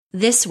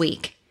This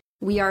week,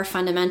 we are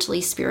fundamentally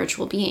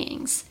spiritual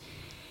beings.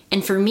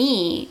 And for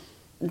me,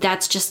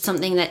 that's just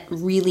something that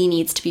really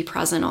needs to be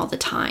present all the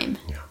time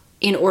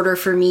in order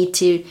for me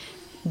to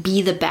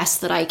be the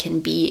best that I can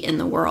be in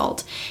the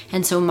world.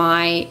 And so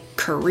my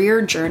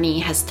career journey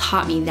has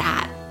taught me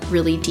that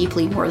really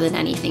deeply more than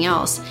anything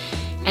else.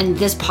 And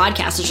this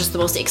podcast is just the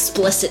most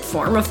explicit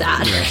form of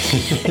that,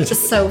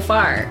 just so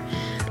far.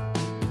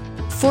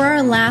 For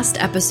our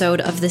last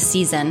episode of the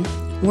season,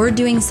 we're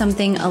doing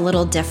something a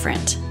little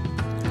different.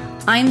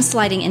 I'm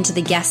sliding into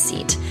the guest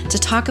seat to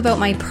talk about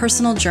my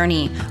personal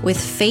journey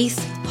with faith,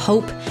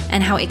 hope,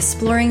 and how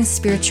exploring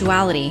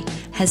spirituality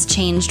has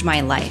changed my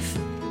life.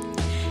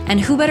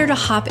 And who better to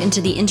hop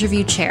into the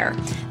interview chair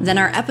than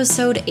our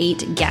episode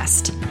 8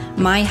 guest,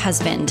 my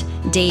husband,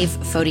 Dave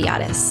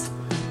Phodiatis.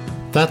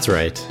 That's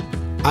right.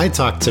 I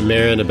talked to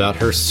Maren about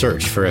her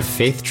search for a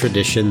faith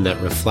tradition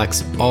that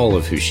reflects all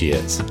of who she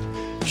is.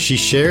 She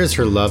shares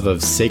her love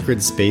of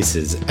sacred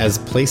spaces as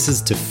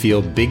places to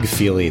feel big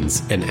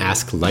feelings and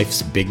ask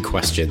life's big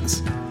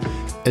questions.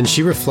 And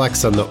she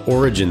reflects on the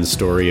origin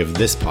story of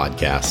this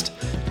podcast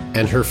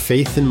and her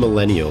faith in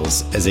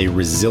millennials as a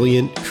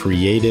resilient,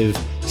 creative,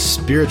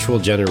 spiritual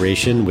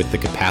generation with the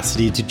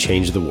capacity to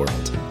change the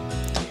world.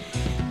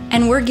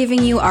 And we're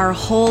giving you our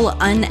whole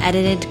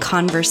unedited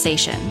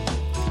conversation.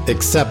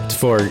 Except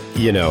for,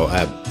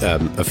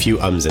 a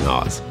few ums and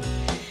ahs.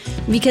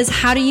 Because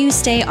how do you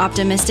stay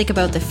optimistic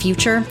about the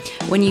future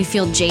when you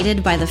feel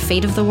jaded by the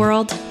fate of the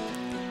world?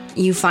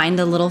 You find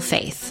a little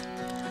faith.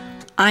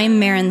 I'm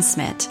Maren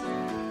Smit.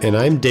 And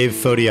I'm Dave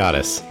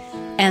Phodiatis.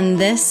 And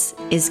this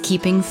is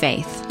Keeping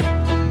Faith.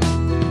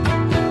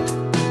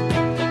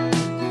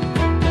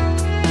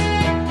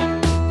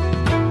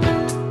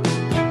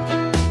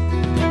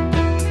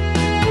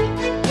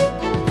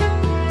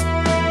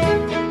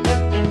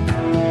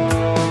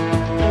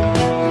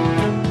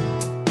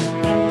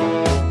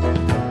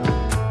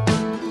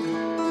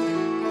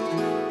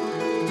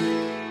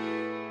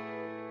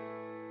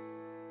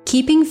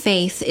 Keeping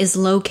Faith is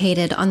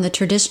located on the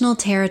traditional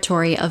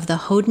territory of the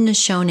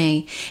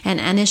Haudenosaunee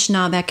and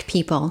Anishinaabeg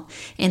people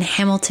in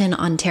Hamilton,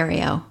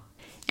 Ontario.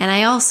 And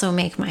I also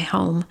make my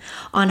home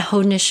on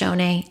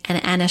Haudenosaunee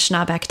and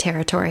Anishinaabeg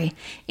territory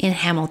in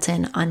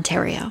Hamilton,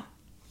 Ontario.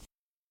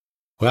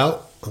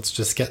 Well, let's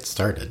just get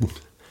started.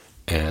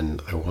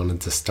 And I wanted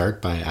to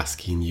start by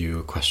asking you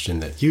a question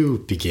that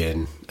you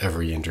begin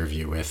every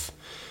interview with,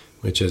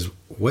 which is,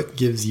 what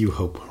gives you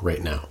hope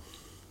right now?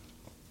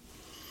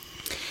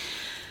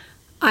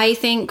 I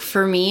think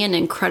for me, an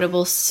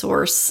incredible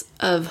source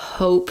of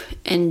hope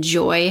and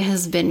joy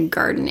has been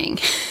gardening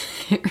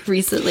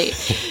recently.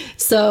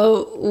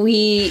 So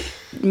we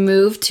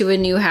moved to a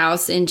new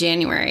house in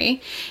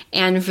January,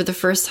 and for the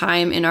first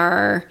time in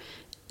our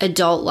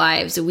adult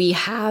lives, we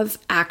have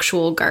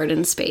actual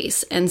garden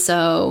space. And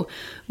so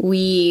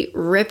we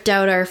ripped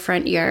out our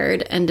front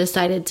yard and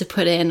decided to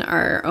put in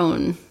our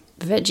own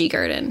veggie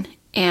garden.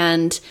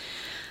 And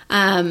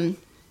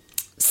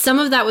some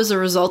of that was a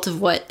result of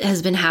what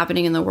has been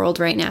happening in the world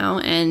right now.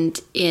 And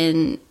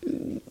in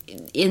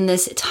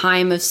this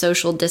time of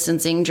social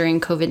distancing during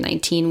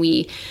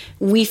COVID-19,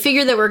 we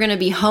figured that we're going to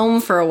be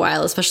home for a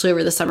while, especially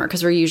over the summer,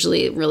 because we're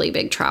usually really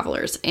big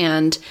travelers.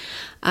 And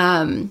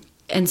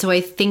so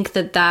I think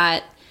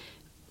that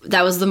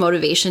was the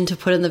motivation to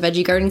put in the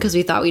veggie garden, because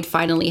we thought we'd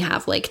finally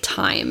have like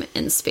time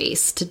and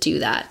space to do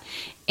that.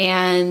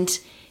 And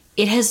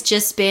it has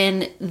just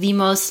been the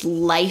most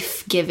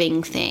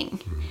life-giving thing.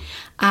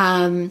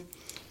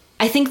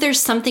 I think there's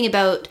something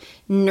about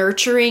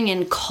nurturing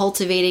and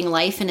cultivating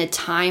life in a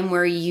time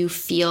where you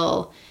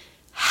feel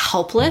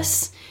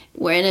helpless,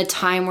 where in a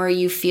time where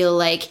you feel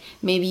like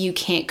maybe you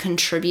can't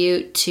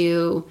contribute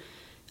to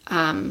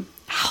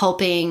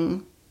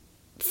helping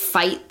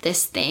fight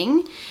this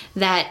thing,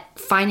 that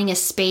finding a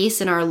space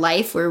in our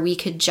life where we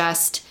could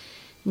just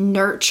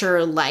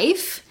nurture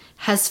life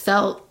has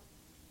felt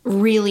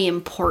really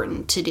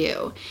important to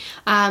do.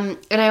 And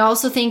I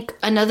also think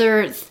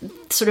another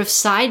sort of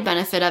side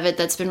benefit of it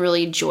that's been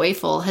really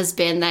joyful has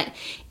been that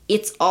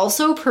it's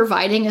also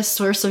providing a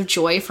source of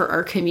joy for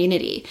our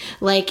community.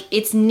 Like,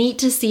 it's neat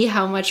to see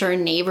how much our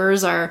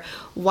neighbors are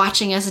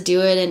watching us do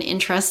it and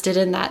interested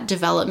in that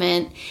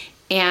development.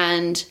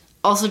 And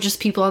also just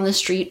people on the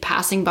street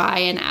passing by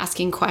and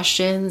asking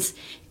questions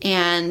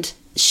and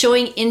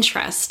showing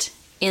interest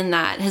in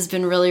that has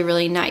been really,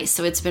 really nice.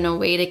 So it's been a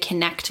way to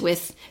connect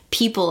with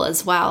people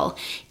as well.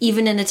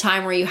 Even in a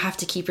time where you have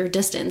to keep your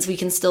distance, we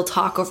can still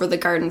talk over the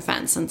garden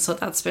fence. And so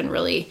that's been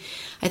really,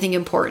 I think,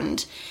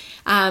 important.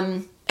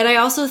 And I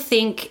also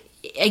think,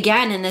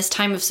 again, in this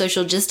time of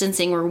social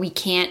distancing where we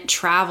can't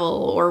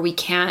travel or we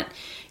can't,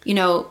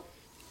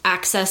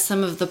 access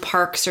some of the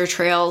parks or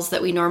trails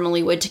that we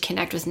normally would to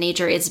connect with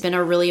nature, it's been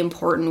a really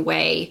important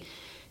way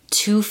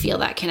to feel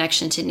that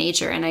connection to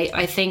nature. And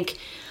I think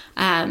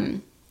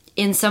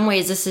in some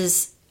ways this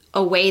is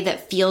a way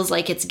that feels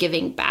like it's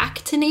giving back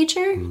to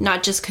nature,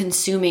 not just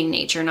consuming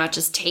nature, not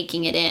just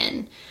taking it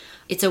in.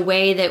 It's a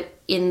way that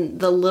in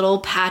the little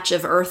patch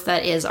of earth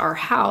that is our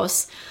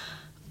house,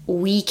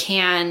 we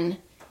can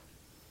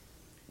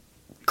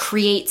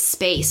create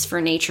space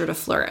for nature to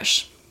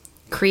flourish,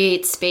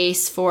 create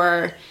space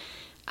for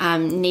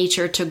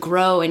nature to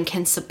grow, and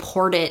can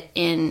support it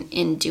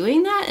in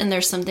doing that. And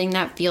there's something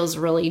that feels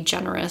really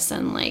generous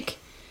and like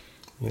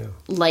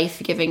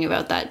life-giving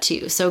about that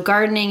too. So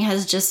gardening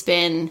has just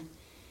been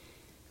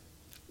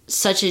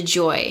such a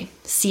joy,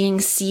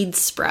 seeing seeds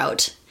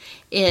sprout,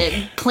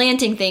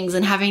 planting things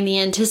and having the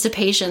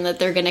anticipation that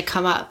they're going to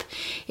come up.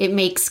 It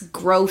makes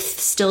growth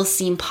still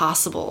seem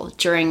possible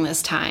during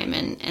this time,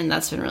 and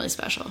that's been really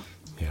special.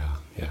 Yeah.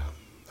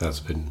 That's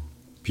been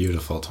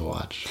beautiful to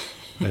watch.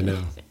 I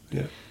know.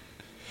 Yeah.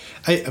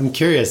 I'm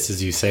curious,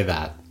 as you say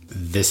that,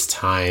 this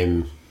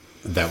time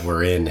that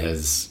we're in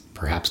has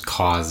perhaps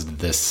caused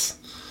this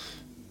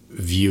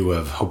view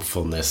of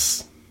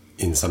hopefulness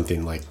in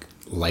something like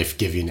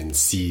life-giving and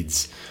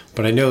seeds.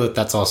 But I know that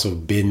that's also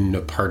been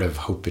a part of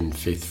hope and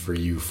faith for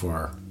you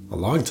for a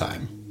long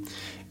time.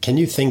 Can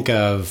you think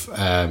of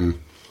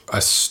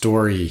a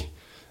story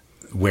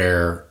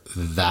where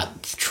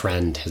that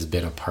trend has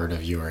been a part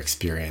of your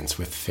experience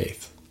with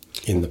faith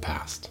in the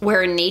past?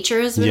 Where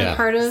nature has been a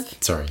part of?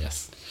 Sorry,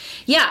 yes.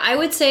 Yeah, I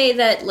would say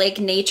that like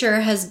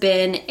nature has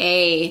been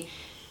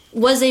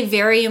was a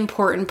very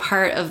important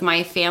part of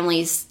my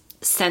family's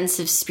sense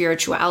of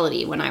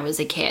spirituality when I was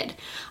a kid.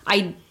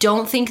 I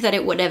don't think that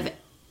it would have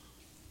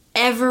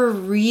ever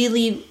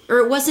really, or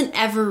it wasn't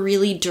ever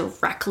really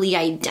directly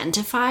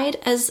identified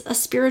as a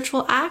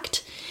spiritual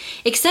act,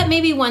 except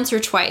maybe once or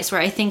twice where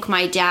I think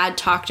my dad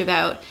talked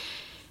about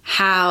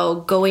how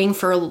going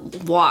for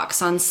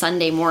walks on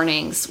Sunday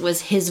mornings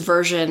was his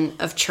version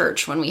of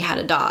church when we had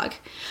a dog.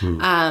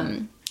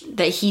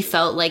 That he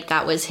felt like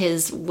that was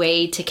his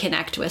way to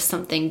connect with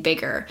something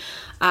bigger.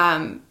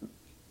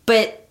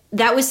 But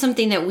that was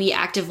something that we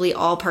actively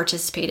all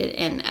participated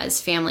in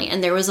as family.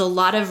 And there was a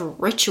lot of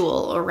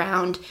ritual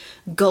around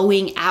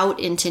going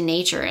out into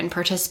nature and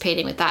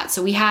participating with that.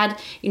 So we had,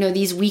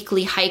 these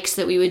weekly hikes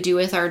that we would do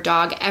with our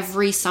dog.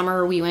 Every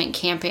summer we went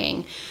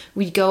camping.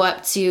 We'd go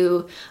up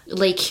to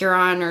Lake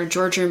Huron or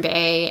Georgian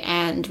Bay,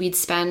 and we'd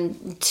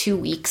spend 2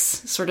 weeks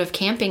sort of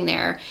camping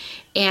there.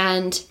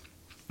 And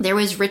there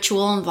was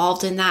ritual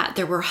involved in that.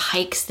 There were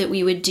hikes that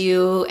we would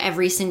do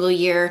every single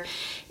year.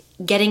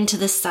 Getting to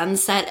the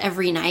sunset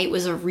every night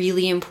was a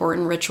really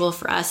important ritual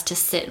for us, to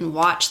sit and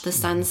watch the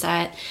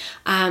sunset.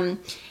 And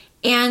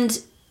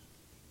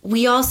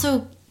we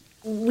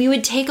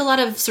would take a lot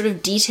of sort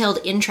of detailed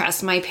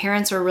interest. My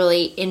parents were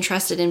really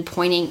interested in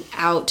pointing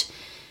out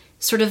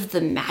sort of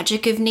the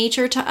magic of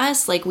nature to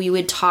us. Like we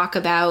would talk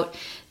about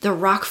the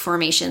rock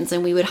formations,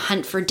 and we would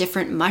hunt for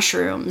different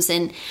mushrooms.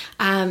 And,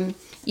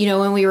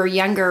 when we were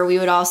younger, we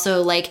would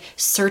also like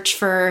search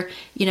for,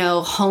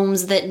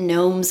 homes that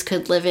gnomes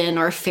could live in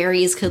or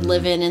fairies could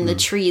live in the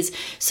trees.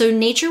 So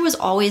nature was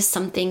always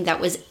something that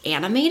was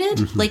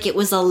animated, like it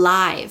was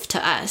alive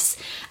to us,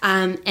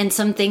 and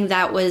something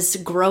that was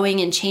growing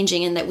and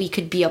changing and that we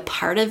could be a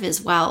part of as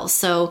well.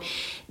 So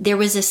there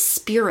was a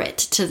spirit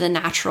to the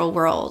natural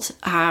world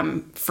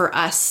for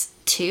us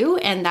too.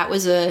 And that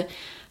was I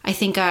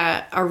think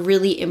a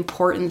really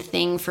important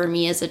thing for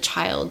me as a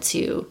child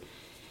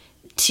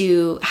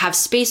to have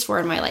space for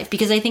in my life,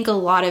 because I think a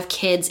lot of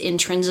kids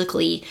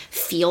intrinsically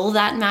feel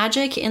that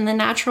magic in the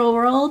natural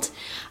world.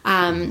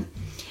 But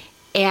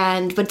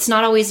it's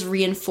not always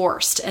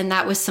reinforced. And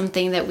that was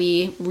something that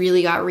we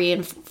really got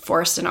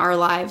reinforced in our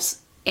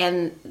lives.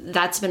 And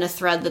that's been a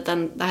thread that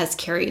has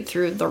carried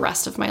through the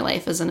rest of my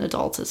life as an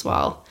adult as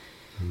well.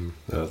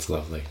 That's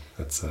lovely.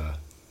 That's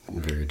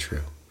very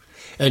true.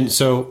 And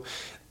so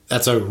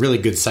that's a really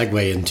good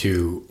segue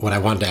into what I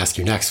wanted to ask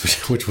you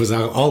next, which was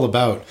all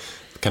about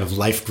kind of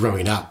life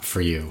growing up for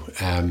you.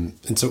 And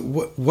so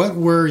what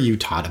were you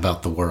taught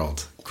about the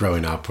world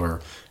growing up,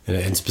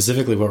 and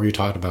specifically what were you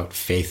taught about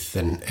faith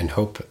and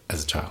hope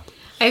as a child?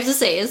 I have to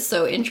say, it's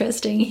so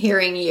interesting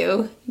hearing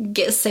you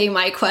say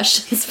my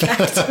questions back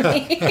to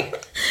me.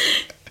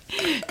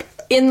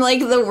 In like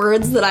the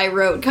words that I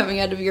wrote coming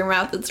out of your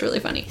mouth. It's really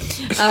funny.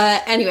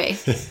 Anyway.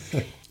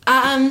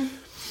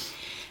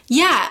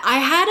 Yeah, I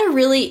had a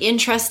really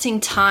interesting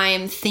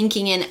time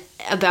thinking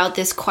about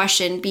this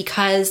question,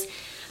 because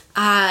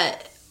and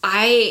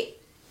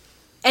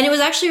it was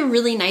actually a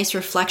really nice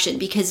reflection,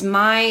 because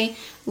my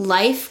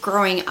life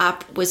growing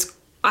up was,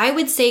 I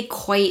would say,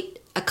 quite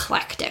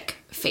eclectic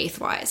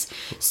faith-wise.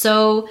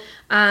 So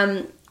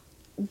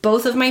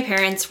both of my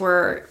parents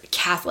were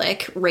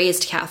Catholic,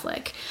 raised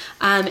Catholic.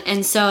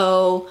 And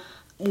so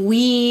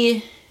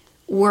we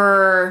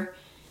were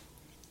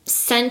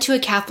sent to a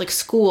Catholic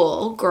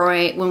school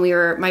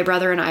my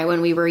brother and I,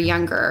 when we were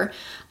younger.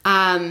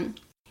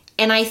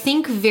 And I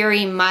think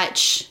very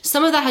much,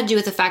 some of that had to do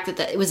with the fact that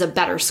it was a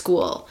better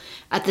school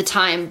at the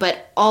time,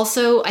 but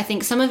also I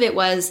think some of it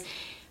was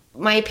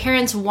my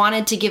parents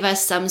wanted to give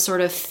us some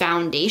sort of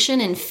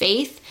foundation in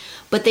faith,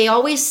 but they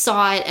always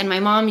saw it, and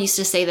my mom used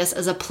to say this,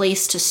 as a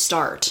place to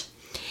start.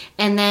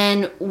 And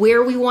then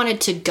where we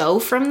wanted to go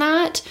from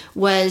that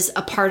was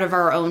a part of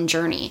our own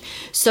journey.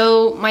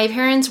 So my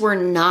parents were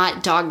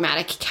not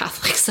dogmatic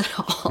Catholics at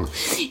all,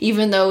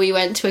 even though we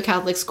went to a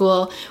Catholic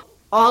school.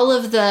 All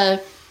of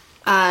the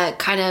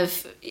kind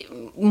of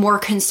more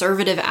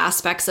conservative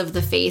aspects of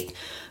the faith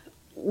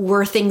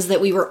were things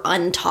that we were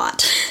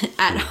untaught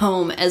at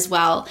home as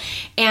well.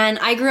 And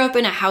I grew up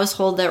in a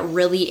household that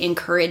really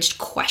encouraged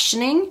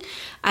questioning.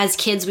 As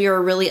kids, we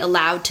were really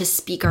allowed to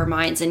speak our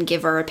minds and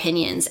give our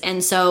opinions.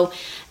 And so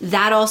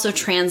that also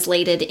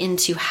translated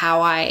into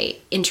how I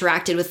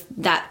interacted with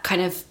that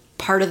kind of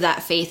part of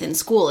that faith in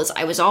school. Is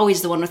I was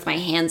always the one with my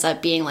hands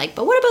up being like,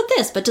 but what about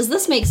this? But does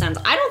this make sense?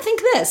 I don't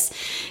think this,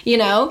 you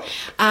know?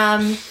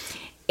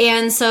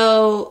 And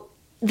so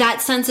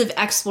that sense of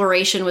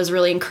exploration was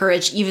really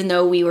encouraged, even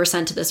though we were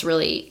sent to this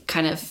really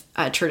kind of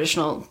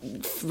traditional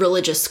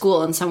religious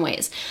school in some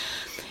ways.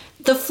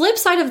 The flip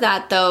side of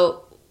that,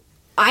 though,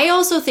 I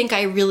also think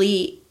I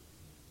really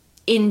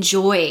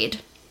enjoyed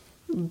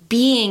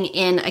being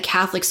in a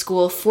Catholic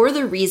school for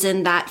the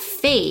reason that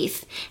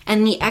faith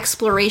and the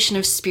exploration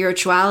of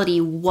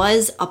spirituality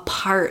was a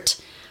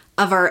part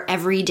of our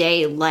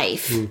everyday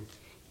life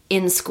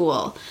in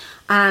school.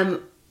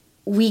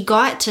 We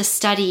got to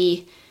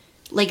study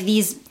like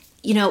these,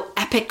 you know,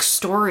 epic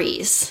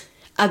stories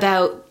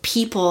about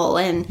people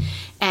and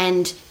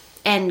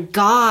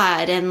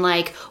God and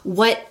like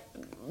what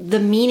the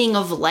meaning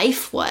of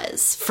life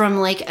was from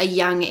like a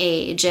young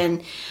age.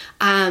 And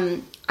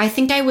I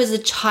think I was a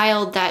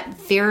child that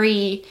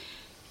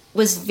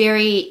was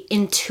very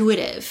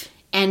intuitive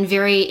and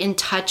very in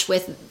touch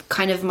with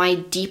kind of my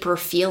deeper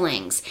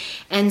feelings.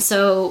 And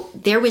so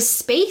there was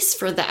space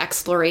for the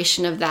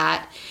exploration of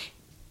that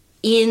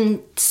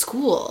in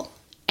school.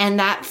 And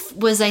that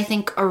was, I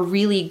think, a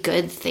really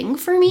good thing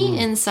for me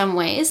in some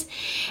ways.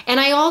 And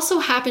I also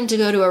happened to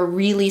go to a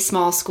really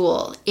small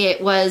school. It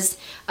was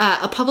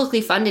a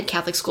publicly funded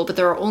Catholic school, but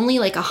there were only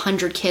like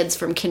 100 kids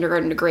from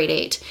kindergarten to grade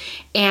 8.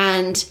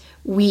 And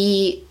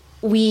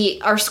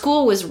our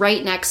school was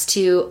right next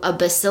to a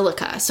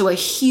basilica, so a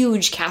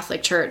huge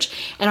Catholic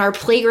church. And our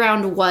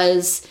playground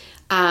was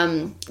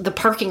the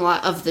parking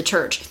lot of the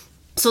church.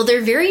 So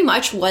there very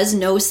much was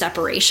no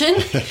separation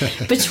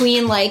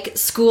between like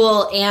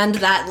school and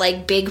that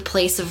like big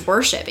place of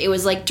worship. It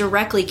was like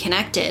directly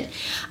connected.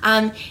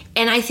 And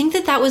I think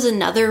that was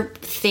another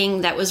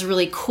thing that was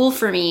really cool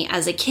for me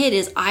as a kid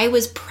is I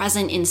was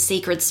present in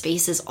sacred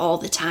spaces all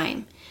the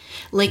time.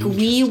 Like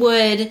we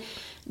would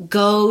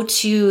go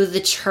to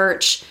the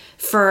church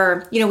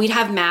for, you know, we'd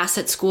have mass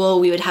at school.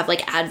 We would have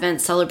like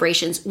Advent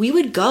celebrations. We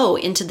would go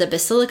into the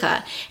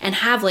basilica and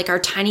have like our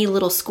tiny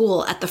little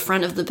school at the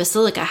front of the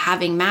basilica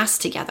having mass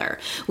together.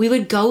 We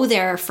would go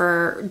there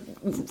for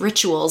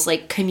rituals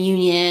like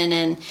communion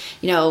and,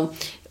 you know,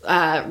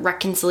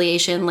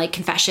 reconciliation, like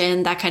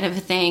confession, that kind of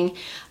a thing.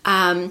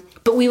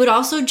 But we would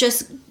also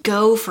just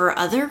go for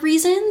other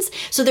reasons.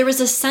 So there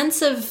was a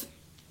sense of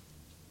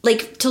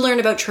like to learn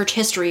about church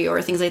history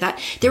or things like that.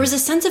 There was a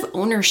sense of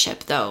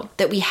ownership though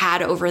that we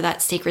had over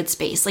that sacred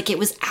space. Like it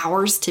was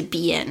ours to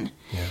be in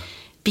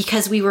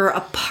because we were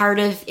a part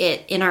of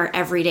it in our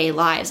everyday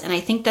lives. And I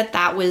think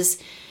that was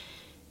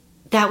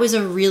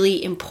a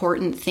really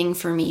important thing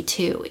for me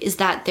too, is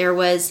that there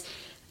was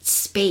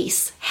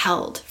space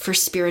held for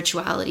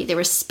spirituality. There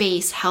was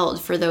space held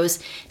for those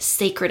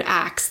sacred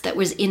acts that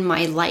was in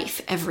my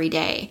life every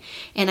day.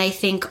 And I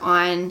think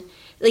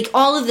like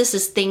all of this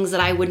is things that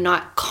I would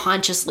not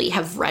consciously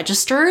have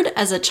registered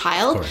as a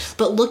child,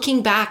 but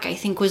looking back, I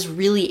think was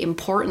really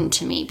important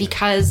to me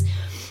because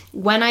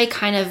when I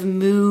kind of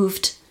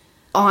moved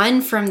on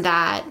from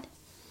that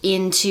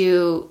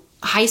into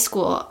high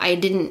school, I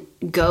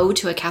didn't go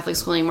to a Catholic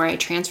school anymore. I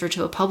transferred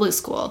to a public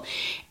school.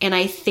 And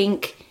I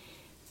think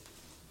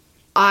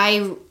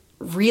I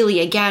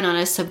really, again, on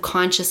a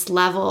subconscious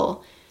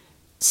level,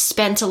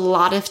 spent a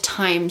lot of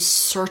time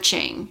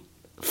searching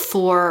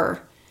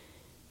for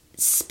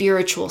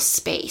spiritual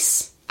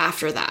space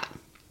after that.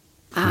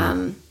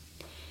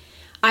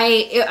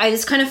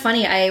 It's kind of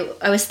funny.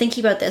 I was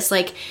thinking about this,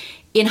 like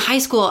in high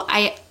school,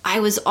 I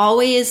was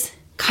always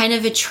kind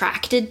of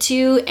attracted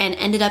to and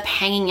ended up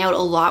hanging out a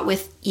lot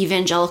with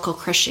evangelical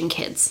Christian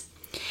kids.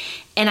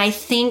 And I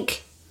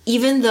think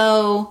even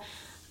though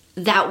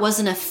that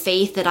wasn't a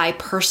faith that I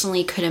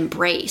personally could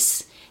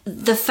embrace,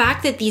 the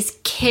fact that these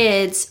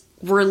kids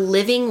were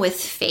living with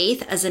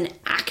faith as an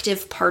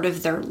active part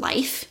of their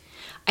life,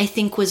 I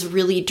think was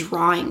really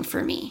drawing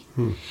for me.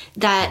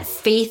 That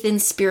faith and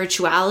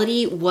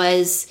spirituality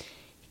was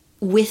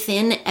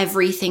within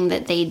everything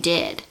that they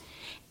did.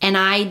 And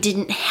I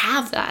didn't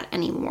have that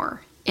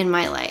anymore in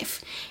my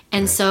life.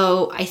 And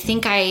so I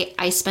think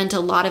I spent a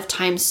lot of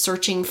time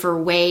searching for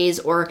ways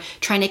or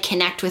trying to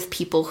connect with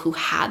people who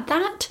had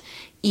that,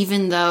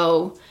 even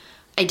though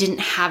I didn't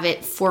have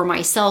it for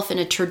myself in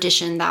a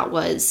tradition that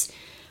was,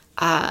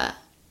 I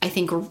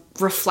think,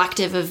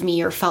 reflective of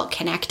me or felt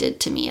connected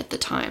to me at the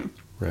time.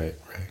 Right.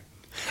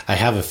 I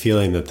have a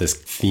feeling that this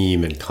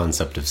theme and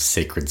concept of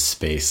sacred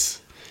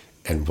space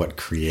and what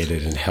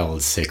created and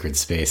held sacred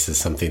space is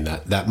something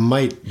that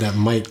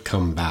might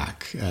come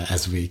back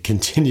as we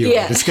continue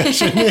our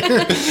discussion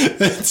here.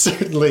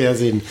 Certainly,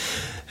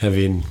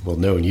 having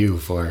known you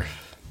for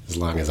as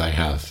long as I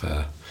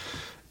have,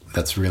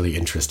 that's really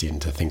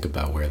interesting to think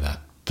about where that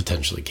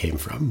potentially came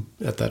from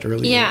at that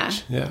early Yeah.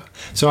 age. Yeah.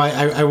 So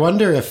I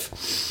wonder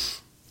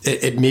if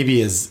it maybe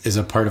is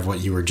a part of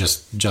what you were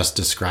just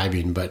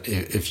describing, but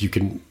if you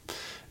can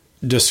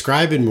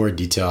describe in more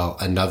detail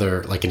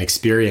another, like an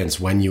experience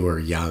when you were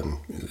young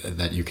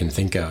that you can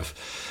think of,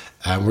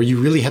 where you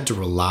really had to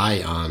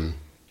rely on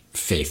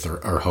faith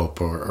or hope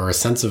or a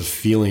sense of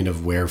feeling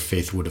of where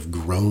faith would have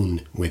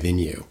grown within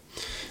you.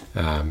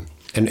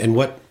 And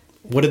what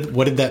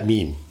did that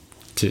mean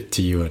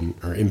to you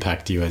or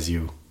impact you as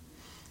you,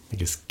 I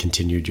guess,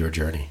 continued your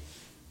journey?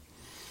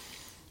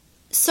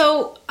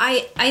 So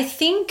I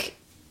think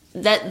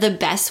that the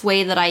best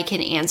way that I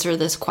can answer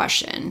this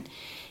question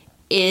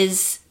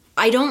is,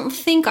 I don't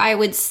think I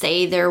would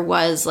say there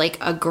was like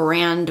a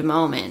grand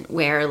moment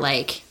where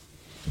like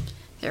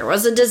there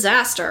was a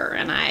disaster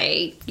and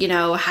I,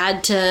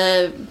 had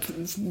to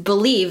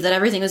believe that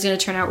everything was going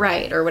to turn out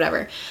right or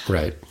whatever.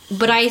 Right.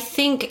 But I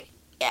think,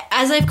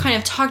 as I've kind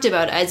of talked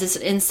about, I was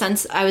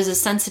a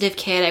sensitive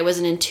kid, I was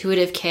an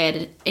intuitive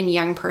kid and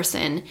young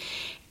person,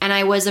 and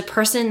I was a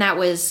person that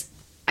was,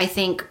 I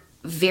think,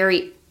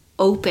 very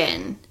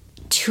open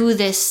to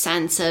this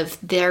sense of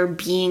there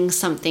being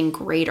something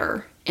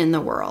greater in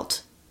the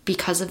world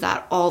because of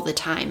that all the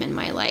time in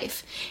my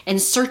life and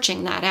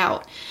searching that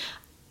out.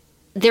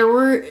 There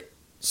were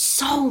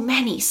so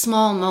many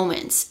small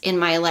moments in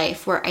my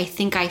life where I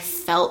think I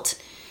felt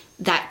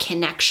that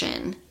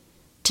connection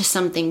to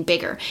something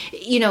bigger.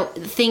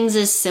 Things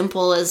as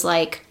simple as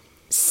like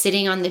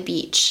sitting on the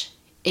beach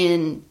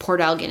in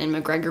Port Elgin in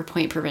McGregor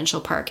Point Provincial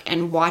Park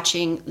and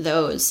watching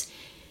those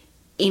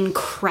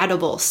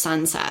incredible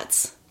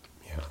sunsets.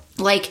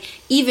 Like,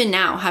 even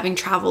now, having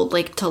traveled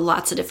like to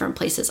lots of different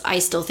places, I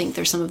still think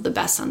they're some of the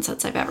best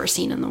sunsets I've ever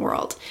seen in the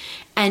world.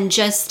 And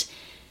just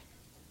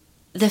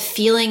the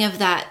feeling of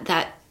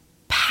that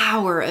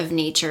power of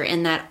nature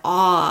and that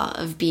awe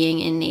of being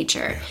in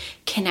nature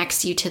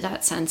connects you to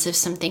that sense of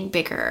something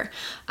bigger.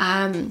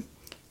 I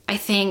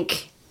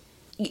think,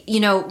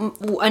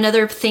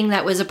 another thing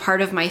that was a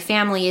part of my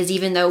family is,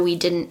 even though we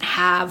didn't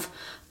have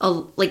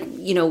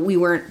we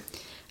weren't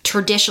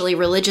traditionally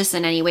religious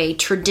in any way,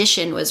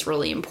 tradition was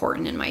really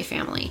important in my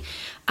family.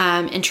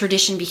 And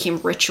tradition became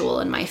ritual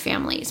in my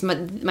families.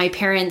 My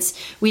parents,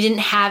 we didn't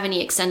have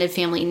any extended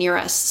family near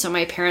us. So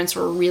my parents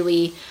were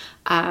really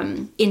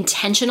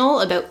intentional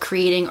about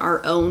creating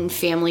our own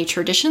family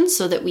traditions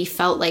so that we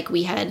felt like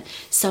we had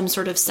some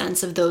sort of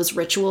sense of those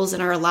rituals in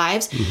our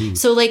lives. Mm-hmm.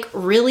 So like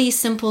really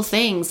simple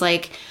things,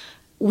 like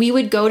we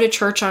would go to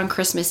church on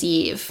Christmas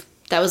Eve.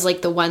 That was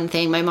like the one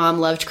thing. My mom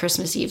loved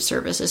Christmas Eve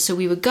services. So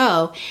we would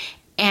go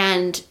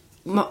and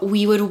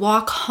we would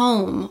walk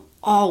home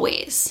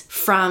always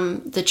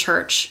from the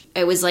church.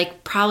 It was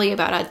like probably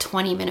about a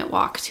 20-minute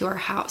walk to our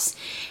house.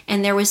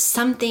 And there was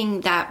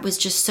something that was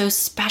just so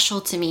special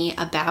to me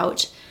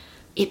about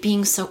it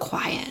being so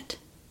quiet.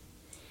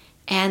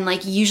 And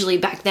like usually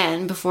back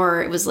then,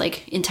 before it was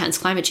like intense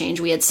climate change,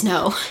 we had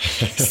snow.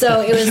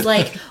 So it was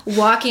like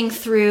walking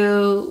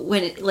through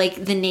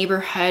the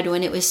neighborhood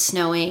when it was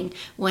snowing,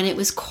 when it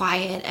was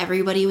quiet,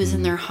 everybody was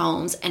in their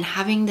homes, and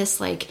having this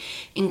like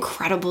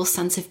incredible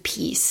sense of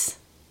peace,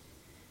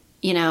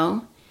 that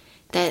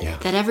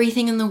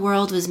everything in the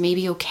world was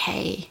maybe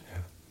okay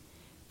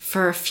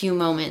for a few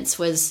moments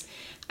was,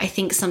 I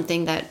think,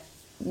 something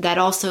that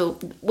also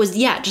was,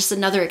 just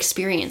another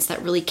experience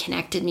that really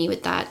connected me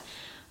with that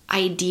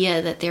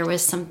idea that there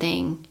was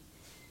something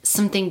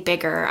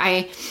bigger.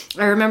 I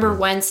remember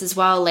once as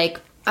well, like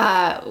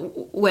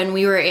when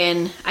we were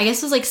in, I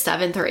guess it was like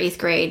 7th or 8th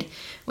grade,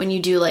 when you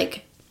do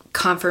like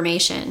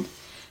confirmation.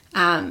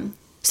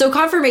 So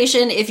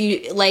confirmation, if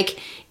you like,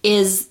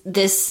 is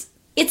this,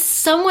 it's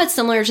somewhat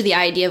similar to the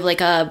idea of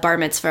like a bar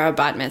mitzvah or a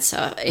bat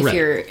mitzvah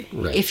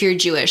if you're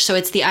Jewish. So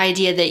it's the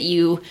idea that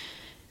you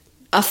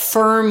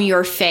affirm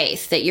your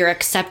faith, that you're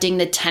accepting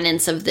the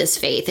tenets of this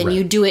faith, and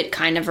you do it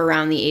kind of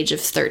around the age of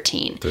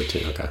 13.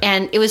 13, okay.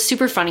 And it was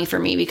super funny for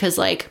me because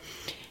like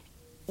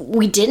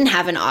we didn't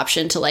have an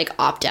option to like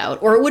opt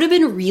out, or it would have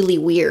been really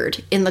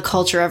weird in the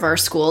culture of our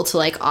school to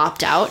like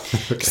opt out.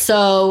 Okay.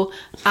 So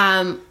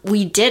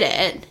we did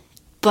it,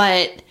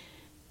 but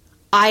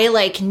I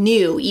like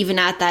knew even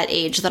at that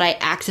age that I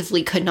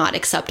actively could not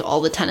accept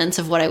all the tenets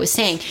of what I was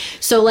saying.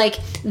 So like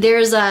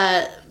there's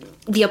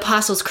the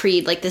Apostles'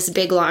 Creed, like this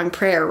big long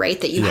prayer, right,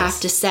 that you have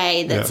to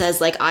say that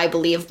says like, I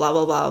believe blah,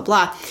 blah, blah,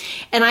 blah.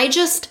 And I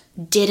just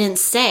didn't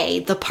say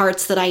the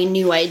parts that I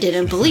knew I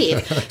didn't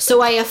believe.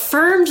 So I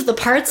affirmed the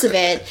parts of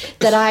it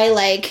that I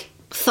like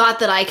thought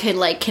that I could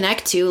like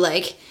connect to,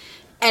 like,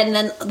 and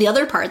then the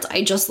other parts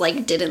I just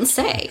like didn't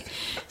say.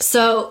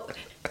 So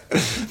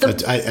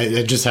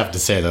I just have to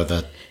say though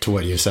that to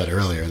what you said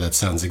earlier, that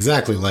sounds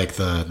exactly like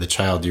the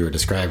child you were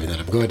describing, that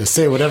I'm going to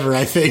say whatever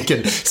I think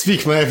and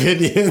speak my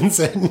opinions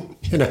and,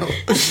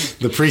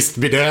 the priest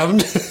be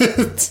damned.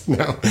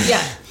 No.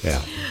 Yeah.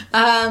 Yeah.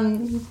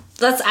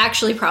 That's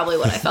actually probably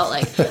what I felt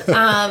like.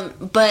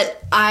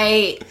 But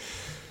I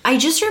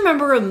just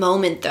remember a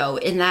moment though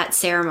in that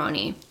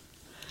ceremony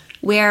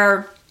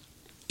where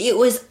it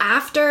was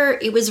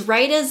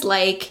right as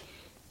like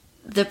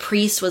the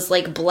priest was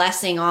like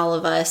blessing all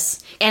of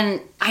us.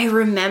 And I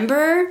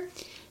remember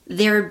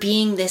there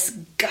being this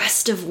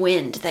gust of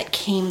wind that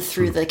came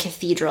through the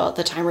cathedral at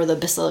the time, or the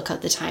basilica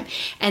at the time.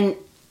 And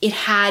it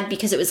had,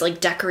 because it was like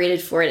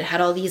decorated for it, it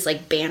had all these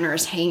like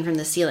banners hanging from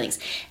the ceilings.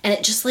 And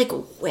it just like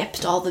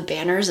whipped all the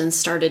banners and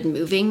started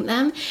moving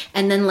them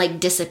and then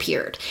like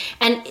disappeared.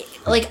 And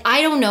like,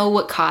 I don't know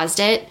what caused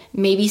it.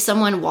 Maybe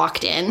someone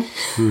walked in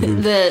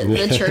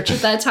the church at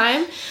that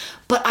time.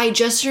 But I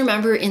just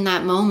remember in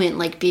that moment,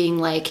 like being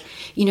like,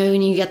 you know,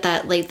 when you get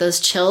that, like those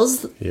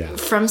chills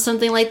from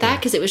something like that,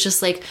 because it was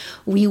just like,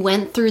 we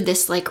went through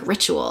this like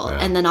ritual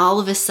and then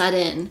all of a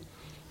sudden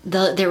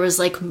there was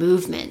like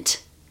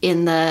movement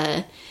in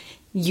the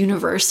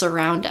universe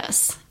around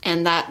us.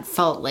 And that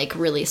felt like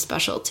really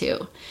special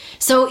too.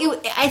 So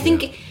I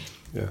think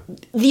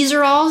these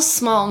are all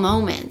small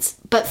moments,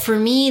 but for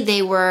me,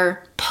 they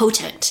were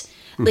potent.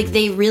 Like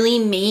they really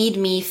made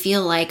me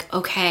feel like,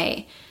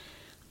 okay,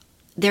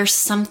 there's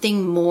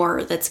something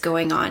more that's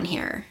going on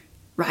here,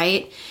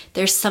 right?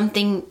 There's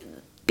something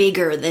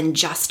bigger than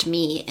just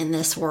me in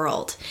this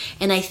world.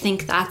 And I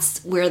think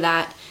that's where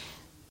that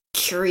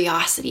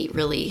curiosity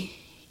really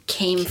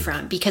came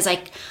from, because I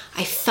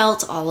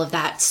felt all of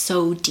that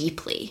so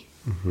deeply.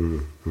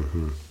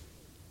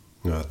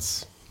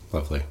 That's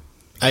lovely.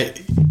 I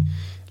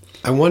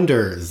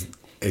wonder,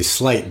 a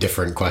slight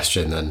different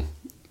question than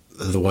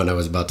the one I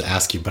was about to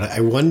ask you, but I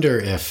wonder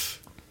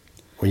if,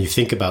 when you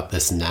think about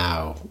this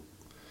now,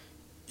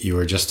 you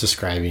were just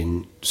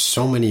describing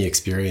so many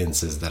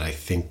experiences that I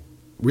think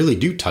really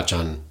do touch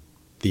on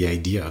the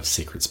idea of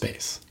sacred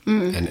space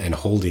and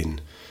holding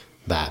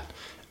that.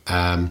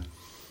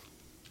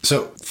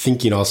 So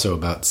thinking also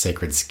about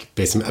sacred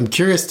space, I'm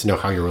curious to know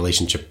how your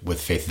relationship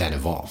with faith then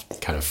evolved,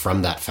 kind of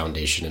from that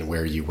foundation and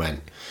where you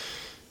went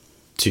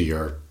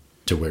to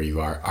where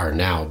you are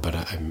now. But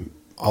I'm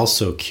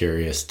also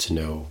curious to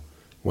know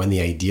when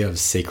the idea of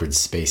sacred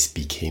space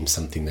became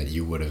something that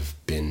you would have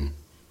been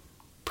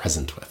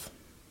present with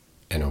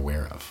and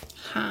aware of.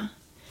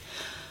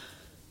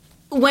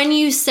 When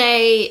you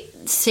say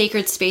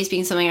sacred space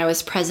being something I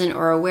was present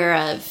or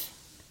aware of,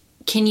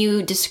 can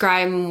you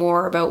describe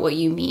more about what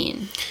you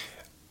mean?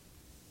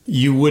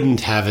 You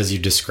wouldn't have, as you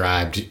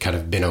described, kind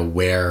of been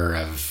aware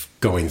of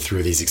going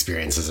through these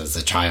experiences as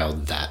a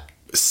child that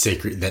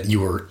you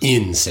were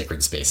in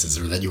sacred spaces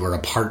or that you were a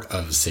part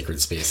of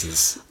sacred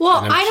spaces. Well,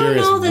 I don't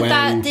know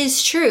that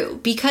is true,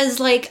 because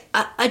like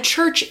a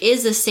church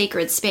is a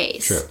sacred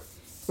space. True.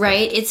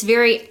 Right? It's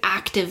very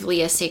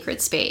actively a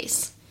sacred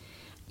space.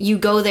 You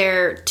go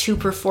there to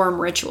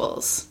perform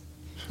rituals.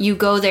 You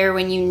go there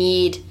when you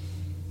need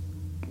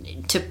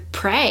to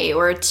pray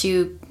or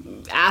to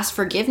ask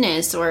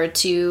forgiveness or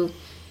to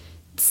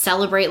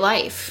celebrate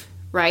life,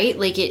 right?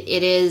 Like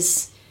it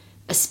is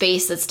a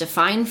space that's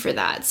defined for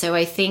that. So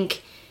I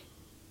think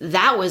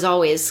that was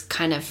always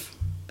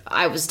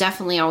I was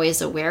definitely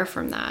always aware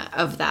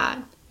of that.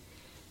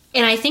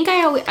 And I think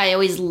I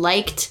always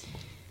liked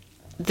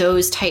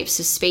those types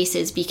of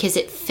spaces because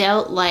it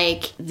felt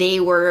like they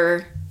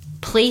were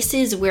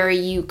places where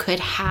you could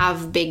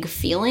have big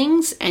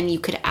feelings and you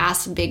could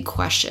ask big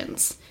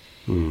questions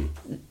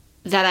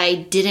that I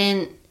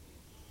didn't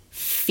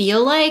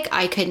feel like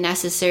I could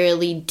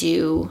necessarily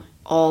do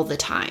all the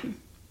time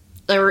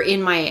or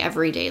in my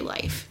everyday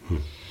life.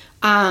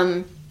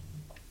 And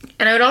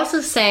I would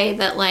also say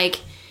that like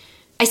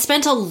I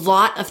spent a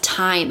lot of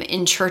time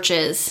in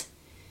churches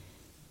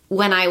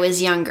when I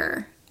was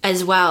younger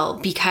as well,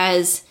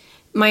 because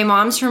my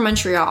mom's from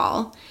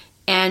Montreal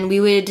and we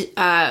would,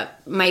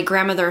 my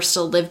grandmother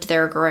still lived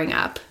there growing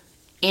up.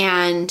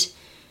 And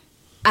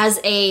as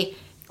a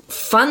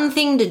fun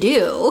thing to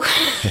do,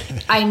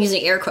 I'm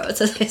using air quotes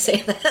as I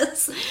say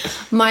this,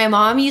 my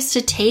mom used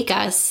to take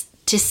us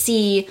to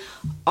see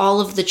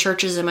all of the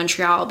churches in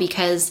Montreal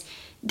because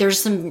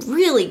there's some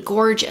really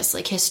gorgeous,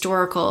 like,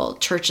 historical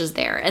churches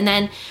there. And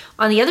then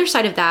on the other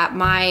side of that,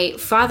 my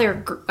father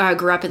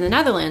grew up in the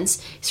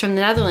Netherlands. He's from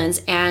the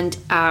Netherlands. And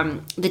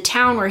the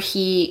town where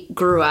he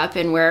grew up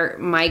and where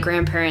my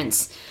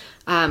grandparents,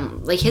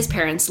 like his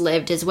parents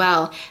lived as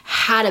well,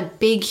 had a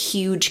big,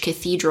 huge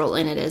cathedral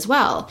in it as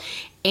well.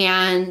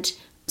 And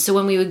so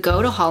when we would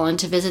go to Holland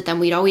to visit them,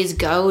 we'd always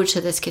go to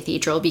this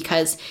cathedral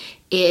because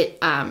it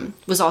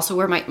was also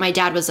where my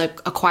dad was a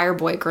choir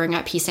boy growing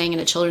up. He sang in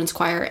a children's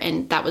choir,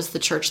 and that was the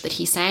church that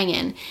he sang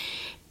in.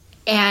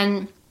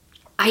 And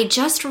I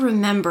just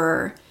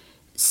remember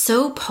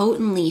so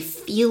potently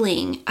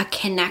feeling a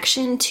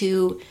connection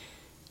to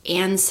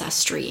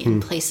ancestry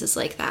in places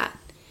like that.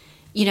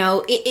 You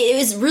know, it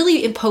was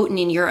really impotent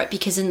in Europe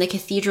because in the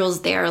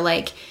cathedrals there,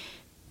 like,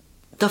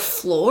 the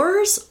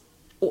floors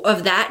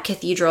of that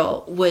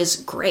cathedral was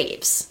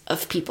graves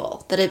of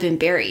people that had been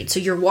buried.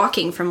 So you're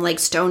walking from like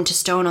stone to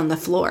stone on the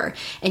floor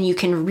and you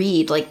can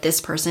read like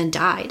this person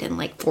died in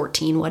like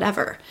 14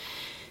 whatever.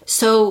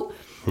 So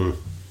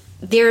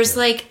there's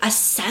like a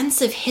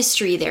sense of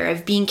history there,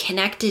 of being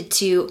connected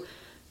to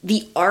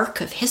the arc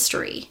of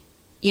history,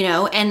 you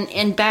know,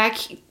 and back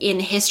in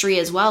history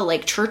as well,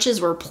 like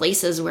churches were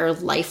places where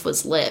life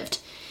was lived.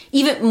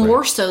 even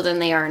more so than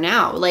they are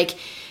now. Like,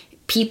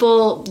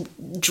 people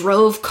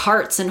drove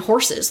carts and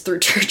horses through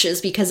churches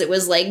because it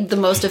was like the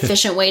most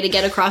efficient way to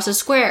get across a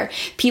square.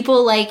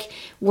 People like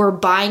were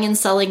buying and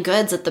selling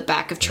goods at the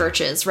back of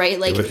churches, right?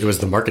 Like, it was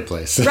the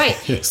marketplace. Right.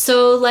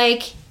 So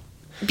like,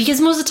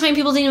 because most of the time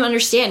people didn't even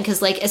understand, because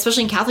like,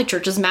 especially in Catholic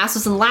churches, Mass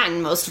was in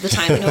Latin most of the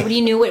time.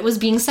 Nobody knew what was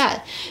being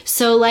said.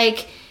 So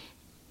like,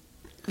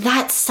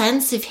 that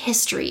sense of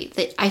history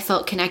that I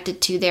felt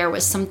connected to there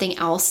was something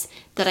else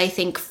that I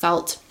think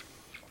felt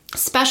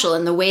special.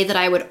 And the way that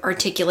I would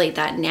articulate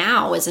that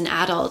now as an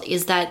adult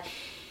is that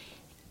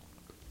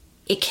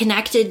it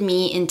connected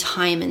me in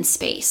time and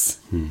space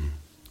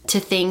to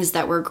things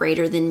that were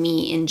greater than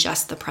me in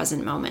just the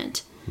present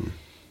moment.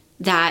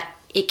 That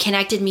it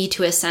connected me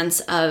to a sense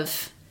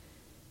of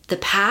the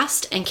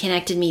past and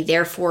connected me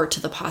therefore to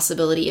the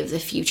possibility of the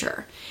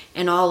future.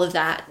 And all of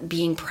that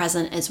being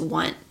present as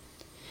one,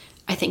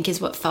 I think, is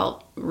what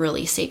felt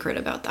really sacred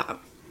about that.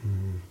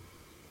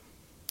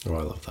 Oh,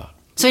 I love that.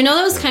 So I know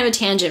that was kind of a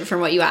tangent from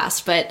what you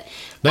asked, but...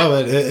 No,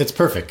 it's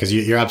perfect, because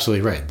you're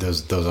absolutely right.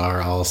 Those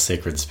are all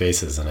sacred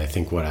spaces. And I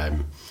think what I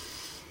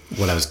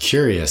was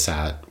curious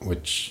at,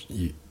 which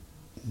you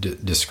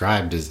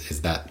described,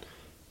 is that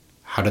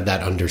how did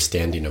that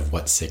understanding of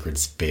what sacred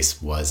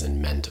space was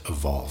and meant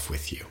evolve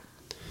with you?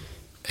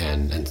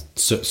 And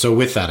so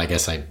with that, I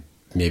guess I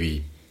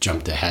maybe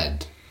jumped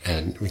ahead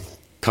and we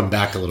come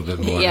back a little bit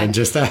more and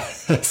just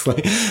ask,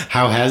 like,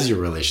 how has your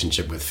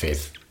relationship with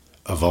faith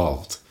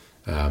evolved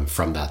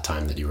from that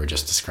time that you were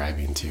just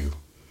describing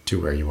to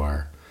where you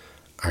are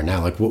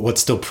now? Like, what's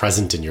still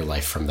present in your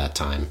life from that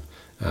time,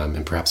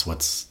 and perhaps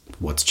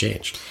what's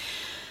changed?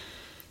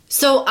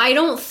 So I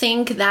don't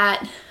think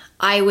that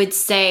I would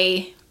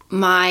say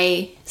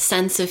my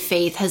sense of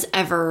faith has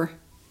ever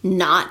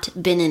not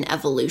been an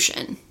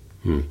evolution.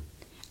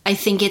 I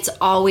think it's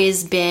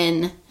always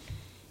been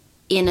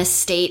in a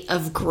state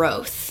of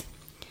growth,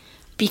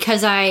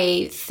 because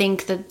I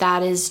think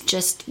that is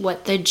just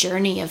what the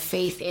journey of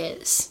faith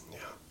is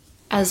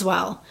as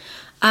well.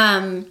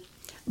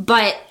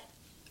 But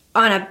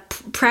on a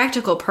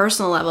practical,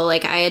 personal level,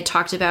 like I had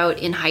talked about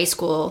in high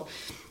school,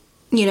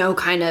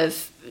 kind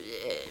of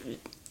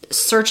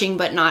searching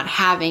but not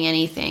having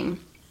anything.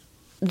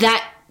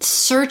 That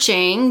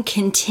searching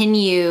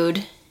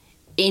continued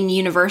in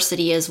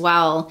university as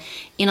well,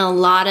 in a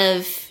lot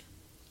of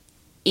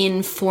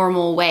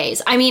informal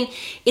ways. I mean,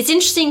 it's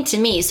interesting to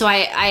me. So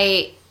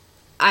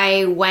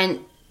I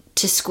went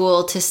to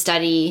school to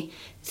study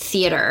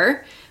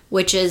theater,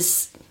 which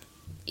is,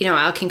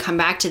 I can come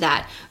back to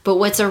that. But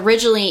what's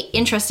originally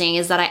interesting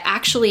is that I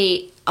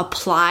actually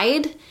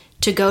applied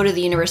to go to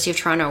the University of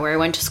Toronto, where I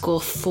went to school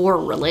for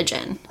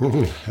religion.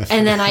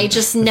 And then I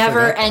just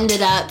never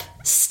ended up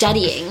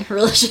studying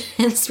religion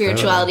and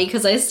spirituality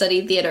because I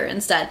studied theater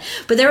instead.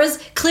 But there was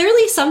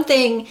clearly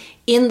something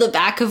in the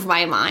back of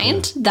my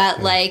mind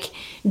that like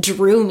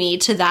drew me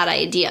to that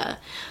idea.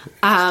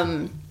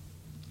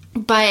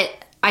 But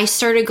I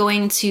started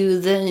going to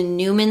the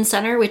Newman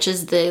Center, which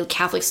is the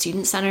Catholic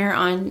Student Center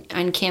on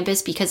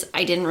campus, because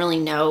I didn't really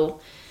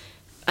know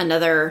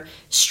another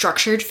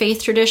structured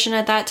faith tradition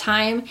at that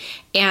time.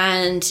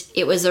 And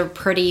it was a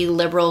pretty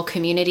liberal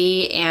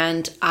community.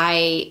 And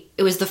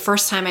it was the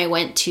first time I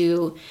went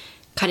to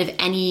kind of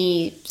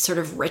any sort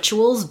of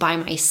rituals by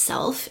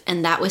myself.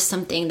 And that was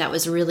something that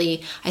was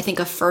really, I think,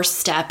 a first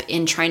step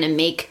in trying to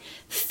make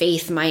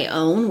faith my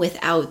own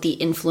without the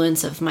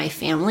influence of my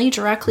family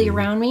directly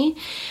around me.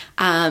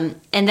 And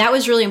that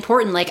was really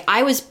important. Like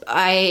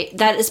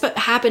that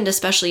happened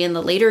especially in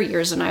the later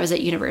years when I was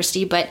at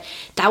university, but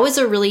that was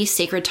a really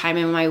sacred time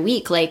in my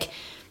week. Like,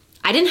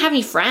 I didn't have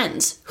any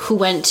friends who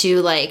went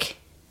to like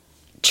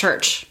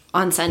church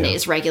on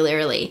Sundays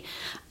regularly.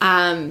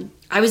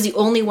 I was the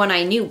only one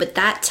I knew, but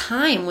that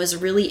time was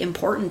really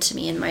important to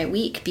me in my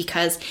week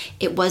because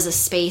it was a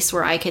space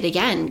where I could,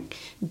 again,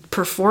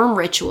 perform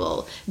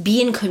ritual,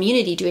 be in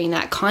community doing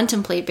that,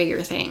 contemplate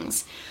bigger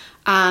things.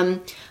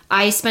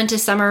 I spent a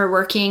summer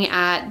working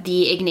at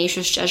the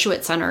Ignatius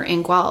Jesuit Center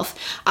in Guelph,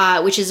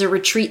 which is a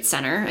retreat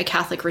center, a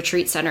Catholic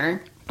retreat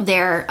center.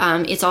 There,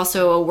 it's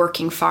also a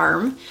working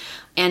farm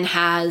and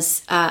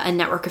has a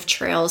network of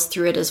trails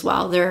through it as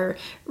well. They're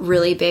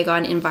really big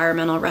on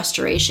environmental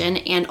restoration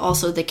and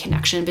also the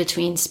connection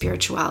between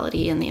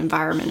spirituality and the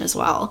environment as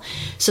well.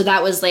 So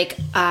that was like,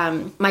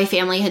 my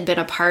family had been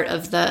a part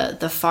of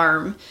the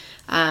farm.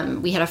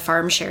 We had a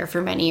farm share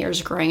for many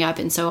years growing up,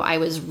 and so I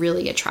was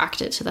really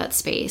attracted to that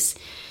space.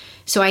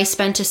 So I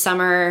spent a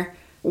summer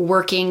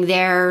working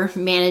there,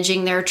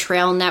 managing their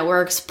trail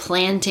networks,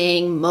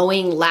 planting,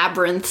 mowing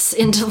labyrinths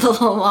into the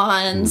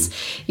lawns,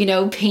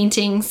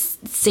 painting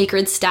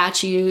sacred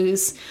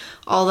statues,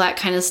 all that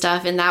kind of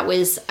stuff. And that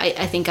was,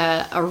 I think,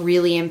 a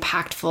really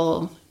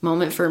impactful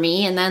moment for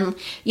me. And then,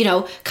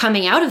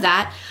 coming out of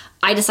that,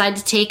 I decided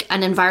to take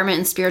an environment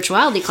and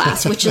spirituality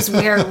class, which is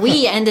where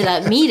we ended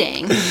up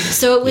meeting.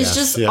 So it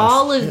was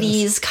all of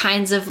these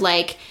kinds of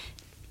like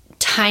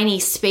tiny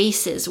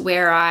spaces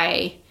where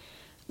I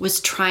was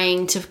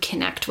trying to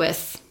connect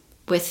with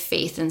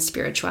faith and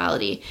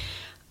spirituality.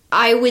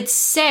 I would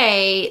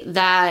say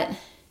that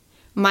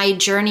my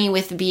journey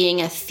with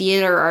being a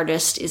theater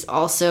artist is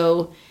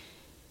also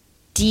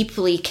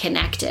deeply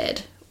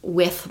connected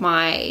with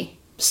my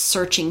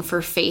searching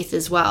for faith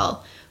as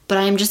well. But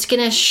I'm just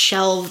going to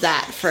shelve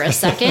that for a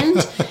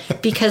second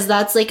because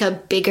that's like a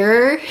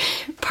bigger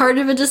part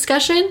of a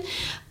discussion.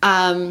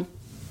 And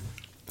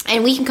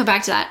we can come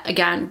back to that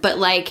again. But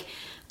like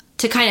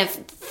to kind of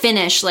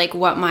finish like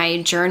what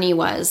my journey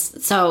was.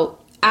 So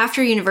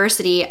after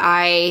university,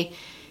 I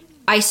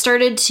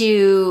started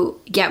to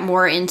get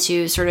more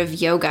into sort of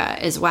yoga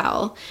as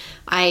well.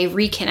 I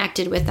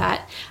reconnected with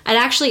that. And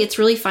actually, it's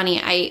really funny.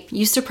 I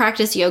used to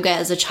practice yoga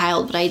as a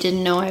child, but I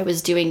didn't know I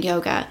was doing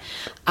yoga.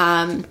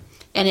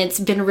 And it's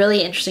been a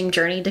really interesting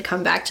journey to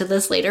come back to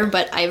this later.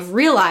 But I've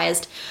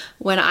realized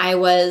when I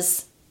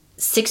was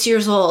 6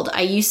 years old,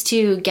 I used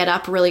to get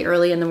up really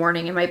early in the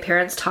morning, and my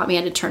parents taught me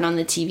how to turn on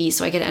the TV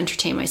so I could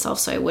entertain myself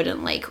so I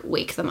wouldn't like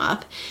wake them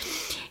up.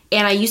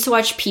 And I used to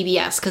watch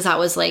PBS because that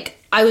was like,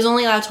 I was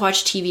only allowed to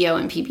watch TVO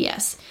and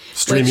PBS.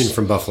 Streaming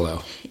from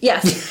Buffalo.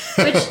 Yes.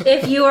 Which,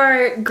 if you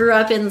grew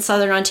up in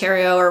Southern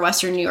Ontario or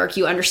Western New York,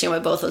 you understand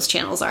what both those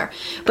channels are.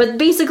 But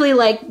basically,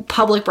 like,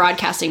 public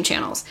broadcasting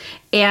channels.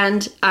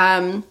 And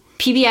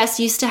PBS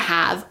used to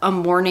have a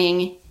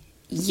morning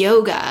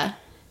yoga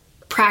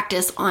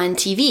practice on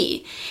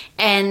TV.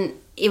 And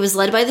it was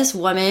led by this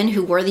woman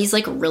who wore these,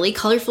 like, really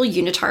colorful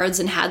unitards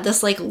and had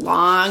this, like,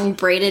 long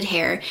braided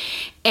hair.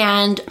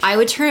 And I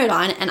would turn it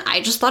on, and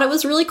I just thought it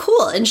was really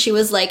cool. And she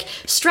was, like,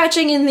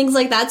 stretching and things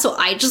like that, so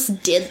I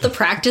just did the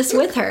practice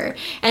with her.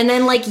 And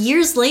then, like,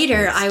 years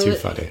later,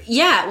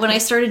 when I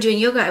started doing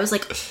yoga, I was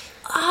like,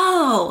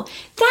 oh,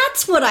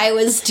 that's what I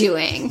was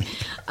doing.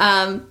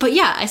 But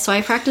yeah, so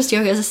I practiced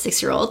yoga as a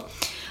 6-year-old.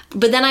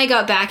 But then I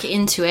got back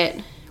into it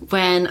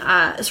when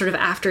sort of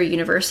after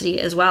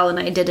university as well, and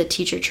I did a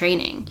teacher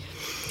training.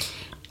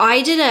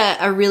 I did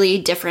a really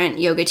different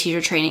yoga teacher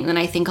training than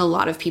I think a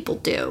lot of people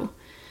do.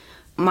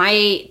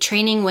 My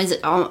training was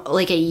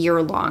like a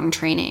year-long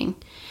training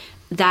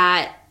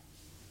that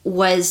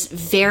was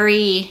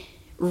very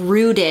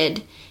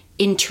rooted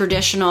in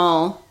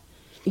traditional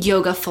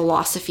yoga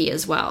philosophy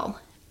as well,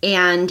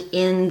 and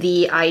in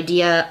the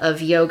idea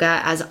of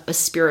yoga as a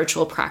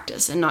spiritual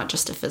practice and not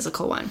just a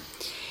physical one.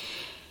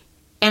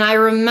 And I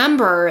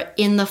remember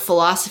in the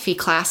philosophy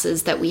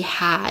classes that we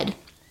had,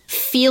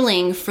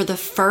 feeling for the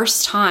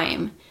first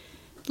time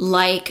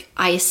like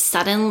I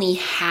suddenly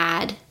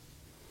had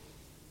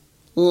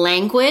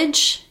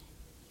language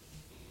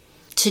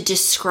to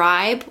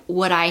describe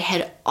what I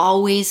had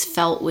always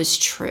felt was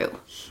true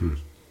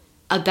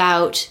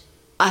about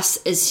us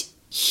as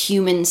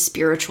human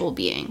spiritual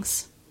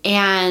beings.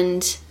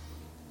 And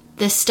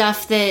the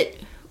stuff that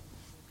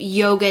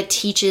yoga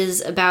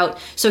teaches about.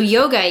 So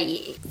yoga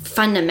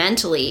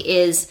fundamentally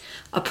is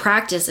a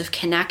practice of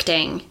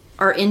connecting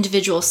our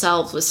individual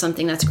selves with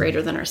something that's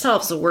greater than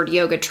ourselves. The word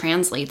yoga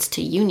translates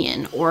to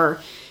union or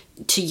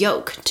to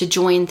yoke, to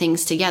join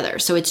things together.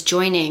 So it's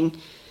joining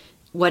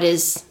what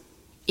is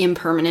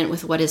impermanent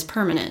with what is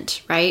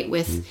permanent, right?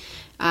 With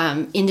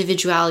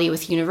individuality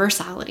with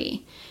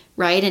universality,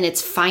 right? And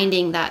it's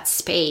finding that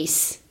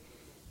space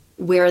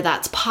where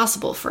that's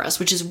possible for us,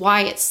 which is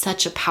why it's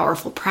such a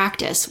powerful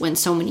practice when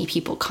so many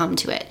people come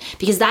to it,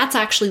 because that's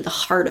actually the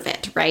heart of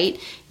it, right?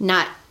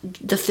 Not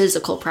the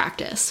physical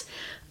practice.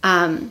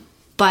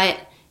 But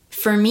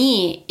for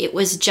me, it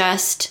was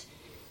just,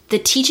 the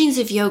teachings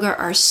of yoga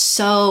are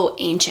so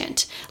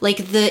ancient.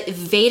 Like, the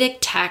Vedic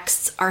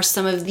texts are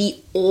some of the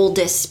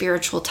oldest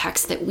spiritual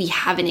texts that we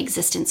have in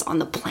existence on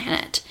the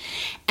planet.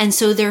 And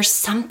so there's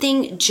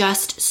something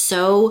just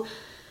so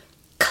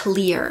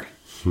clear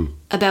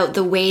about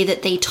the way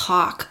that they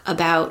talk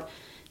about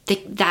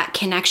that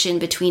connection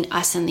between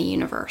us and the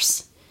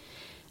universe.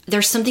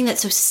 There's something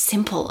that's so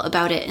simple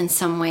about it in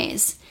some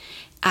ways.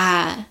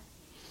 And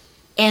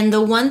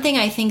the one thing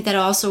I think that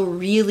also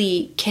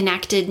really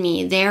connected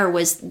me there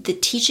was the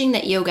teaching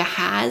that yoga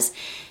has,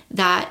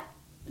 that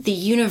the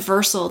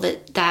universal,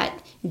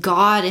 that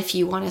God, if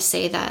you want to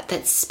say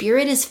that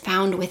spirit is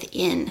found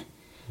within,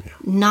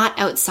 not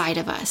outside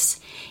of us.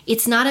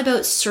 It's not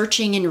about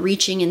searching and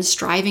reaching and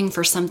striving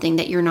for something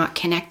that you're not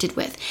connected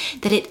with,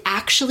 that it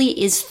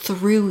actually is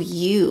through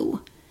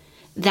you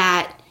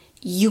that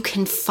you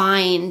can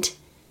find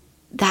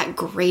that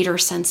greater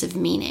sense of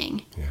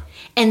meaning. Yeah.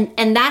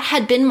 And that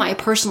had been my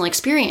personal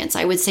experience,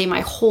 I would say,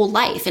 my whole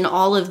life, and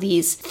all of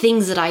these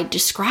things that I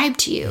described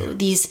to you,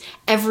 these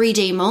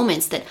everyday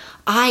moments that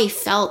I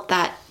felt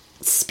that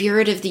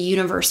spirit of the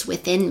universe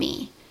within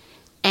me.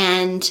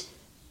 And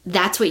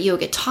that's what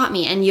yoga taught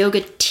me. And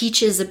yoga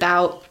teaches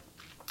about,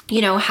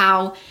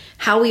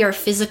 how we are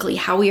physically,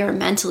 how we are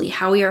mentally,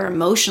 how we are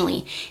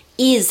emotionally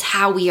is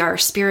how we are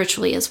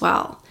spiritually as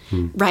well,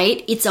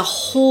 right? It's our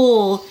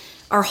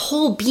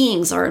whole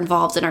beings are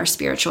involved in our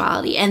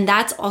spirituality. And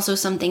that's also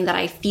something that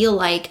I feel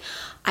like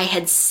I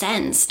had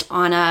sensed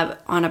on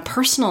a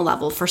personal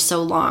level for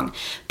so long,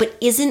 but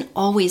isn't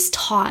always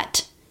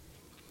taught,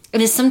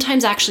 and is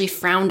sometimes actually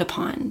frowned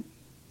upon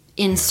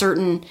in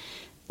certain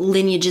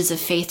lineages of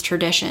faith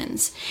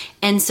traditions.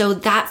 And so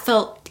that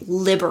felt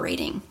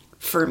liberating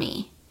for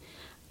me.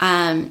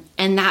 And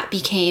that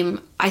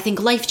became, I think,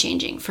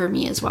 life-changing for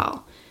me as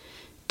well.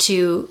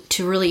 To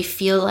really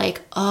feel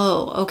like,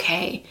 oh,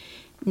 okay,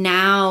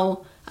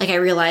 now, like, I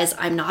realize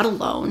I'm not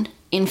alone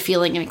in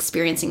feeling and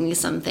experiencing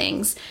some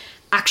things.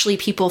 Actually,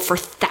 people for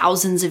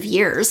thousands of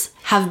years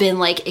have been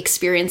like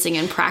experiencing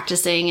and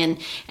practicing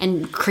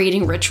and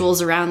creating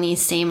rituals around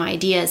these same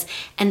ideas,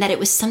 and that it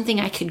was something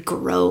I could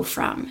grow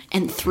from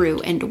and through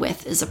and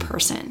with as a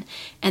person.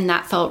 And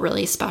that felt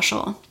really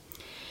special.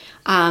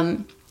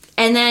 And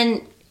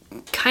then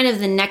kind of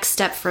the next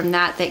step from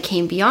that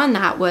came beyond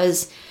that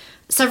was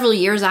several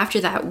years after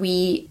that,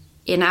 we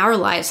in our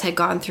lives had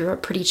gone through a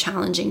pretty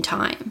challenging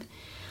time.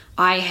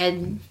 I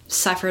had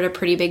suffered a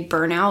pretty big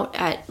burnout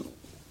at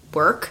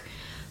work.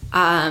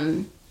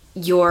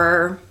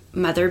 Your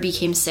mother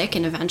became sick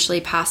and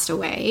eventually passed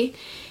away.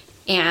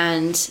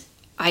 And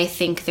I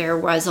think there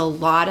was a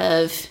lot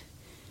of,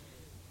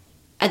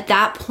 at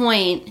that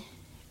point,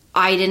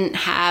 I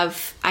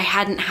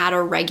hadn't had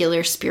a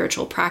regular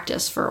spiritual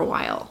practice for a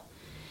while.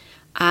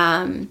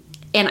 And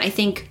I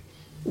think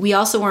we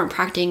also weren't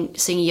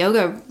practicing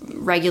yoga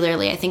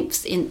regularly, I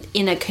think,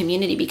 in a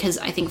community, because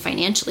I think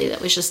financially that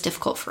was just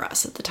difficult for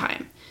us at the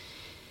time.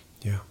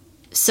 Yeah.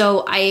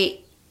 So I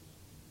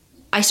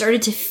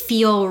started to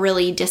feel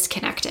really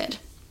disconnected.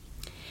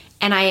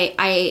 And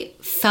I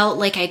felt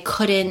like I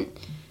couldn't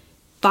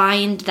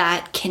find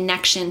that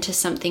connection to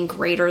something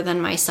greater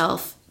than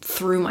myself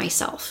through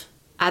myself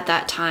at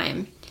that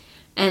time.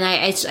 And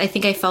I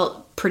think I felt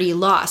pretty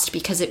lost,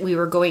 because we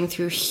were going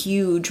through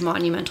huge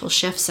monumental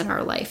shifts in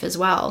our life as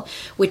well,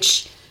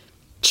 which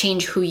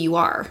change who you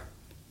are.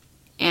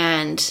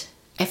 And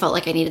I felt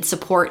like I needed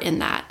support in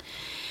that.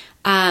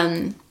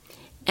 And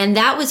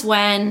that was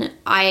when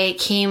I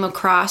came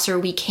across, or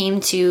we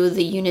came to,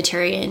 the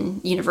Unitarian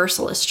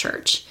Universalist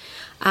Church.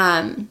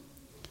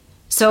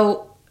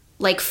 So,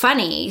 like,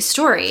 funny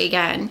story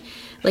again,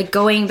 like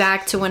going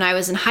back to when I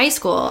was in high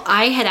school,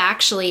 I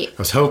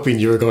was hoping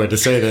you were going to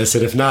say this,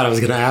 and if not, I was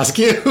going to ask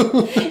you.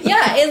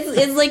 Yeah,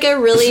 it's like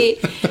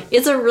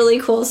it's a really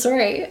cool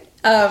story.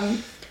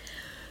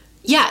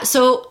 Yeah,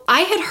 so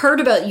I had heard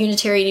about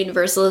Unitarian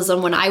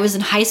Universalism when I was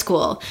in high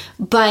school,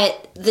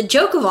 but the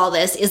joke of all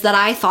this is that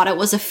I thought it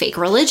was a fake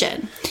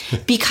religion,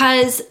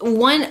 because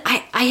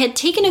I had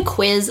taken a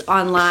quiz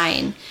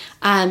online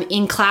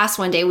in class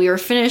one day. We were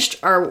finished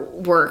our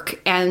work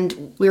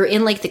and we were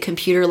in like the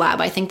computer lab.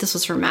 I think this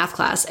was for math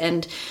class.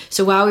 And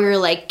so while we were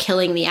like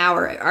killing the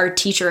hour, our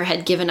teacher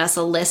had given us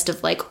a list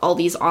of like all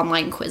these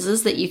online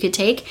quizzes that you could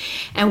take.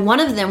 And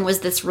one of them was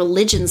this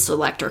religion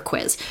selector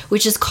quiz,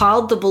 which is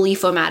called the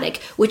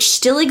Belief-O-Matic, which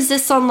still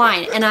exists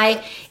online.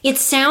 And it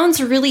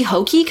sounds really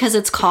hokey because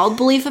it's called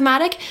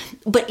Belief-O-Matic,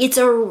 but it's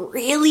a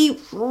really,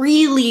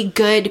 really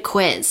good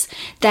quiz.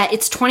 That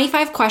it's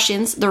 25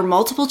 questions, they're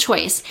multiple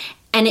choice,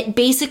 and it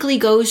basically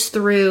goes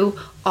through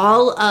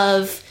all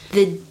of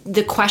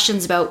the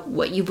questions about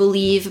what you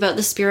believe about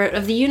the spirit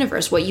of the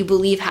universe, what you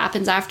believe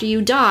happens after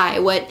you die,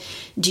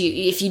 do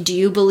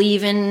you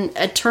believe in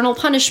eternal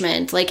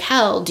punishment, like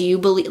hell, do you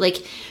believe,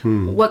 like,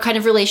 what kind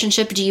of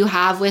relationship do you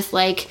have with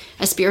like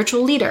a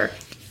spiritual leader?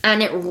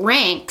 And it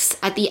ranks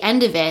at the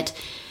end of it,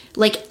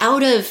 like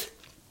out of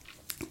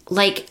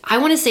like, I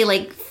want to say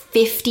like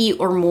 50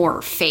 or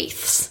more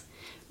faiths,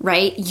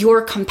 right?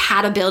 Your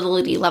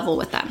compatibility level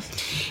with them.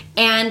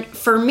 And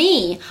for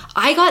me,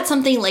 I got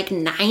something like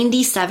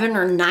 97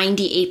 or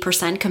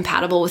 98%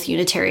 compatible with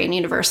Unitarian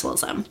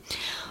Universalism.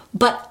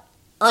 But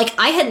like,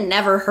 I had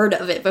never heard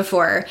of it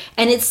before.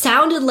 And it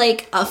sounded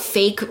like a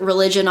fake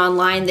religion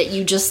online that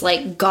you just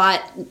like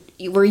got,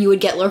 where you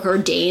would get like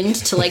ordained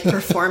to like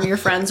perform your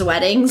friends'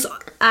 weddings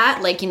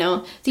at, like, you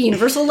know, the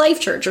Universal Life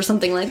Church or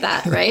something like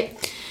that,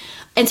 right?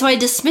 And so I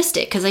dismissed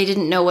it because I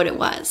didn't know what it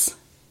was.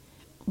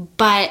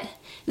 But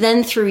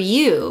then through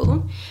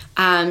you,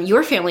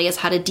 your family has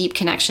had a deep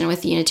connection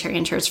with the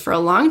Unitarian Church for a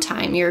long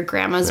time. Your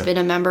grandma's been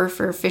a member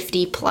for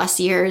 50 plus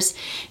years.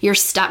 Your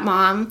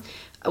stepmom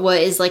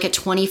is like a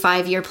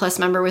 25-year plus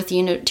member with the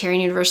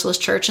Unitarian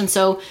Universalist Church. And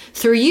so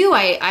through you,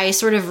 I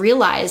sort of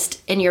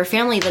realized in your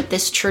family that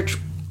this church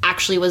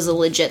actually was a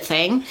legit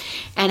thing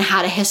and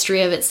had a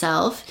history of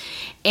itself.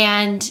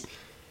 And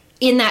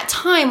in that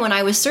time when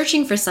I was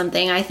searching for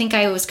something, I think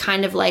I was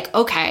kind of like,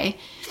 okay,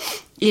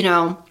 you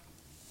know,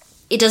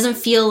 it doesn't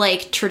feel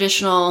like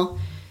traditional,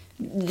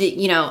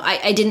 you know,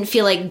 I didn't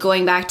feel like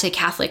going back to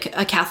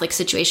a Catholic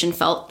situation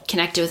felt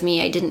connected with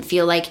me. I didn't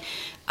feel like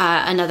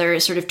another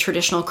sort of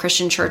traditional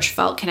Christian church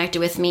felt connected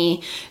with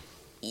me.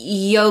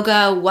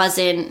 Yoga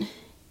wasn't,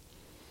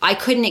 I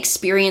couldn't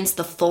experience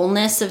the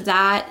fullness of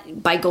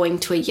that by going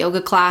to a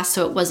yoga class,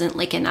 so it wasn't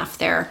like enough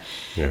there.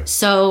 Yeah.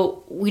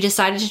 So we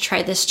decided to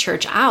try this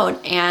church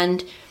out,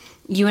 and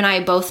you and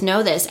I both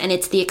know this, and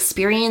it's the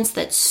experience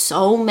that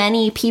so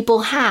many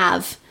people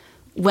have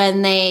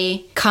when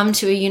they come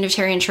to a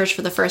Unitarian church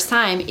for the first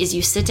time, is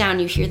you sit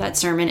down, you hear that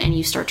sermon, and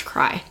you start to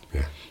cry.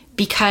 Yeah.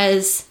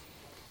 Because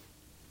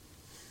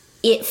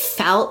it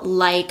felt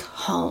like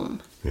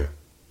home. Yeah.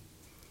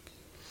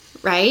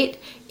 right?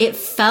 It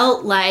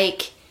felt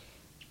like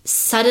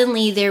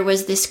suddenly there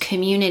was this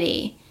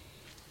community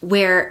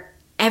where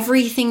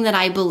everything that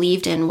I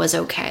believed in was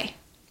okay.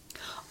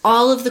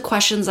 All of the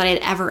questions that I'd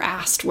ever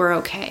asked were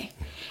okay.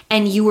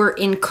 And you were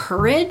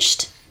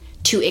encouraged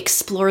to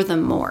explore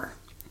them more.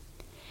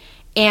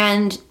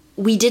 And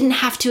we didn't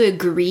have to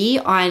agree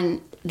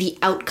on the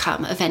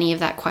outcome of any of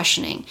that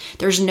questioning.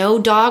 There's no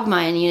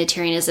dogma in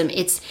Unitarianism.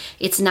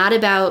 It's not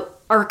about,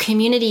 our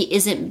community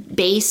isn't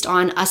based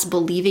on us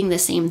believing the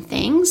same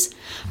things.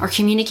 Our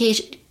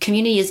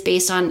community is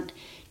based on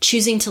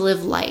choosing to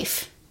live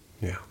life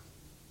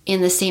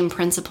in the same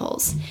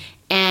principles.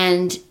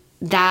 And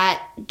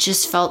that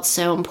just felt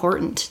so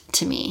important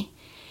to me.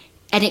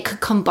 And it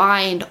could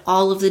combine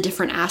all of the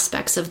different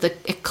aspects of the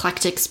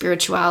eclectic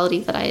spirituality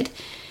that I'd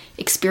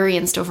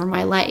experienced over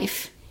my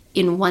life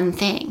in one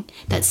thing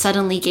that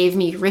suddenly gave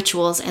me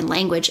rituals and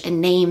language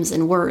and names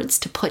and words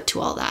to put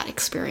to all that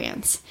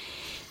experience.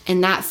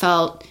 And that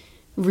felt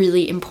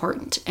really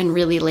important and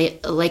really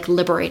like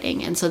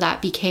liberating. And so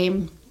that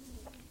became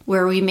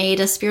where we made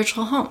a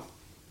spiritual home.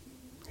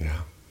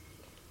 Yeah.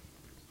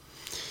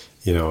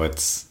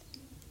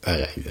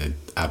 I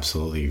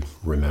absolutely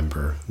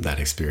remember that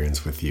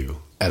experience with you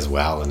as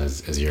well. And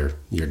as you're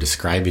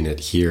describing it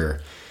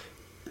here,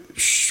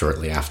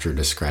 shortly after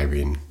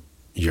describing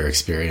your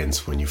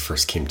experience when you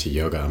first came to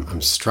yoga,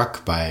 I'm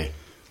struck by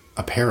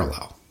a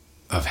parallel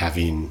of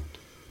having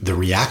the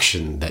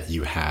reaction that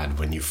you had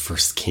when you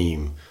first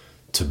came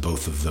to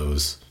both of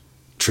those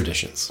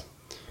traditions.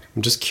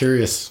 I'm just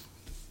curious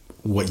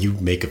what you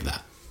make of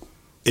that.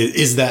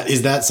 Is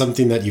that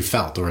something that you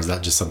felt, or is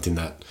that just something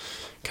that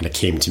kind of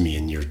came to me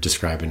in your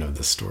describing of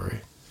the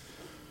story?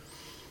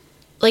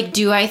 Like,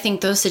 do I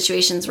think those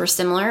situations were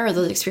similar, or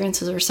those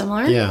experiences were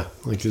similar? Yeah.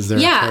 Like, is there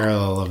a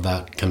parallel of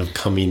that kind of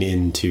coming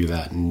into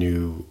that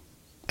new,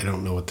 I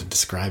don't know what to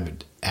describe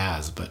it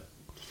as, but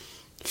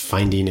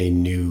finding a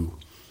new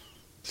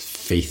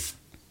faith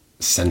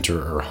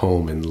center or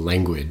home and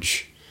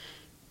language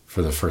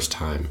for the first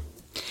time?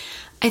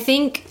 I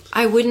think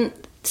I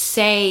wouldn't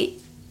say,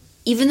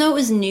 even though it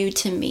was new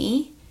to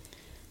me,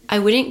 I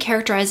wouldn't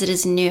characterize it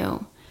as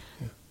new.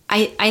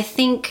 Yeah. I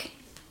think,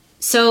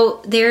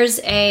 so there's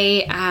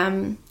a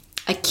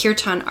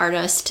kirtan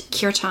artist.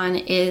 Kirtan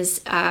is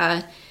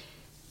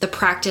the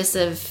practice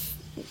of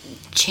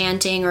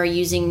chanting or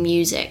using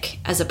music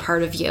as a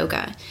part of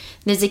yoga.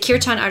 There's a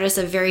kirtan artist,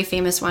 a very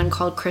famous one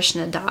called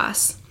Krishna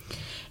Das.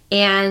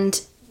 And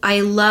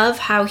I love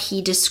how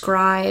he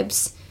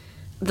describes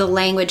the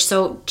language.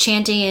 So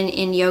chanting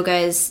in yoga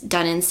is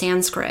done in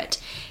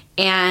Sanskrit.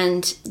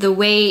 And the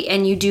way,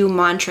 and you do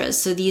mantras.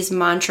 So these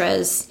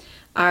mantras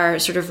are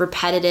sort of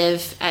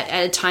repetitive.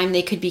 At a time,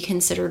 they could be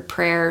considered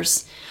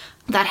prayers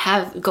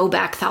that go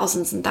back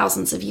thousands and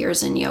thousands of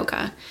years in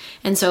yoga.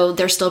 And so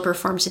they're still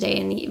performed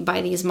today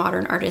by these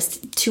modern artists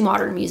to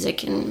modern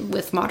music and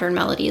with modern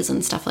melodies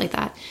and stuff like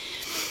that.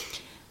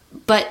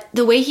 But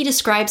the way he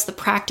describes the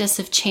practice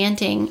of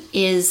chanting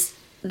is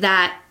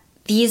that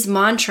these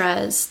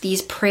mantras,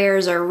 these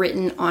prayers, are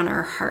written on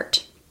our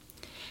heart.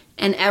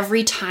 And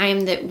every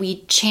time that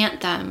we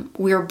chant them,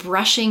 we're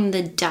brushing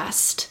the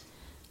dust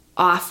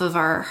off of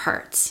our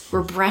hearts.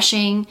 We're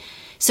brushing.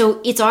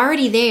 So it's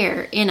already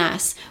there in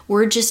us.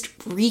 We're just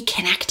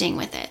reconnecting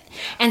with it.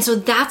 And so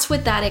that's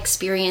what that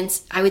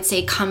experience, I would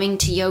say, coming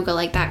to yoga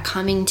like that,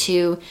 coming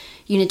to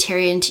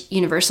Unitarian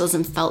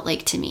Universalism felt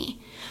like to me,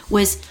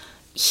 was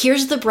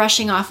here's the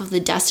brushing off of the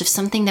dust of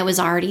something that was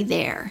already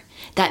there,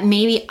 that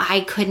maybe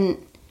I couldn't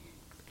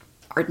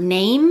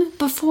name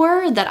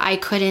before, that I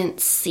couldn't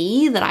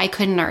see, that I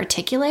couldn't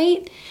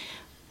articulate,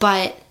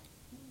 but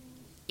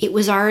it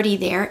was already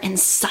there, and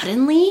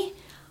suddenly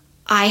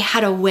I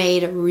had a way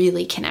to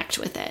really connect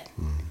with it.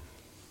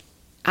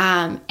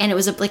 And it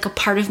was like a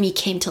part of me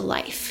came to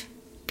life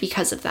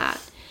because of that.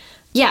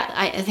 Yeah,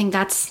 I think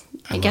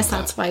I guess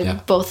that's why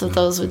both of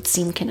those would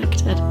seem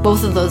connected.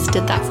 Both of those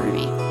did that for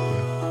me.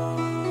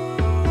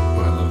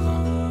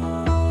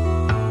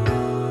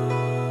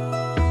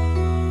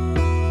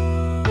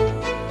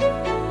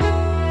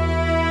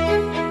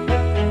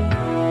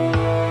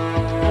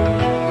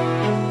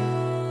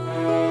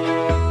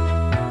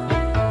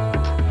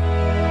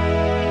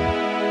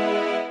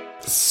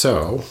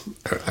 So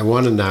I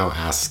want to now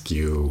ask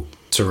you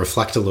to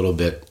reflect a little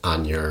bit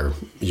on your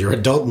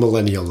adult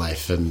millennial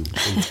life and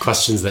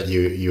questions that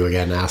you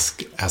again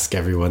ask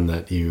everyone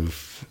that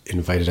you've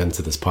invited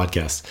into this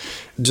podcast.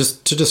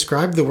 Just to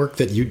describe the work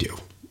that you do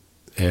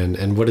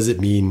and what does it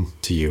mean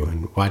to you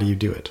and why do you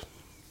do it?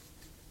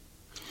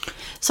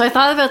 So I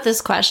thought about this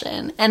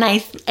question, and I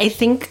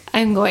think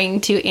I'm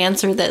going to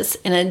answer this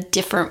in a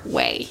different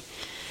way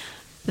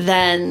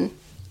than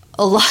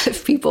a lot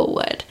of people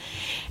would.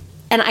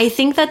 And I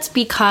think that's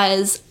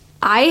because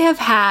I have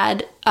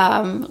had,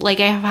 an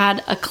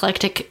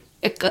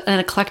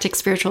eclectic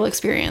spiritual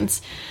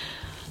experience.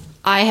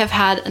 I have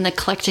had an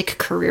eclectic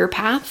career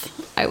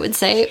path, I would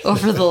say,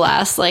 over the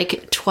last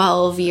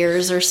 12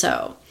 years or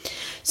so.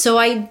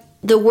 So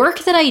the work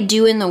that I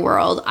do in the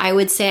world, I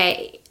would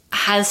say,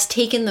 has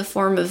taken the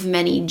form of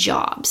many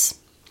jobs.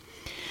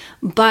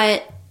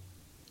 But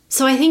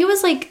so I think it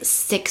was like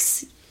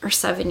 6 or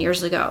 7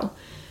 years ago,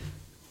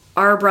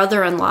 our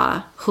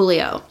brother-in-law,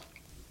 Julio,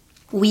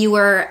 we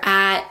were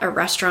at a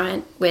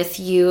restaurant with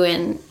you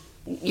and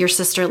your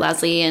sister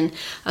Leslie and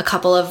a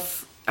couple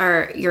of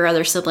your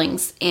other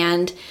siblings.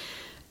 And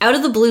out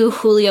of the blue,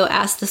 Julio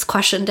asked this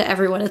question to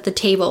everyone at the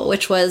table,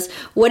 which was,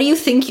 what do you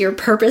think your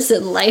purpose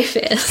in life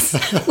is?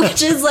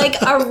 Which is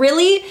like a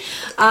really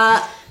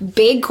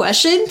big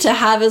question to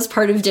have as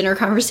part of dinner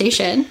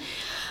conversation.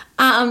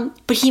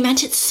 But he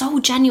meant it so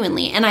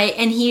genuinely. And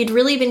he had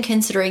really been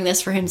considering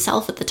this for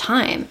himself at the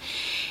time.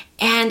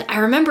 And I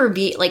remember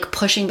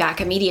pushing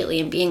back immediately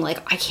and being like,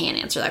 I can't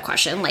answer that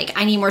question. Like,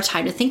 I need more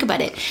time to think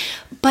about it.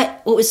 But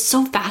what was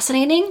so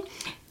fascinating,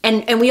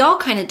 and we all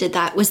kind of did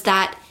that, was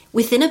that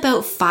within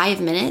about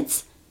 5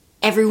 minutes,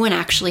 everyone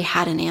actually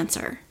had an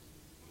answer.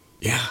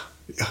 Yeah.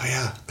 Oh,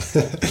 yeah.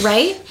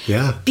 Right?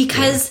 Yeah.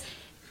 Because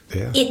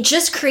yeah. It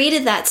just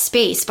created that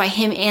space by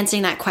him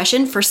answering that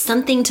question for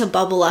something to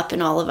bubble up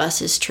in all of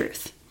us as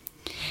truth.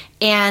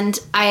 And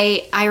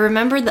I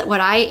remembered that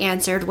what I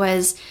answered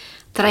was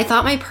that I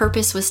thought my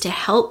purpose was to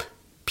help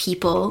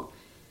people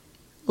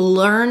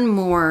learn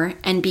more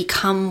and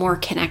become more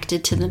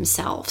connected to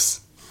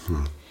themselves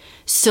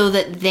so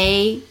that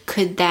they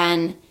could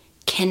then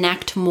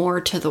connect more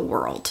to the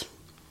world.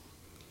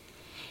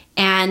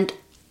 And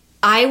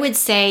I would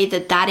say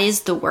that that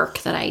is the work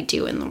that I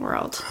do in the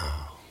world.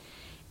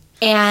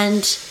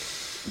 And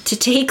to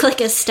take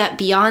like a step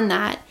beyond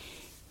that,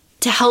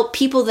 to help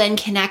people then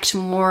connect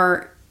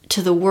more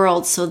to the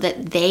world so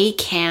that they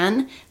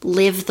can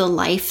live the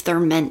life they're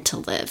meant to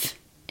live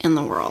in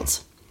the world.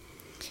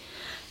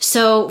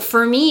 So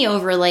for me,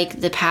 over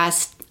like the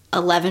past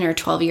 11 or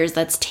 12 years,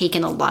 that's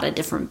taken a lot of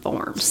different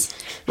forms,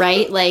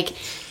 right? Like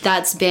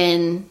that's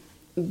been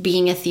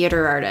being a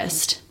theater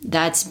artist.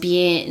 That's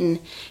being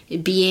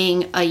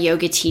a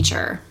yoga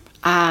teacher.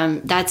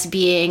 That's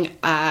being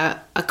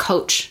a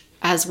coach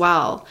as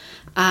well.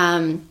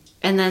 And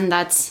then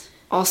that's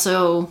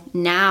also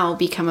now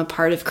become a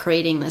part of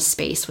creating this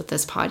space with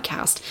this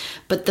podcast.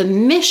 But the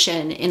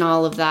mission in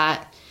all of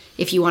that,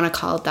 if you want to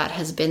call it that,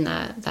 has been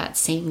that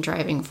same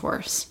driving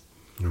force.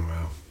 Oh,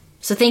 wow.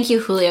 So thank you,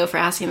 Julio, for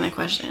asking that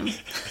question.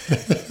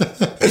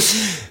 I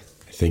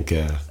think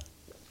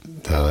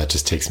that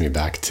just takes me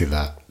back to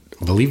that.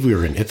 I believe we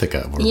were in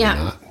Ithaca, were we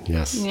not?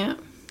 Yes. Yeah.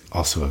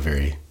 Also a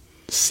very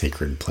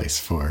sacred place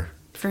for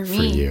me. For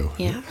you.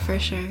 Yeah, for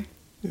sure.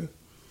 Yeah.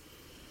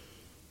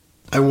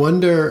 I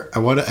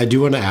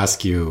do want to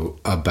ask you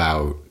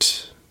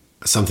about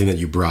something that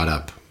you brought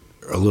up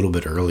a little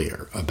bit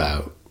earlier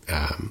about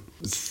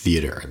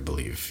theater. I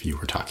believe you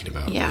were talking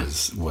about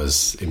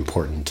was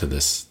important to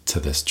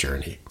this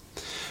journey.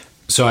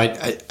 So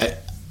I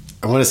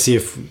want to see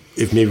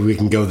if maybe we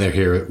can go there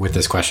here with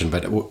this question.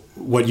 But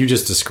what you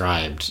just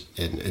described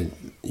in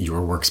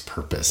your work's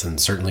purpose,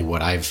 and certainly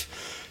what I've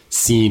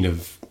seen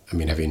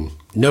having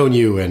known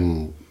you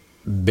and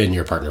been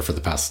your partner for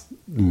the past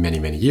many,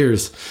 many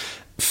years,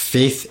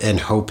 faith and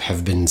hope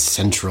have been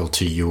central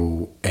to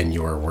you and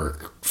your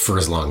work for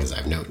as long as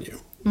I've known you.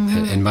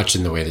 Mm-hmm. And much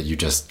in the way that you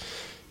just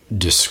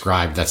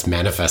described, that's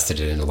manifested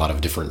in a lot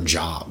of different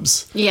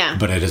jobs. Yeah.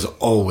 But it has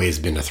always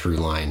been a through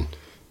line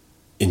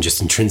in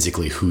just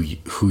intrinsically who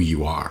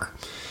you are.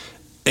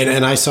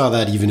 And I saw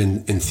that even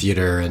in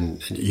theater,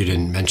 and you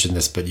didn't mention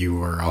this, but you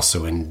were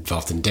also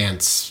involved in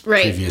dance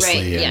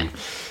previously. Right,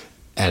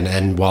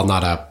 and while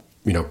not a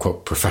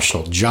quote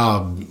professional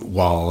job,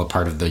 while a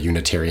part of the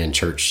Unitarian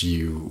Church,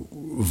 you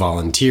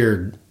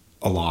volunteered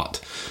a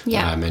lot.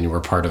 Yeah. And you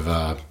were part of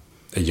a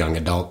young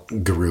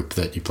adult group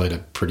that you played a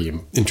pretty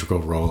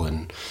integral role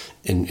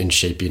in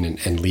shaping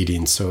and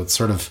leading. So it's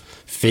sort of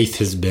faith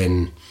has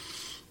been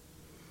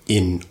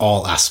in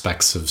all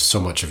aspects of so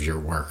much of your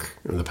work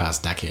in the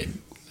past decade,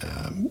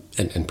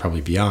 and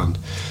probably beyond,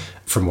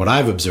 from what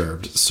I've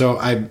observed. So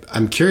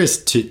I'm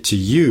curious to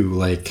you,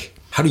 like,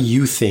 how do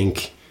you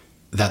think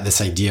that this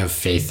idea of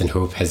faith and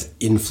hope has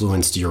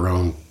influenced your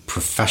own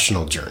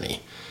professional journey?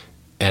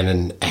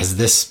 And has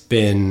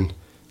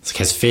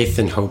faith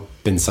and hope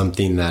been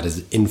something that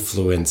has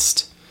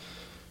influenced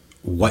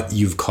what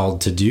you've called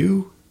to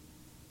do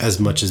as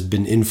much as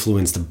been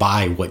influenced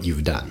by what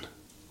you've done?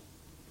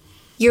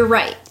 You're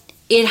right.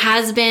 It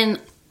has been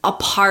a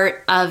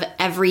part of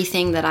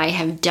everything that I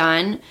have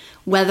done,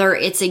 whether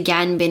it's,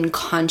 again, been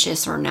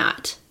conscious or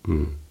not,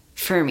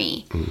 for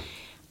me.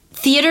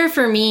 Theater,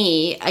 for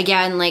me,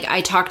 again, like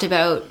I talked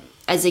about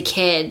as a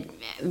kid,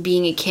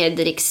 being a kid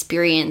that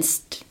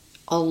experienced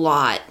a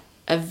lot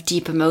of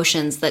deep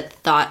emotions, that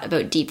thought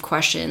about deep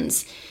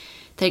questions,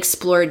 that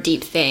explored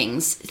deep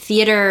things.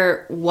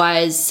 Theater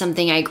was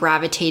something I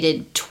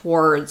gravitated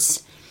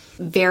towards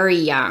very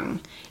young,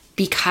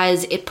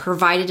 because it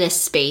provided a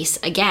space,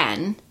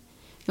 again,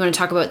 you want to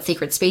talk about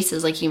sacred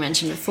spaces like you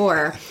mentioned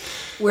before,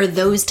 where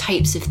those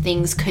types of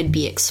things could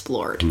be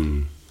explored.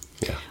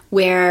 Yeah.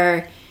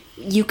 Where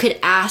you could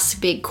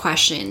ask big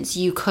questions,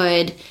 you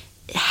could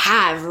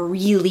have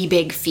really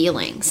big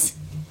feelings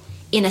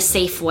in a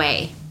safe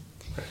way,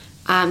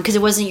 because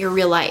it wasn't your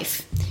real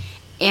life.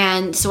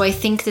 And so I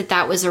think that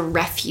that was a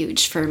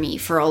refuge for me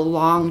for a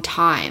long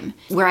time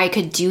where I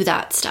could do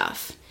that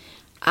stuff.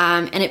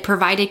 And it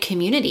provided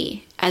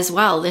community as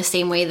well, the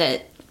same way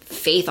that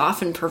faith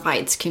often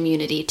provides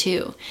community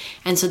too.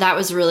 And so that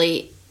was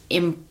really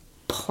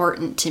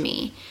important to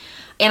me.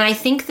 And I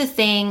think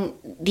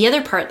the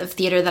other part of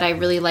theater that I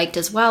really liked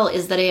as well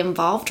is that it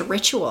involved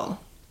ritual.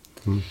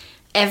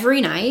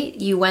 Every night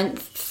you went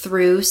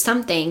through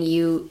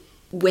something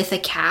with a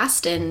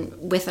cast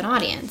and with an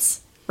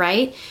audience,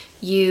 right?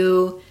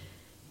 You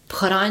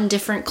put on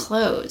different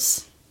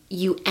clothes.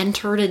 You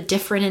entered a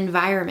different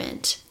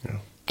environment. Yeah.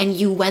 And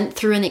you went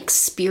through an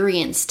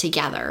experience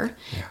together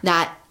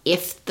that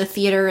if the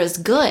theater is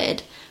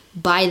good,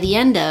 by the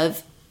end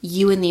of,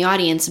 you and the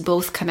audience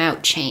both come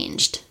out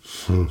changed.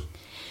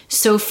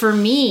 So for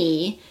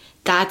me,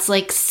 that's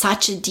like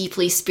such a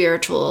deeply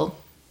spiritual,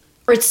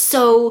 or it's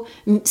so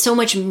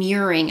much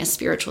mirroring a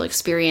spiritual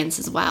experience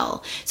as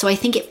well. So I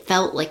think it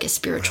felt like a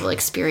spiritual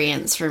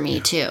experience for me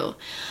too.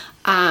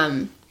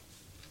 And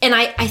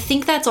I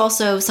think that's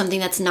also something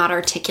that's not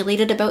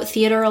articulated about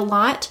theater a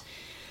lot,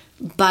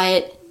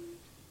 but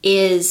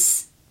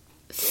is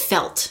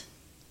felt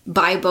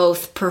by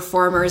both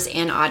performers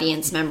and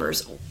audience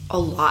members a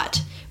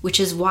lot, which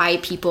is why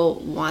people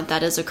want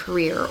that as a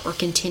career or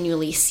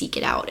continually seek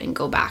it out and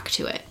go back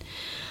to it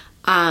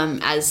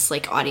as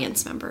like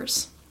audience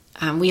members.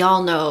 We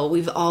all know,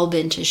 we've all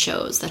been to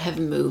shows that have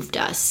moved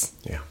us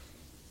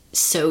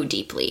so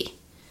deeply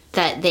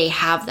that they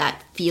have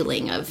that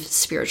feeling of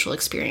spiritual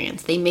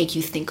experience. They make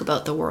you think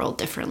about the world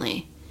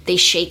differently. They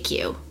shake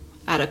you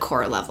at a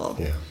core level.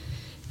 Yeah.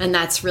 And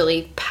that's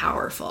really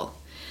powerful.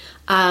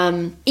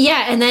 And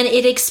then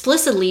it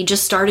explicitly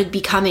just started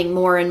becoming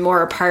more and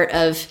more a part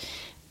of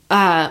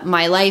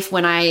my life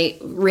when I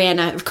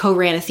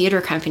co-ran a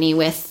theater company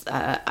with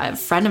a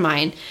friend of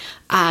mine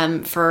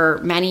for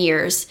many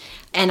years.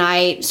 And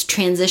I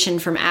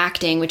transitioned from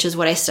acting, which is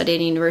what I studied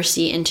in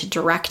university, into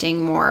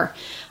directing more.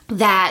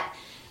 That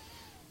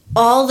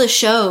all the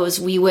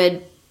shows we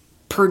would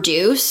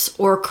produce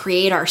or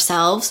create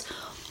ourselves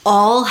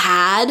all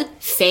had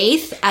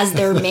faith as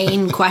their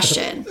main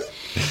question.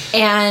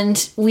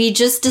 And we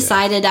just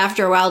decided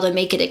after a while to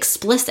make it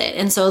explicit.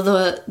 And so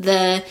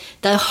the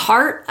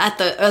heart at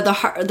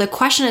the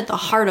question at the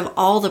heart of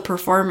all the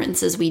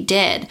performances we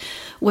did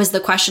was the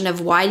question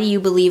of, why do you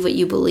believe what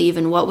you believe,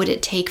 and what would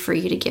it take for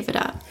you to give it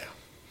up? Yeah.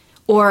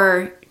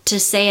 Or to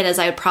say it as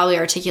I would probably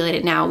articulate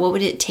it now, what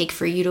would it take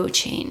for you to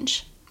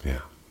change?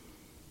 Yeah.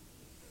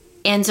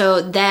 And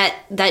so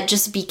that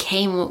just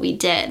became what we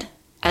did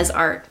as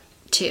art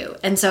too.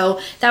 And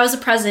so that was a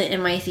present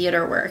in my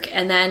theater work.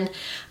 And then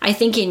I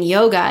think in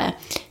yoga,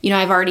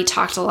 I've already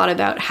talked a lot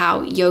about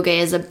how yoga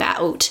is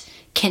about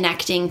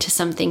connecting to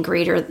something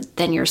greater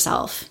than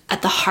yourself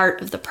at the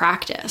heart of the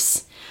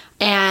practice.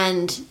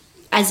 And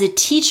as a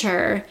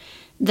teacher,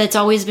 that's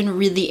always been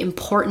really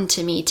important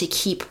to me to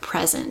keep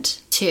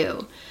present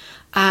too.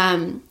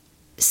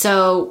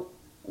 So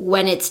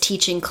when it's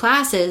teaching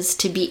classes,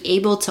 to be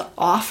able to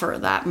offer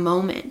that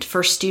moment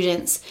for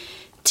students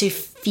to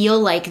feel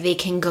like they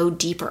can go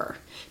deeper,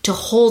 to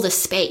hold a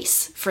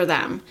space for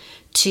them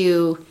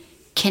to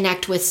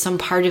connect with some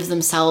part of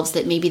themselves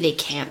that maybe they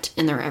can't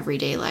in their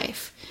everyday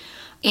life.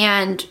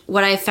 And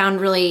what I found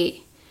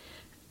really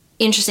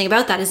interesting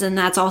about that is then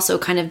that's also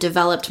kind of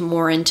developed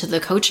more into the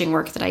coaching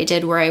work that I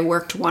did, where I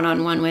worked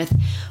one-on-one with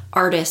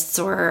artists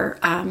or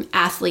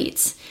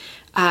athletes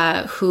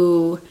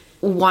who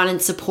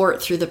wanted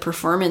support through the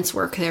performance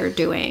work they're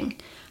doing.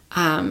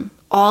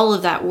 All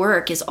of that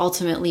work is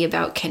ultimately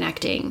about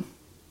connecting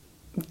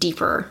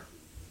deeper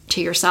to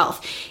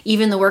yourself.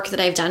 Even the work that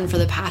I've done for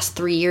the past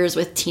 3 years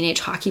with teenage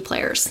hockey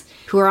players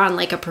who are on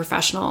like a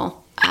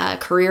professional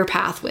career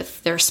path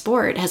with their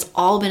sport has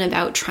all been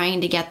about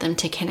trying to get them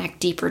to connect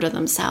deeper to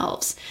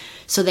themselves,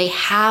 so they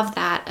have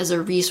that as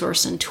a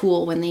resource and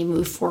tool when they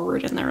move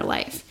forward in their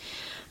life.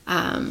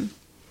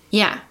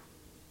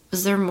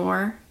 Is there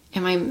more?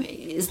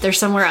 Is there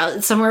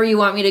somewhere you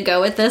want me to go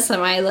with this?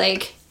 Am I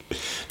like...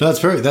 No, that's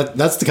perfect.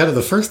 That's the kind of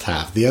the first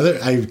half. The other,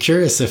 I'm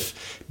curious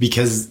if,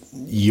 because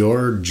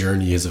your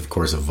journey has of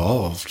course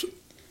evolved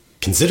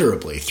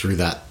considerably through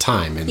that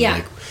time, and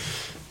like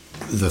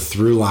the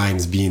through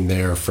lines being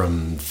there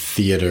from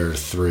theater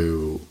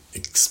through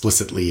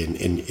explicitly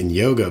in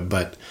yoga.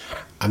 But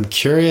I'm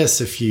curious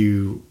if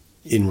you,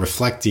 in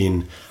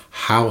reflecting,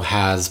 how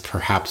has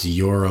perhaps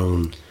your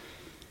own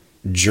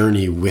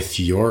journey with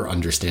your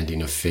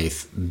understanding of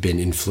faith been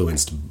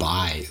influenced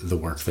by the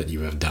work that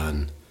you have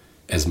done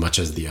as much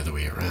as the other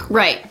way around?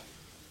 Right.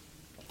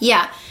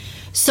 Yeah.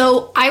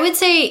 So I would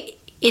say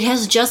it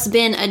has just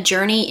been a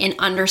journey in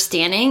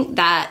understanding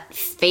that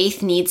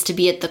faith needs to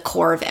be at the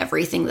core of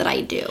everything that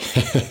I do.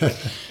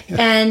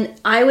 And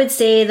I would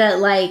say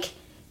that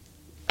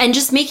and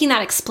just making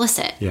that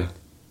explicit. Yeah.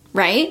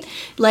 Right?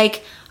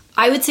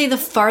 I would say the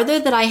farther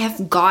that I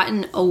have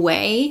gotten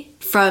away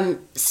from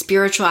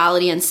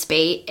spirituality and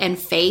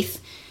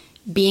faith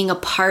being a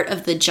part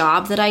of the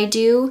job that I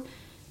do,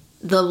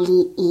 the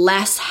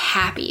less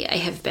happy I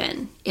have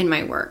been in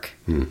my work.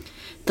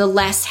 the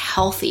less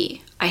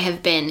healthy I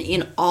have been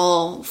in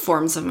all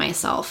forms of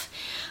myself,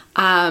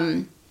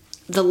 the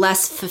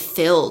less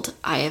fulfilled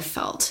I have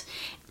felt.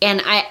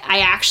 And I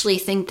actually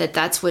think that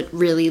that's what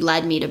really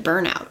led me to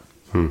burnout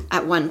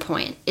at one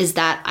point, is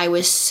that I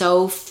was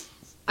so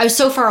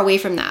far away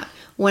from that.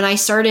 When I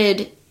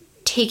started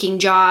taking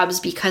jobs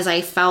because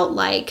I felt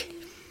like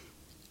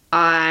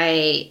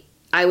I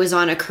was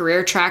on a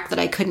career track that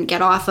I couldn't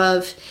get off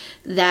of,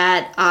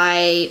 that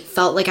I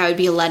felt like I would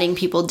be letting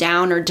people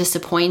down or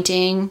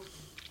disappointing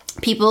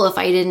people if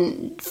I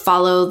didn't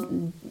follow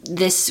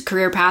this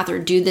career path or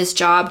do this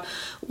job.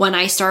 When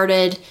I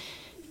started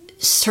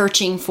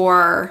searching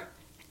for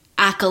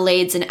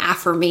accolades and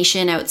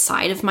affirmation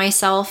outside of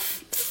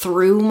myself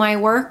through my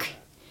work,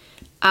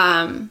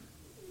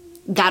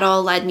 that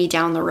all led me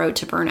down the road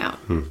to burnout.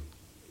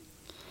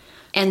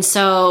 And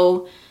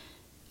so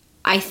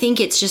I think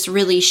it's just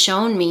really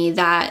shown me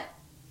that,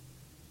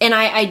 and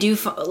I do,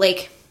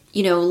 like,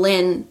 you know,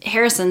 Lynn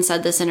Harrison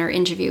said this in her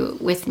interview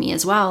with me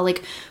as well,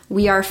 like,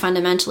 we are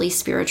fundamentally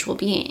spiritual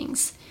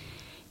beings.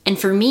 And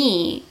for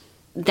me,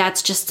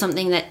 that's just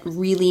something that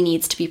really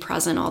needs to be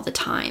present all the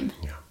time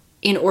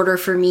in order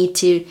for me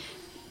to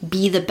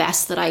be the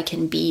best that I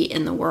can be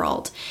in the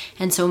world.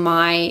 And so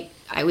I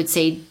would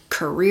say,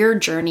 career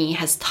journey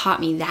has taught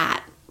me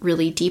that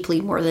really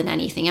deeply more than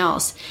anything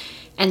else.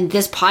 And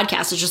this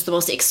podcast is just the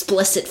most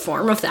explicit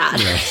form of that,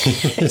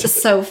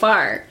 just so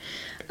far.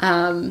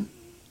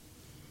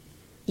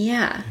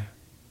 Yeah.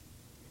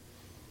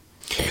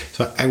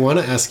 So I want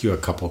to ask you a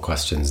couple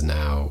questions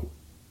now.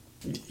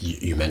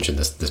 You mentioned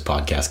this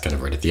podcast kind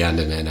of right at the end,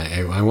 and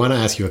I want to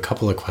ask you a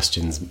couple of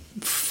questions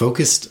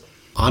focused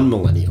on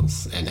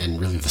millennials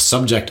and really the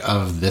subject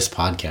of this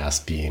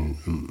podcast being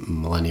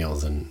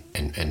millennials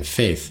and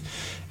faith.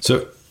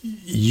 So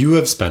you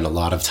have spent a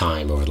lot of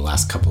time over the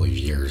last couple of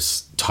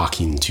years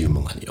talking to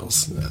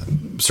millennials,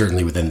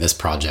 certainly within this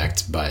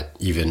project, but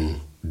even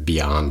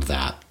beyond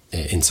that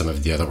in some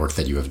of the other work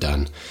that you have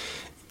done.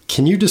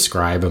 Can you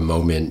describe a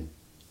moment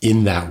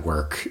in that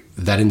work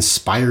that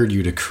inspired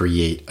you to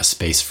create a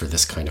space for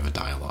this kind of a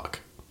dialogue?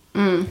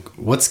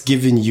 What's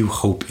given you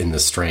hope in the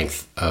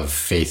strength of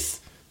faith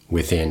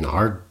within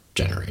our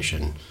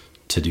generation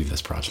to do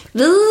this project?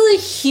 This is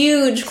a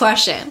huge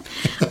question.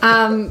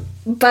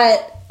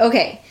 But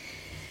okay.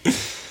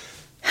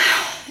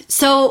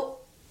 So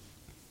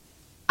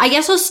I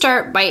guess I'll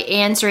start by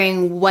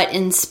answering what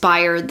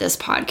inspired this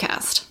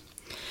podcast.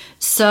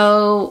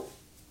 So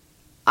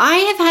I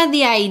have had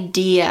the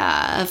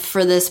idea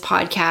for this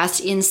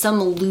podcast in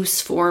some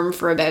loose form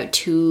for about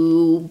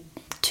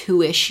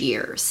two-ish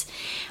years.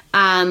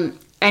 And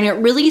it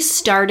really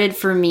started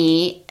for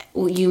me,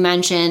 you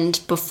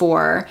mentioned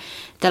before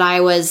that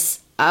I was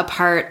a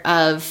part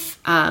of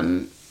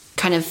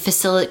kind of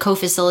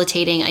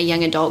co-facilitating a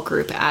young adult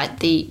group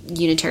at the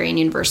Unitarian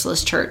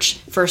Universalist Church,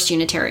 First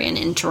Unitarian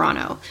in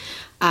Toronto,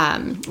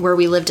 where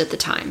we lived at the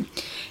time.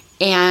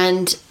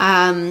 And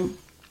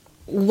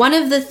one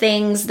of the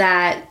things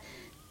that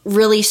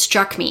really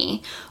struck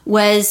me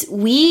was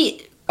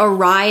we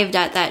arrived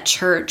at that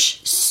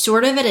church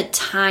sort of at a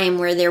time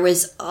where there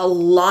was a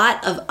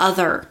lot of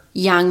other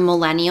young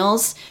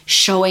millennials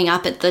showing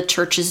up at the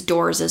church's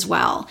doors as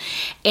well.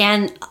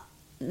 And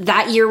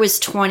that year was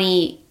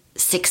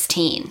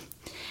 2016.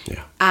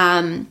 Yeah.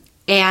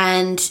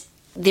 And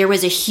there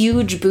was a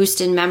huge boost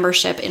in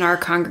membership in our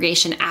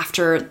congregation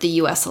after the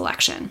US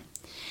election.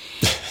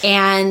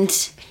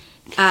 And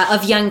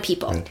of young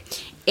people.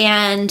 Right.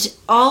 And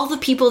all the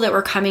people that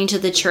were coming to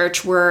the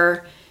church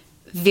were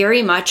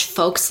very much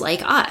folks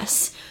like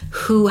us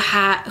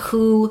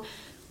who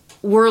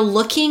were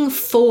looking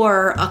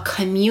for a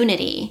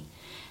community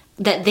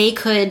that they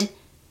could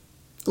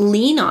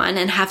lean on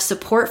and have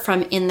support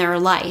from in their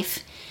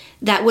life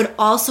that would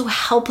also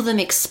help them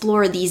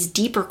explore these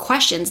deeper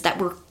questions that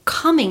were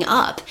coming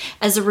up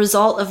as a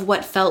result of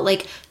what felt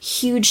like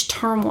huge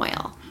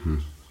turmoil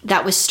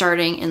that was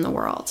starting in the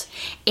world.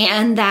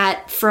 And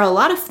that for a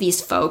lot of these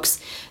folks,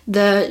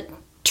 the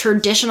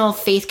traditional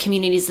faith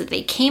communities that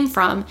they came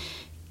from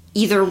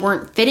either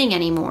weren't fitting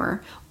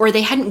anymore or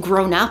they hadn't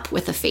grown up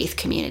with a faith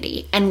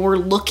community and were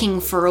looking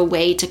for a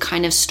way to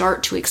kind of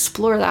start to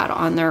explore that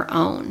on their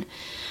own.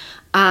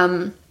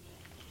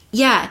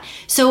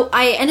 So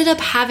I ended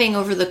up having,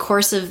 over the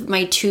course of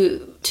my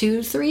 2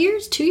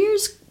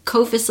 years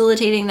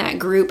co-facilitating that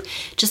group,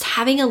 just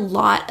having a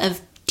lot of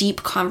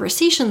deep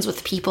conversations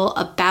with people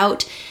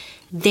about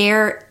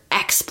their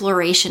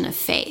exploration of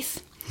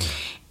faith.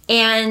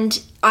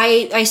 And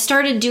I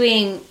started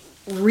doing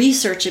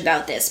research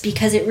about this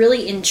because it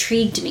really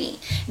intrigued me.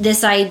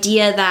 This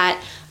idea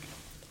that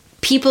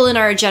people in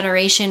our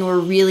generation were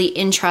really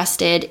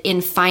interested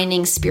in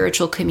finding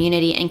spiritual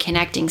community and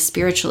connecting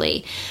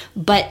spiritually,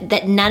 but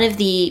that none of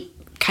the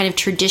kind of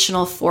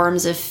traditional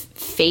forms of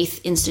faith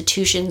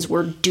institutions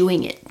were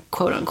doing it,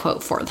 quote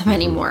unquote, for them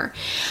anymore.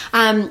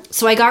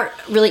 So I got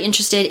really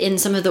interested in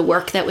some of the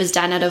work that was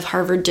done out of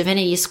Harvard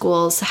Divinity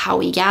School's How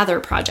We Gather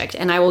project.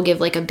 And I will give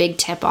like a big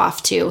tip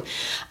off to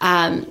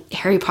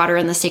Harry Potter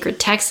and the Sacred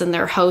Texts and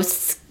their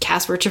hosts,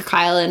 Casper ter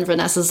Kuile and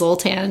Vanessa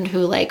Zoltan, who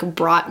like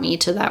brought me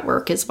to that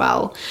work as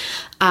well.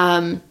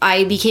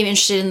 I became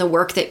interested in the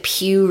work that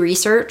Pew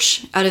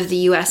Research out of the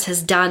US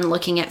has done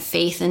looking at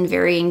faith in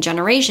varying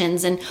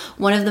generations. And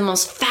one of the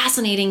most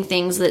fascinating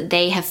things that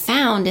they have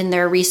found in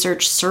their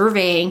research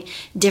surveying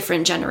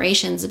different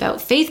generations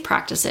about faith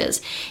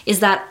practices is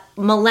that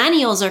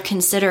millennials are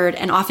considered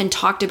and often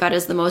talked about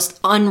as the most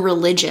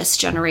unreligious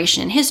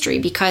generation in history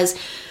because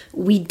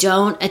we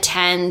don't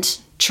attend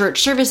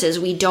church services,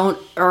 we don't,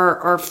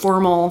 or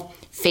formal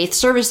faith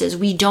services,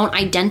 we don't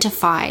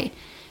identify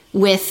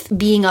with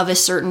being of a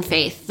certain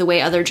faith the way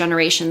other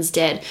generations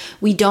did.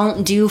 We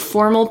don't do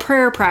formal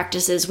prayer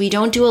practices. We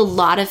don't do a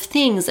lot of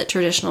things that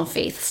traditional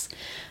faith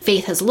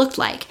has looked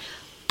like.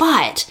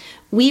 But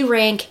we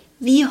rank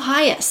the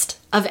highest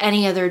of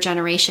any other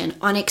generation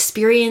on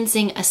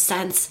experiencing a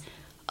sense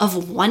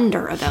of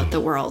wonder about the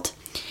world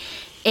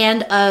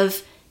and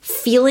of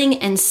feeling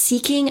and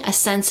seeking a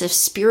sense of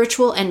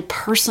spiritual and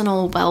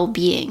personal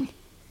well-being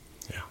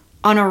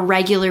on a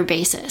regular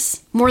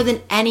basis, more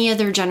than any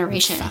other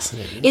generation.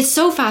 It's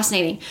so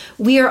fascinating.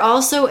 We are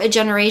also a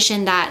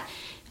generation that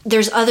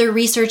there's other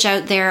research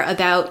out there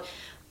about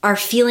our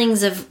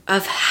feelings of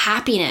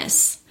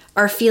happiness,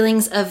 our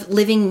feelings of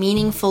living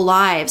meaningful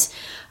lives,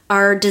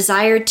 our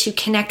desire to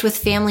connect with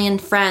family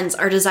and friends,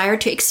 our desire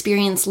to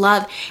experience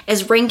love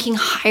as ranking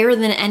higher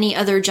than any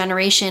other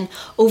generation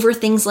over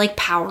things like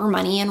power,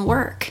 money, and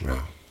work.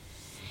 Wow.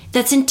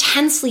 That's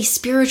intensely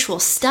spiritual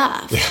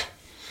stuff. Yeah.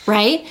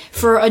 Right?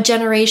 For a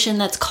generation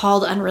that's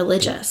called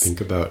unreligious.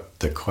 Think about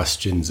the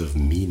questions of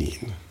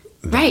meaning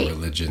that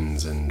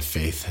religions and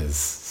faith has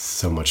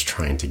so much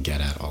trying to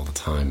get at all the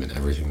time, and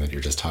everything that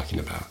you're just talking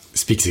about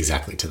speaks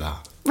exactly to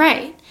that.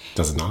 Right.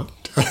 Does it not?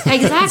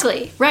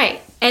 Exactly.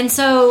 Right. And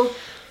so,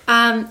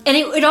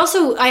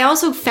 I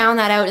also found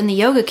that out in the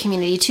yoga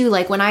community too.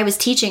 Like when I was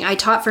teaching, I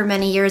taught for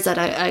many years at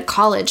a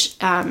college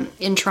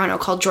in Toronto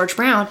called George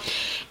Brown.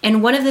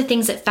 And one of the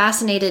things that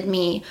fascinated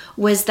me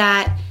was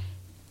that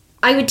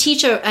I would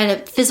teach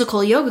a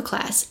physical yoga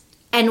class,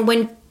 and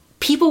when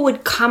people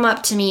would come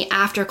up to me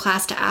after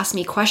class to ask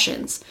me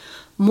questions,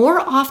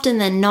 more often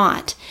than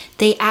not,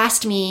 they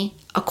asked me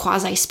a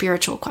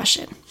quasi-spiritual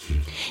question.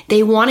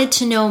 They wanted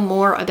to know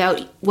more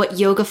about what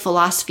yoga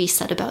philosophy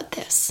said about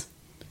this,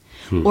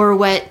 or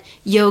what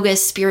yoga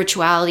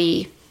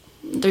spirituality,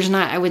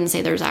 I wouldn't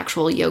say there's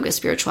actual yoga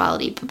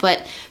spirituality,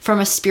 but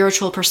from a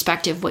spiritual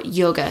perspective, what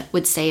yoga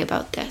would say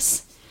about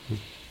this.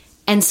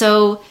 And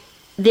so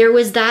there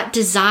was that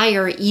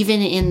desire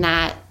even in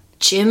that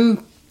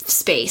gym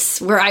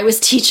space where I was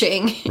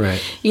teaching,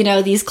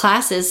 these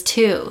classes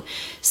too.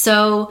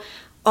 So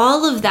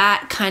all of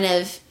that kind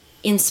of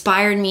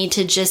inspired me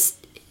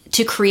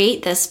to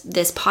create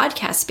this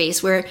podcast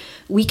space where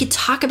we could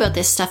talk about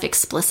this stuff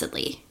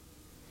explicitly,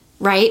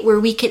 right? Where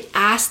we could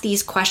ask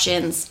these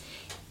questions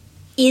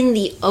in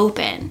the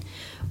open,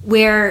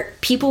 where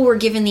people were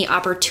given the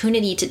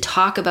opportunity to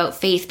talk about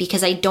faith,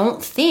 because I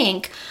don't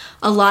think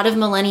a lot of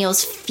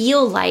millennials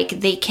feel like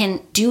they can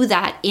do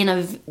that in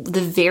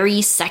the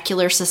very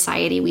secular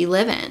society we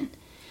live in,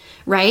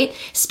 right?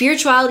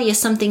 Spirituality is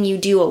something you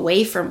do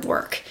away from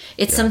work.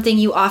 It's something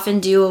you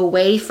often do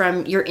away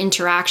from your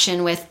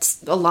interaction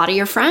with a lot of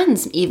your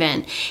friends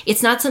even.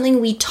 It's not something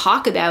we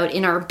talk about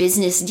in our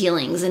business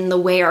dealings and the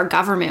way our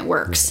government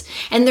works.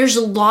 And there's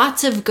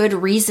lots of good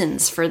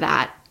reasons for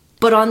that.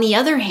 But on the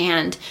other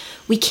hand,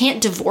 we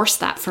can't divorce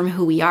that from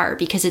who we are,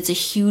 because it's a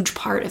huge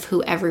part of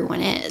who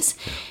everyone is.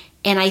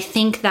 And I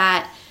think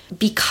that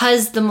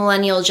because the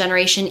millennial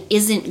generation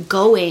isn't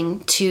going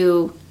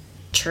to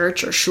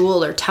church or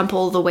shul or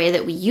temple the way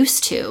that we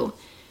used to,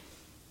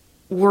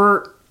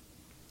 we're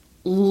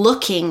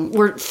looking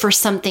for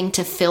something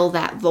to fill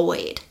that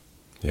void.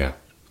 Yeah.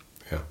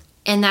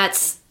 And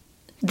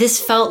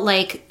this felt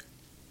like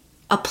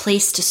a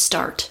place to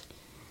start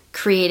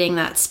creating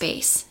that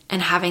space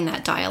and having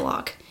that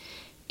dialogue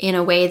in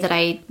a way that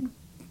I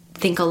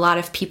think a lot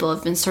of people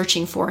have been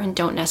searching for and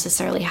don't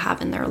necessarily have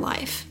in their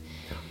life.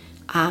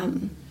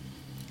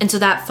 And so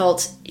that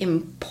felt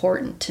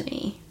important to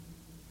me.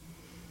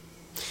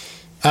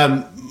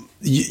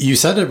 You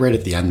said it right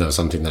at the end, though,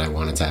 something that I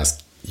wanted to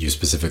ask you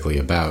specifically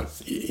about.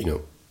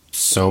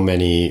 So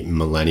many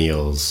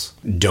millennials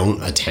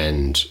don't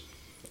attend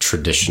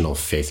traditional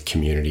faith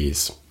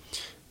communities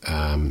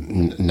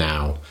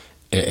now.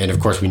 And of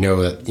course, we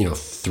know that,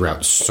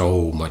 throughout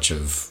so much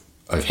of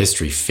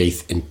history,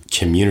 faith and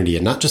community,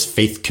 and not just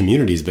faith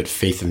communities, but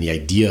faith and the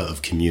idea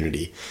of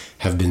community,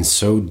 have been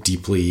so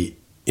deeply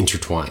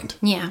intertwined.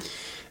 Yeah.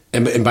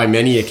 And by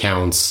many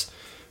accounts,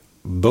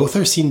 both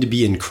are seen to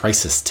be in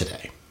crisis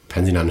today.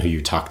 Depending on who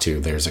you talk to,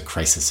 there's a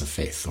crisis of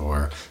faith,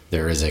 or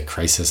there is a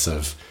crisis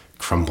of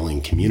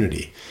crumbling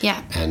community.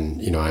 Yeah.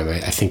 And,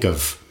 I think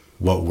of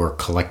what we're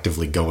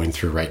collectively going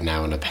through right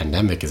now in a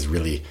pandemic is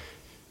really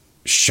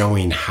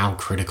showing how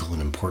critical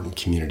and important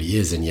community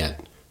is, and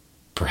yet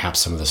perhaps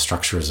some of the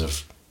structures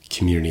of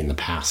community in the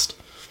past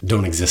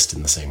don't exist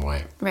in the same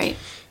way. Right.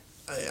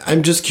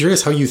 I'm just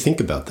curious how you think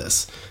about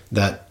this,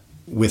 that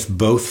with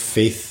both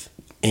faith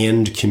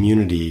and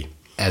community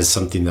as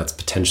something that's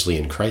potentially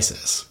in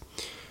crisis,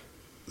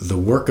 the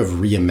work of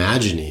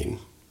reimagining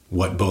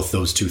what both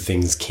those two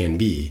things can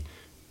be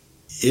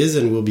is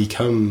and will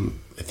become,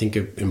 I think,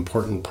 an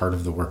important part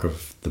of the work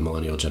of the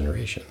millennial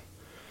generation.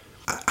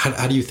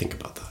 How do you think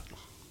about that?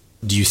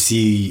 Do you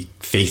see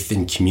faith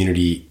and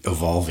community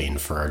evolving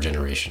for our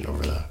generation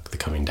over the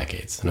coming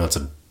decades? I know it's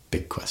a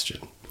big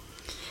question.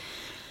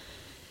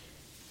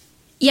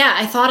 Yeah,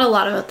 I thought a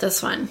lot about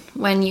this one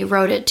when you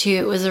wrote it too.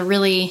 It was a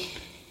really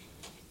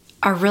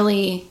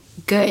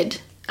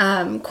good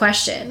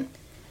question.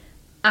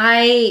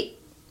 I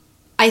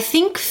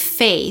think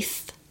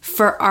faith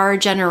for our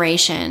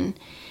generation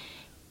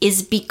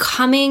is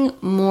becoming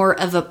more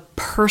of a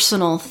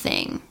personal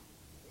thing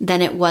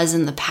than it was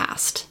in the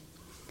past.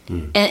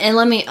 And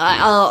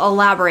I'll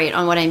elaborate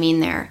on what I mean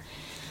there.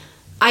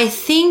 I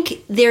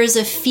think there's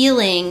a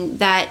feeling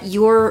that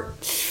your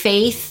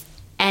faith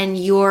and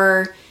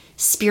your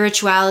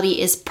spirituality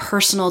is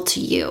personal to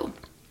you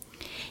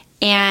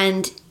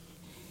and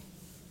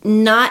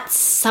not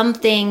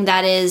something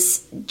that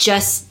is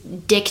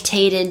just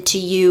dictated to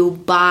you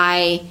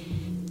by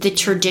the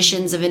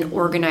traditions of an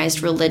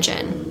organized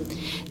religion.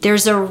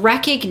 There's a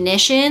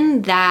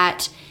recognition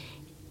that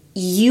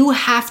you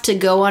have to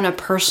go on a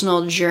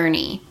personal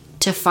journey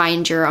to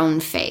find your own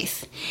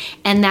faith,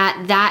 and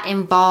that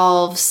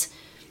involves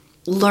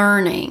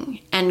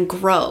learning and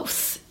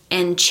growth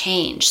and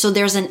change. So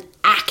there's an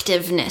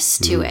activeness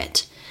to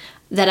it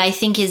that I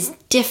think is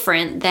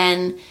different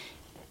than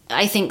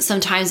I think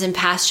sometimes in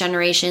past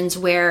generations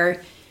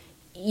where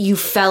you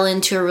fell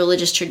into a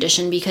religious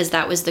tradition because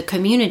that was the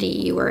community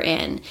you were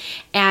in.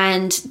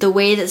 And the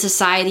way that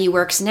society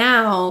works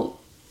now,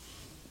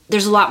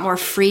 there's a lot more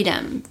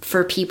freedom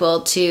for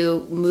people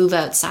to move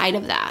outside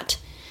of that.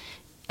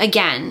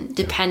 Again,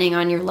 depending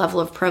on your level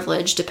of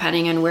privilege,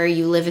 depending on where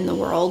you live in the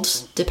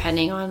world,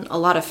 depending on a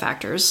lot of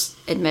factors,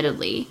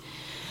 admittedly.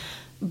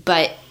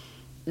 But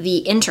the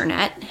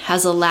internet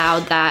has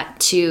allowed that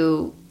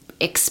to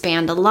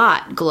expand a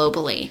lot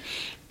globally.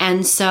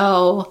 And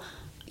so,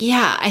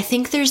 yeah, I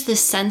think there's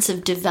this sense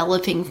of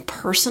developing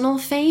personal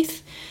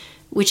faith,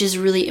 which is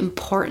really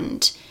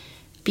important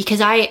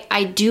because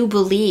I do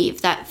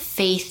believe that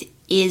faith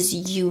is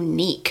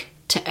unique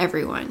to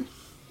everyone.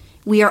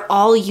 We are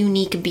all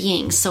unique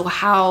beings. So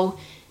how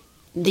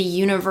the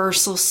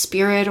universal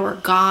spirit or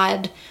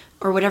God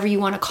or whatever you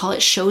want to call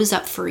it shows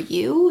up for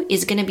you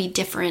is going to be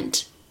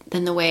different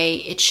than the way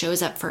it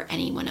shows up for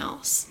anyone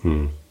else.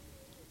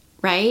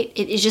 Right?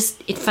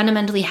 It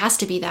fundamentally has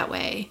to be that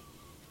way,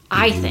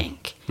 I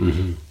think.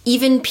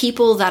 Even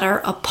people that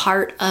are a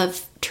part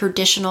of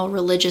traditional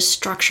religious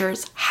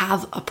structures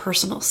have a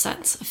personal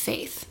sense of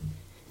faith.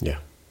 Yeah.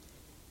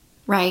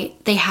 Right?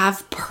 They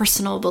have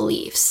personal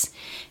beliefs.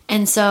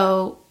 And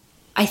so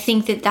I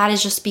think that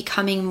is just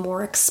becoming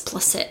more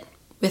explicit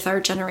with our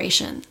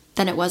generation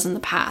than it was in the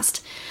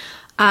past.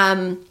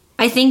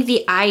 I think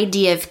the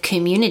idea of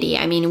community,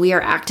 I mean, we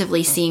are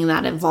actively seeing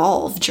that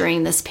evolve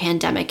during this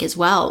pandemic as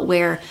well,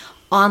 where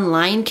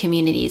online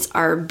communities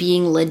are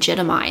being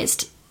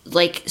legitimized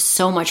like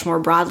so much more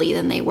broadly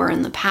than they were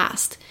in the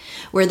past,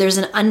 where there's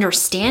an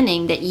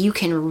understanding that you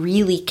can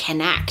really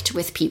connect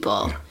with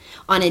people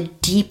on a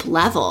deep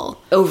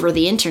level over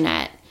the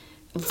internet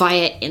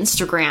via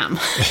Instagram,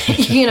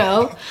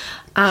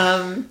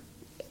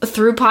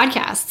 through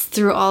podcasts,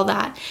 through all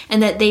that,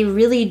 and that they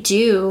really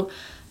do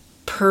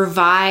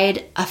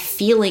provide a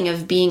feeling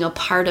of being a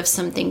part of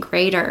something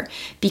greater,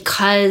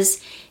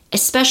 because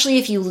especially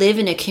if you live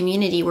in a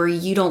community where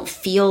you don't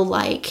feel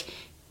like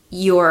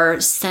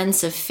your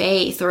sense of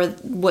faith or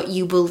what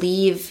you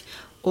believe,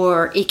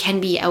 or it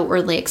can be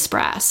outwardly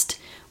expressed,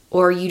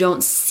 or you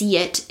don't see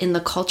it in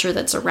the culture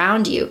that's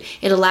around you,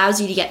 it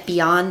allows you to get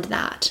beyond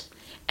that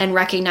and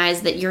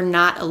recognize that you're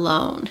not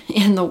alone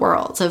in the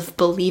world of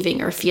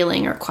believing or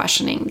feeling or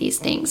questioning these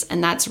things.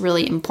 And that's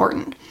really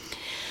important.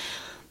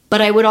 But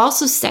I would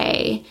also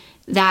say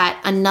that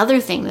another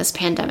thing this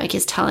pandemic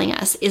is telling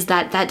us is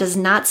that does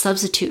not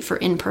substitute for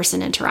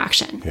in-person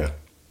interaction. Yeah.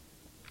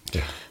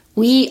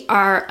 We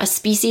are a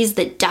species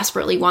that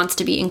desperately wants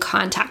to be in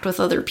contact with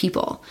other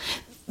people.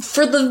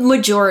 For the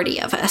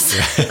majority of us,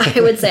 I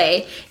would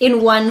say,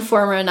 in one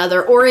form or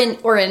another, or in,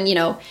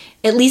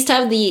 at least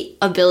have the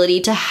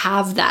ability to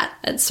have that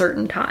at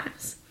certain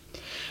times.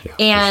 Yeah,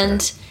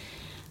 and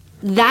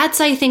that's,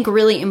 I think,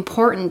 really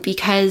important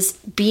because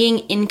being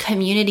in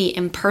community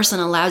in person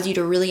allows you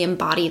to really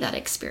embody that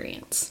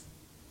experience,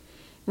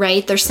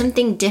 right? There's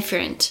something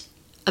different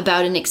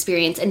about an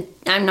experience, and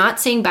I'm not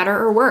saying better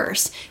or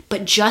worse,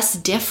 but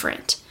just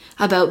different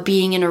about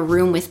being in a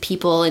room with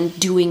people and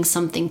doing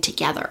something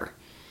together,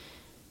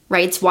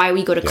 right? It's why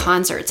we go to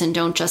concerts and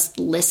don't just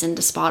listen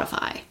to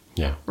Spotify.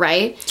 Yeah.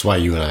 Right? It's why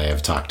you and I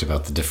have talked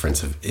about the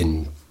difference of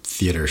in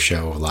theater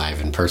show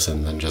live in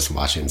person than just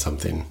watching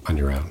something on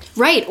your own.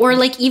 Right. Or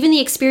like even the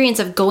experience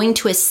of going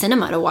to a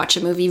cinema to watch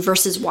a movie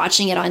versus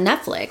watching it on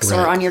Netflix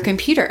or on your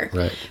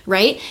computer.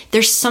 Right.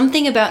 There's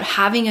something about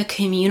having a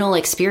communal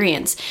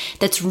experience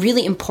that's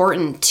really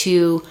important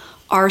to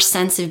our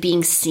sense of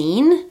being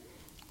seen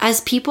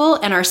as people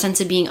and our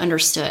sense of being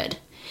understood.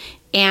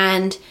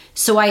 And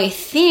so I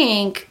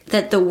think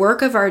that the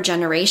work of our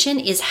generation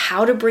is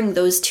how to bring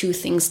those two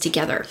things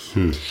together.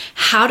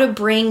 How to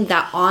bring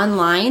that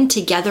online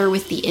together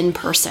with the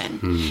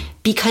in-person.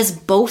 Because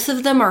both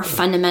of them are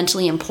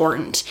fundamentally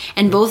important.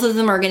 And both of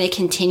them are going to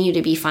continue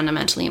to be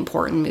fundamentally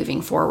important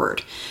moving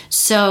forward.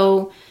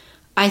 So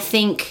I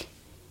think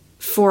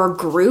for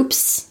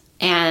groups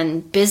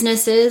and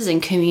businesses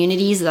and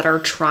communities that are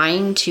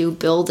trying to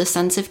build a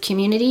sense of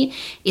community,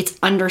 it's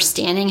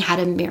understanding how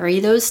to marry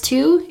those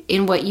two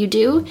in what you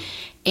do.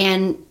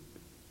 And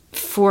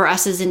for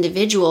us as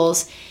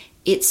individuals,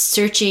 it's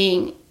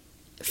searching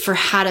for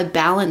how to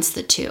balance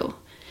the two,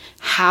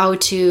 how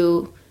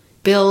to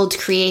build,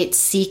 create,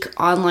 seek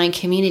online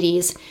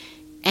communities,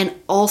 and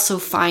also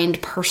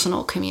find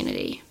personal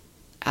community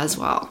as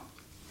well.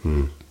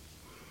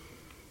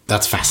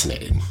 That's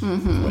fascinating.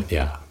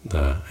 Yeah,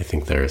 I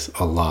think there's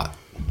a lot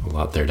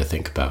there to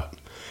think about.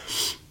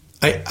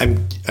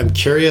 I'm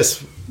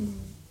curious.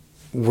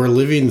 We're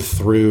living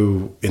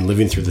through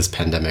this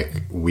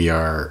pandemic. We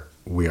are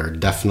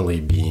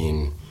definitely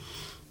being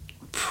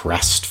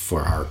pressed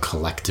for our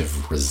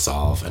collective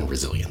resolve and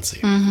resiliency.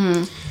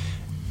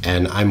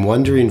 And I'm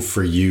wondering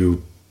for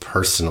you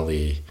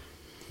personally,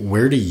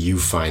 where do you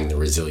find the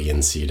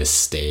resiliency to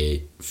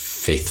stay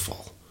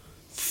faithful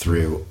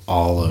through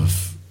all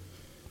of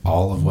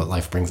what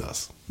life brings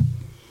us?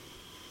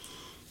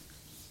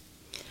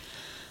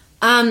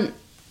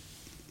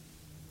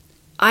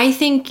 I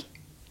think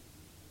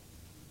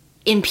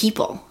in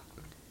people.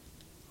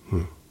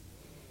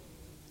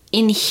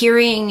 In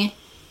hearing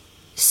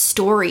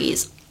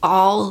stories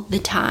all the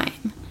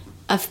time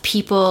of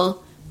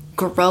people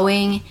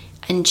growing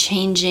and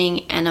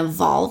changing and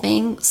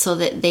evolving so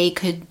that they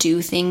could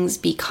do things,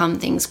 become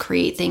things,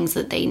 create things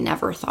that they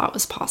never thought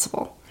was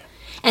possible.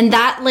 And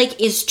that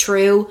is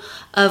true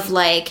of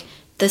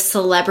the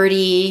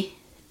celebrity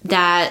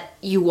that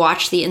you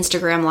watch the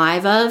Instagram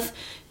live of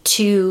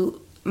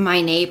to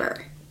my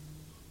neighbor,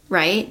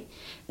 right?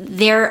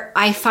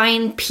 I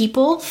find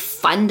people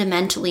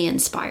fundamentally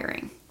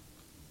inspiring.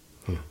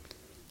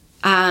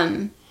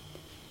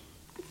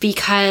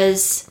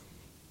 Because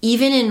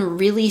even in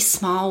really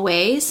small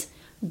ways,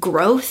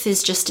 growth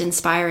is just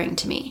inspiring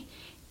to me.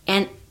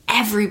 And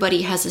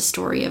everybody has a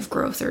story of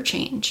growth or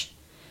change.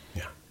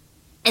 Yeah.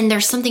 And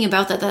there's something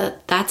about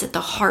that's at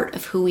the heart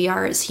of who we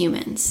are as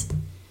humans.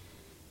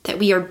 That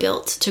we are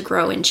built to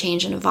grow and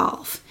change and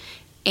evolve.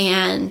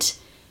 And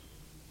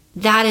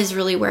that is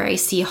really where I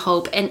see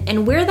hope.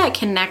 And where that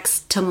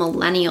connects to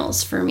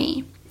millennials for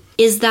me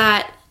is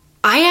that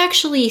I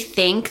actually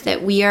think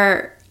that we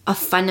are a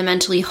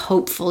fundamentally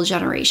hopeful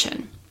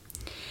generation.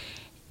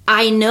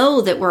 I know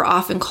that we're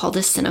often called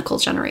a cynical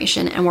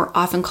generation and we're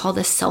often called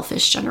a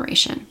selfish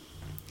generation.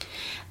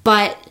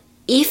 But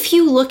if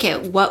you look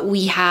at what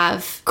we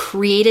have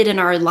created in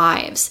our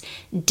lives,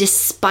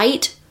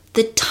 despite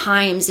the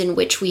times in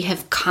which we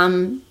have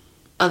come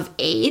of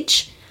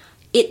age,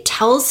 it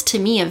tells to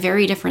me a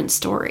very different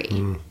story.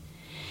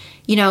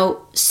 You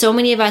know, so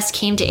many of us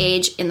came to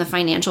age in the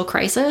financial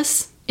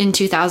crisis in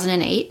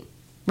 2008,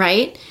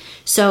 right?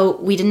 So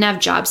we didn't have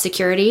job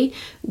security.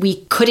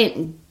 We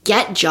couldn't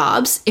get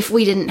jobs if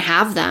we didn't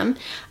have them.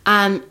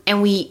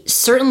 And we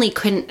certainly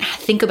couldn't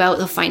think about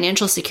the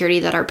financial security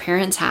that our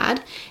parents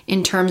had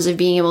in terms of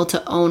being able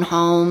to own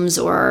homes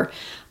or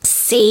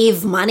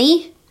save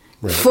money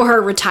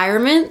for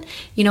retirement,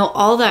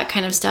 all that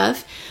kind of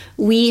stuff.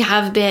 We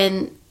have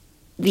been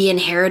the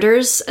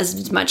inheritors,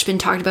 as much been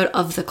talked about,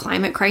 of the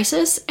climate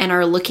crisis and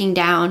are looking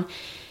down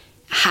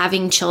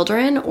having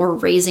children or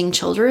raising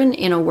children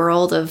in a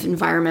world of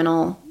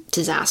environmental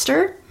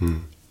disaster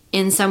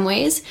in some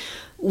ways.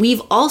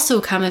 We've also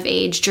come of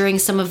age during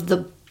some of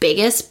the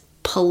biggest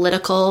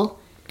political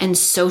and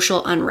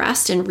social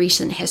unrest in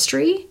recent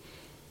history.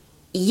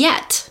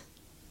 Yet,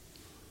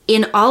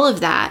 in all of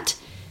that,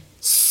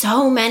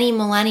 so many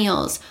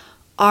millennials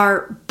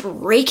are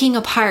breaking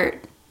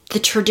apart the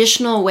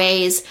traditional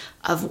ways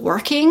of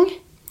working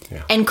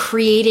and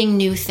creating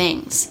new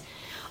things,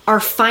 are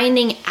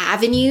finding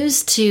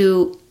avenues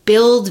to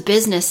build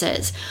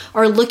businesses,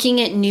 are looking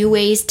at new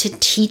ways to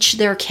teach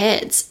their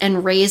kids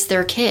and raise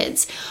their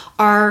kids,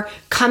 are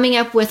coming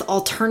up with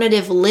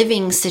alternative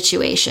living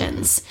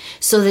situations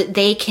so that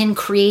they can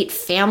create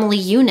family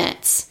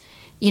units,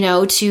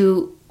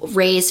 to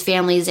raise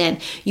families in.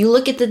 You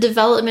look at the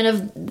development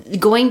of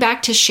going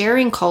back to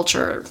sharing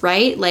culture,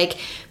 right?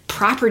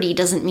 Property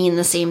doesn't mean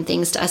the same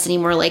things to us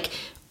anymore.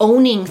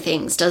 Owning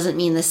things doesn't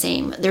mean the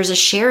same. There's a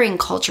sharing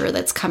culture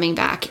that's coming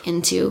back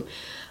into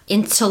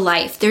into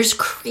life. There's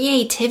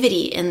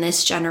creativity in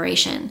this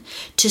generation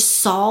to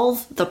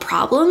solve the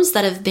problems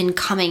that have been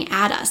coming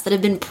at us, that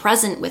have been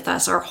present with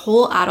us our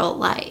whole adult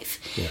life.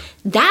 Yeah.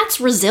 That's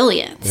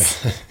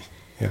resilience. Yeah.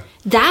 Yeah.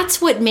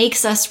 That's what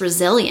makes us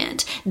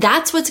resilient.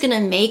 That's what's going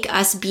to make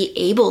us be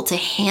able to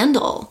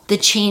handle the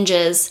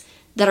changes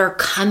that are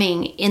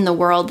coming in the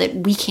world that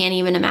we can't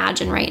even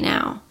imagine right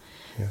now.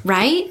 Yeah.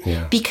 Right?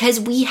 Yeah. Because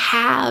we've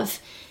had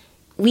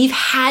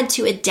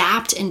to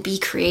adapt and be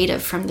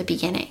creative from the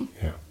beginning.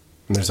 Yeah.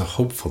 And there's a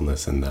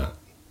hopefulness in that.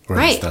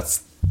 Right.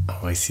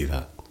 I see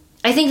that.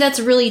 I think that's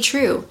really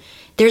true.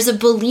 There's a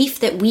belief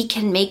that we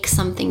can make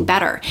something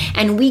better.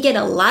 And we get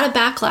a lot of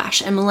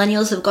backlash, and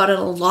millennials have gotten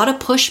a lot of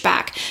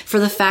pushback for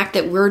the fact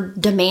that we're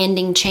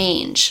demanding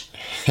change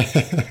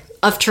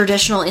of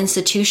traditional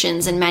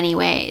institutions in many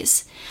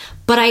ways.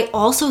 But I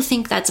also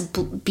think that's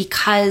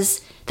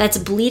because that's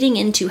bleeding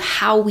into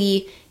how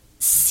we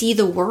see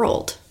the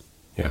world.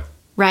 Yeah.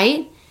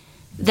 Right?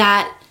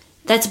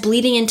 That's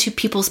bleeding into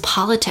people's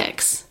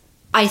politics.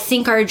 I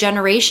think our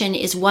generation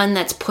is one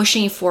that's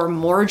pushing for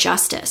more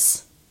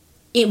justice,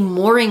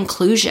 more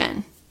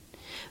inclusion,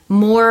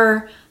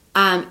 more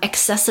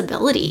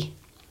accessibility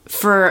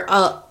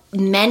for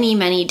many,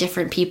 many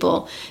different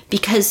people,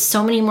 because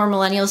so many more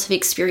millennials have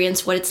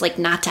experienced what it's like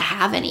not to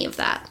have any of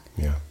that.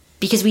 Yeah.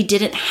 Because we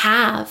didn't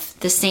have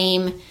the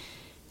same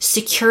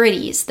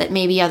securities that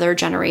maybe other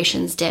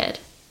generations did.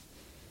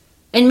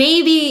 And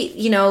maybe,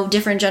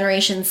 different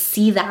generations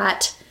see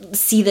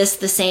this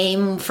the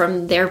same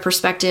from their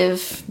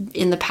perspective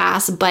in the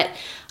past. But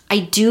I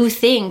do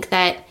think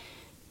that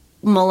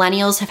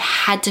millennials have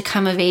had to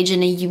come of age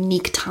in a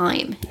unique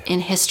time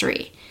in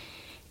history.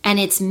 And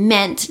it's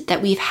meant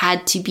that we've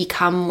had to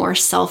become more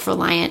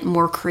self-reliant,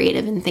 more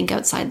creative, and think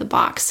outside the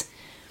box.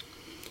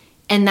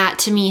 And that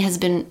to me has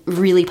been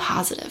really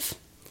positive.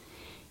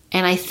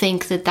 And I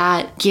think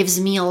that gives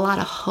me a lot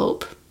of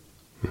hope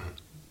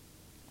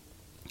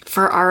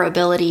for our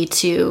ability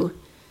to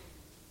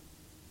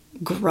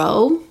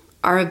grow,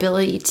 our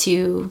ability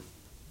to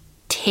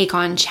take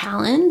on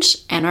challenge,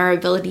 and our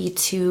ability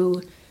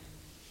to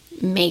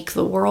make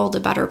the world a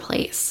better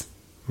place.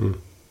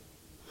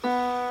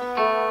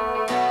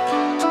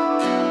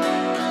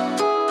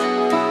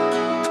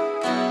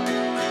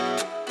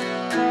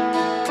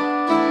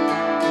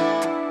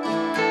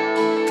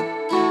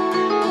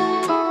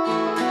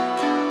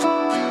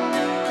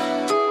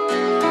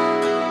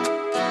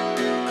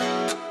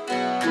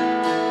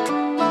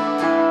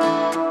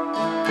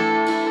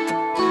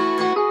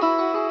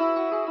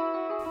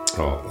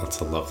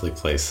 A lovely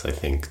place, I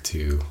think,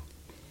 to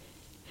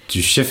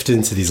shift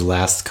into these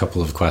last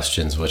couple of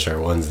questions, which are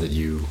ones that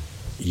you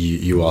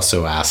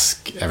also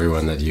ask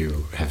everyone that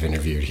you have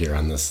interviewed here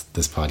on this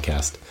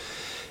podcast.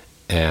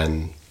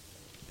 And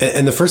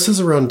the first is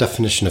around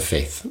definition of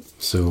faith.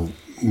 So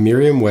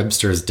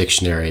Merriam-Webster's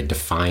dictionary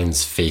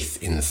defines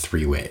faith in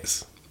 3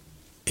 ways.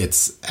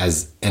 It's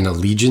as an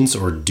allegiance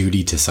or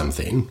duty to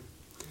something,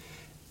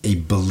 a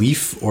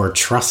belief or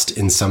trust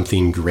in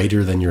something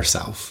greater than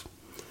yourself,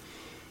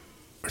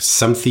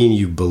 something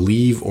you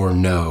believe or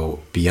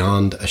know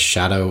beyond a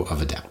shadow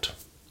of a doubt.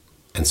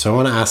 And so I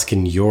want to ask,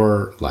 in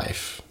your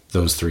life,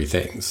 those 3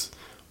 things,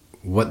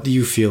 what do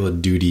you feel a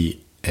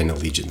duty and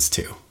allegiance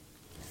to?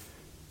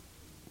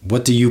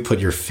 What do you put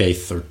your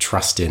faith or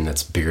trust in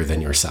that's bigger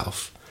than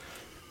yourself?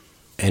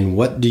 And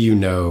what do you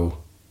know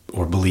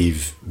or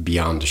believe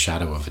beyond a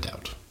shadow of a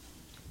doubt?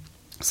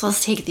 So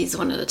let's take these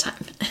one at a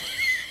time.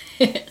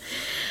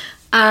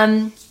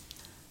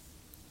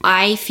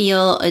 I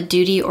feel a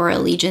duty or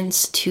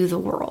allegiance to the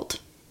world.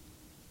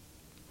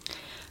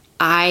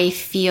 I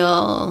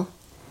feel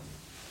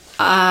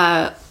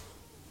a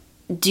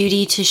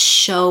duty to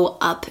show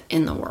up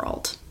in the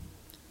world,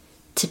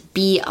 to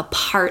be a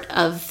part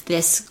of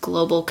this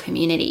global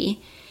community,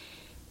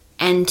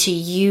 and to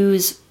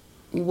use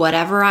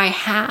whatever I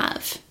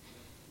have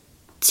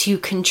to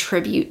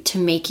contribute to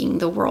making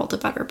the world a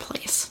better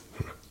place.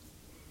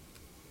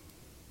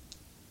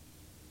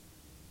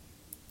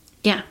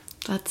 Yeah.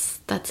 That's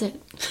it.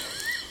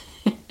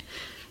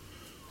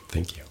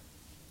 Thank you.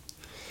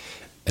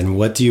 And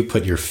what do you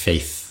put your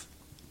faith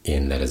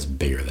in that is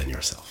bigger than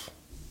yourself?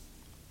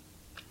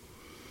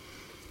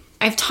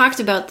 I've talked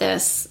about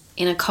this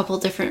in a couple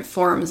different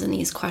forms in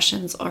these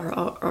questions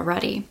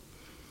already.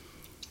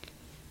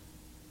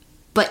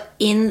 But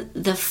in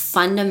the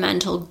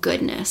fundamental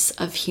goodness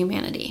of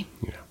humanity.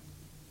 Yeah.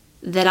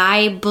 That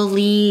I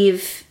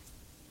believe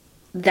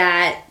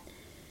that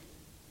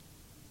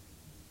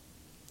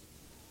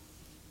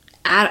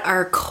at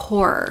our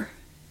core,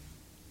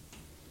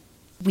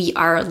 we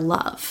are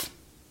love.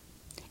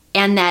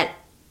 And that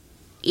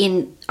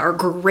in our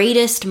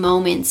greatest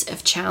moments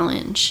of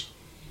challenge,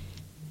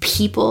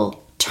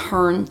 people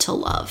turn to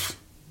love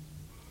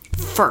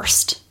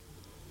first.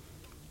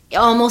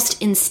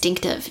 Almost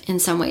instinctive in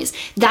some ways.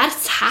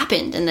 That's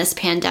happened in this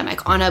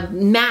pandemic on a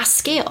mass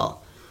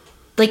scale.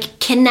 Like,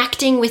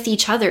 connecting with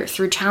each other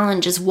through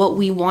challenge is what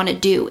we want to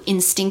do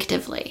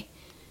instinctively.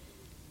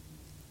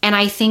 And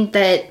I think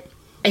that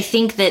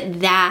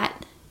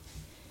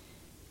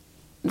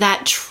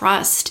that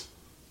trust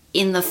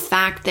in the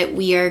fact that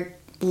we are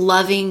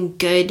loving,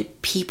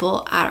 good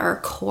people at our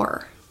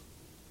core.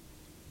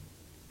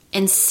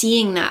 And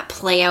seeing that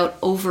play out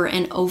over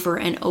and over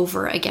and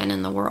over again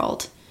in the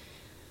world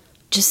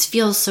just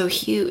feels so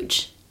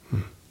huge.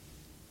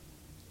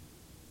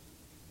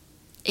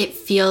 It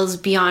feels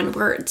beyond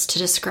words to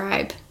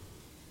describe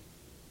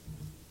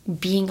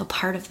being a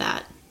part of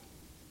that.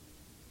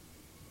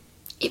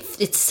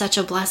 It's such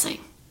a blessing.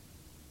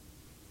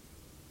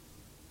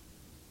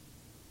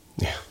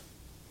 Yeah.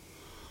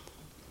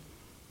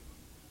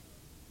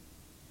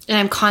 And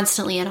I'm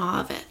constantly in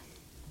awe of it.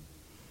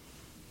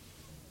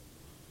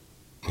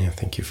 Yeah,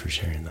 thank you for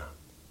sharing that.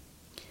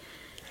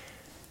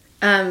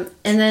 And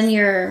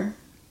then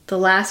the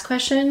last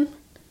question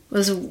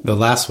was... The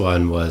last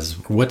one was,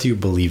 what do you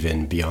believe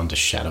in beyond a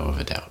shadow of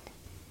a doubt?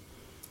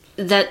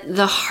 That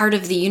the heart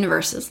of the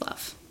universe is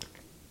love.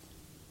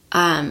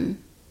 To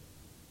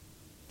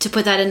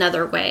put that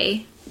another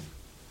way,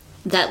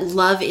 that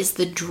love is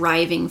the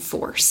driving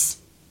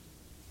force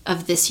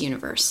of this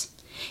universe.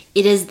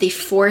 It is the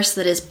force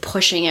that is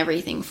pushing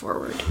everything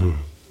forward.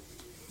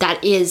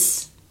 That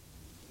is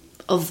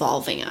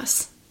evolving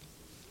us.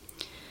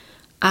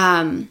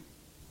 And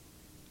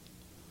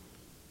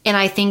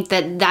I think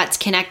that that's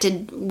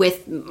connected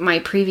with my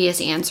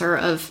previous answer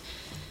of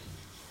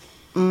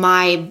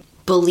my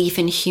belief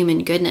in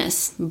human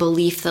goodness,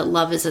 belief that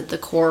love is at the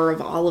core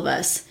of all of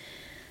us.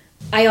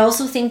 I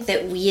also think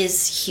that we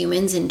as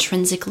humans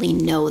intrinsically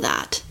know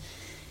that.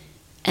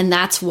 And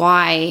that's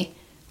why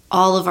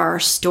all of our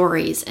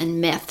stories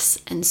and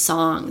myths and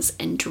songs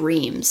and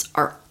dreams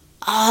are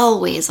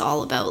always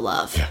all about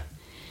love. Yeah.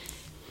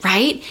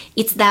 Right?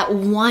 It's that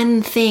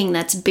one thing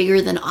that's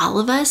bigger than all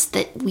of us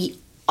that we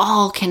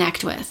all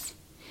connect with.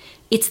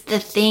 It's the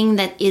thing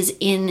that is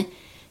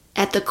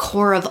at the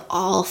core of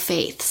all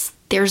faiths.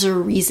 There's a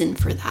reason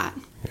for that,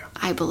 yeah.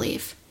 I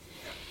believe.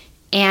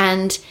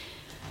 And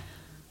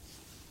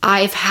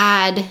I've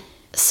had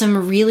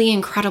some really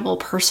incredible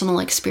personal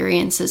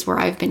experiences where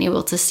I've been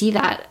able to see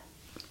that.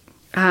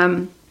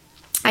 I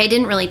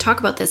didn't really talk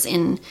about this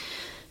in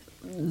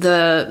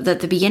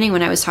the beginning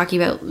when I was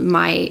talking about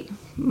my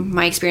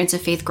experience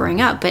of faith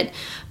growing up, but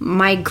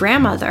my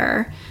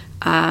grandmother,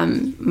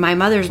 my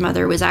mother's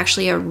mother, was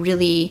actually a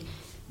really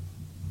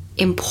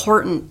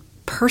important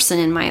person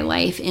in my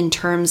life in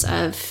terms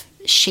of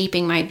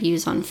shaping my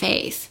views on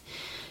faith.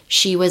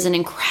 She was an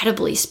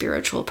incredibly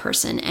spiritual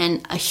person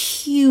and a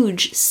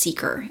huge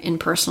seeker in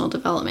personal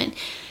development.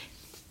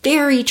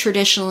 Very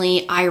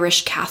traditionally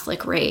Irish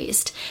Catholic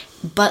raised,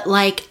 but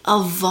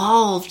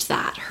evolved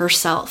that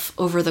herself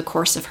over the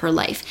course of her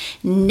life.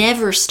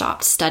 Never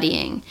stopped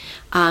studying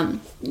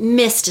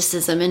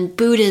mysticism and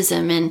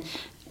Buddhism and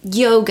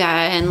yoga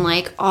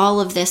and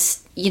all of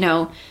this,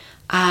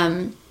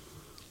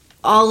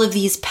 all of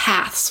these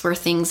paths were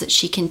things that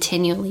she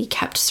continually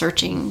kept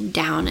searching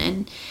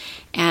down,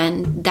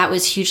 and that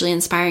was hugely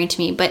inspiring to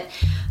me. But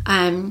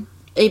about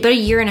a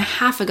year and a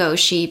half ago,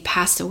 she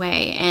passed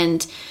away,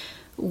 and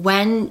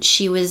when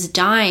she was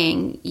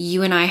dying,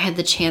 you and I had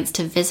the chance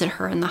to visit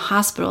her in the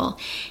hospital,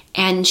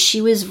 and she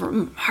was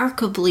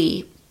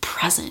remarkably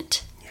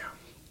present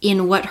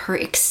in what her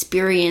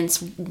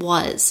experience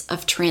was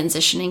of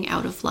transitioning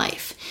out of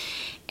life.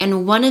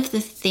 And one of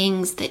the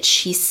things that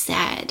she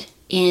said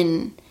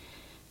in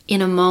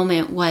a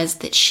moment was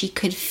that she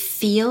could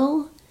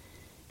feel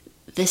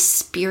the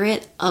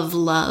spirit of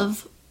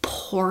love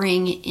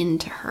pouring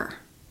into her.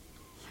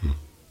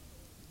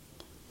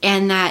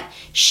 And that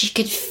she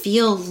could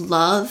feel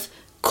love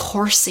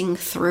coursing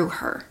through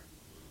her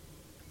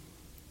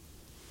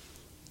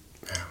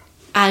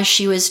as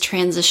she was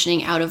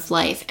transitioning out of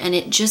life. And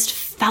it just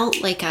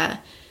felt like a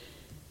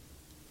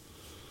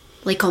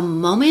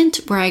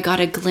moment where I got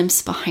a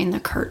glimpse behind the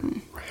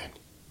curtain. Right.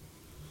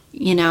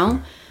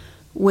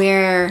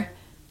 Where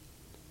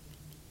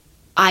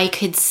I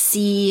could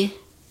see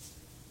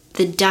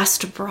the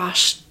dust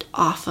brushed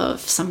off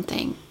of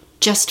something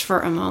just for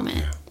a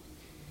moment.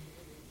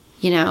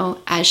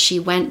 As she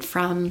went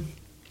from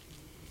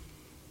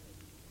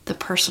the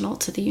personal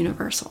to the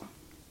universal.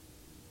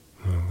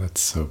 Oh,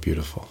 that's so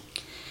beautiful.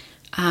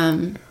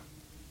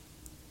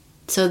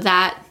 So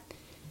that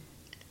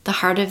the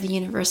heart of the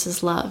universe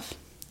is love.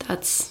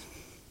 That's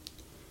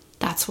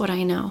what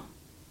I know.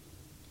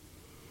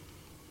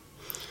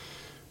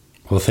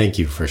 Well, thank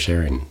you for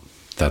sharing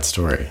that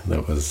story.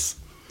 That was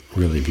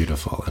really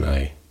beautiful, and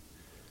it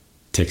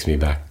takes me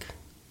back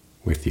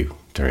with you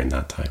during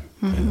that time.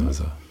 Mm-hmm. And it was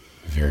a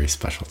very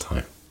special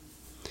time.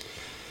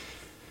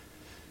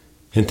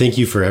 And thank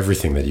you for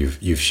everything that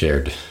you've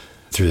shared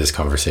through this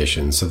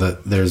conversation. So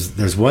that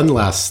there's one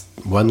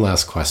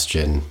last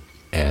question,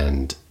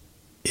 and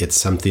it's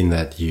something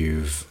that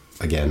you've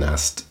again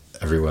asked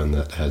everyone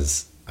that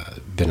has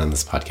been on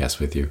this podcast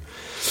with you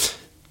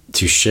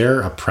to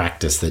share a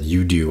practice that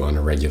you do on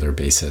a regular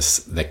basis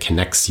that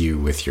connects you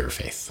with your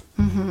faith.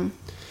 Mm-hmm.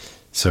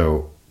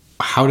 So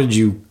how did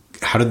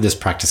this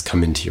practice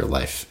come into your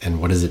life, and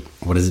what does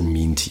it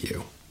mean to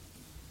you?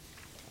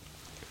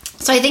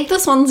 So I think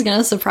this one's going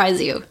to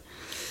surprise you.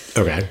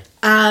 Okay.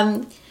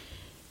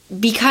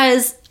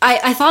 Because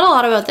I thought a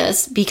lot about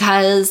this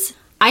because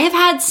I have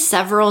had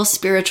several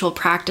spiritual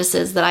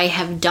practices that I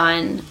have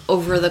done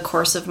over the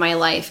course of my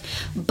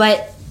life.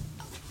 But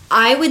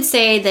I would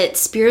say that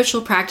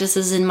spiritual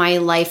practices in my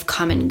life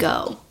come and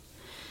go.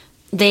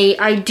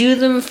 I do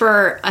them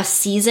for a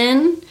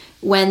season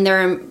when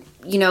they're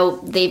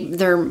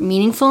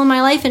meaningful in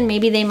my life, and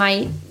maybe they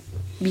might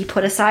be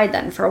put aside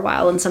then for a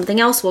while and something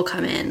else will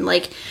come in.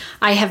 Like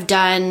I have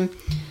done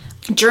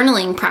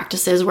journaling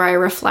practices where I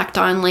reflect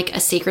on like a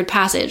sacred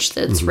passage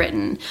that's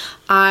written.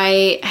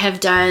 I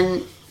have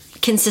done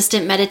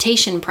consistent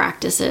meditation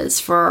practices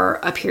for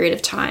a period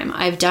of time.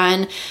 I've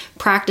done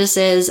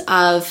practices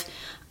of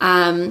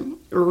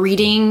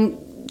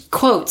reading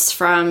quotes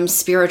from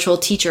spiritual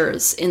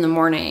teachers in the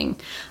morning.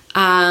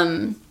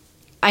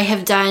 I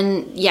have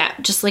done,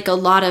 just like a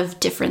lot of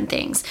different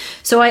things.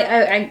 So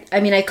I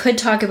mean, I could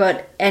talk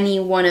about any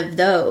one of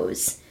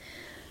those,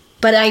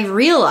 but I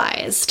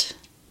realized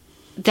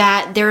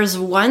that there's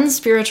one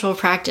spiritual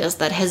practice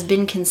that has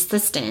been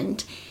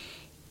consistent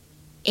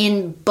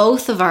in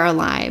both of our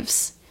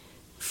lives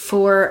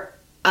for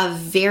a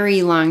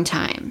very long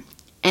time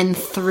and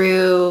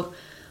through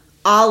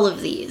all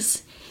of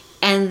these.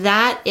 And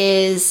that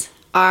is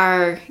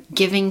our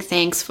giving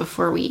thanks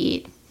before we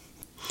eat.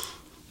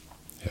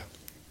 Yeah.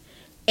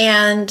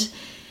 And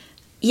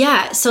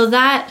so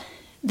that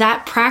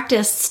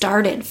practice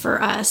started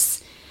for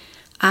us.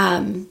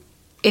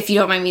 If you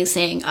don't mind me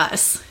saying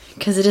us,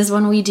 because it is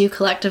one we do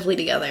collectively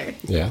together.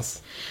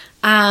 Yes.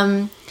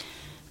 10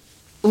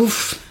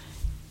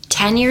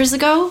 years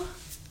ago,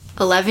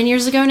 11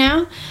 years ago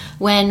now,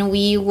 when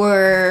we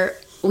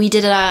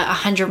did a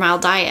 100-mile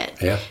diet.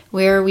 Yeah.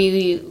 Where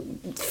we,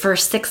 for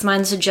 6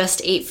 months,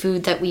 just ate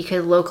food that we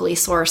could locally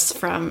source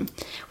from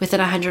within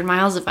 100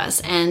 miles of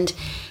us. And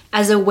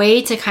as a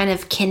way to kind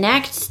of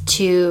connect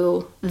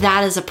to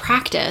that as a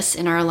practice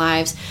in our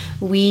lives,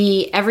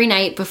 every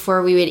night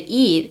before we would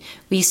eat,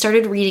 we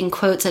started reading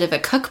quotes out of a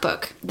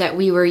cookbook that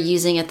we were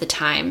using at the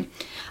time,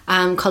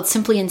 called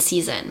Simply in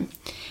Season.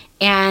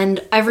 And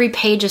every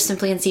page of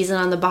Simply in Season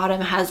on the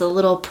bottom has a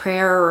little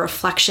prayer or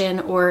reflection,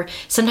 or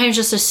sometimes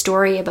just a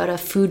story about a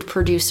food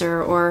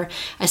producer or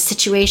a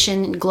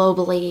situation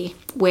globally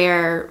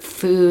where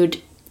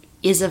food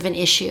is of an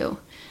issue.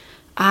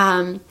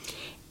 And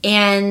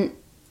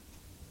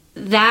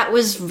that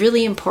was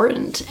really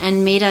important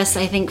and made us,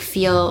 I think,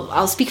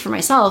 I'll speak for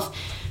myself,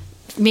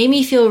 made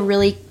me feel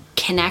really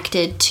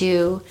connected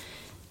to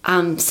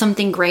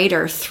something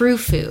greater through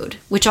food,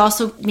 which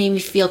also made me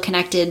feel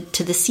connected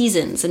to the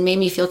seasons and made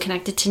me feel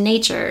connected to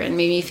nature and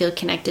made me feel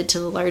connected to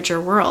the larger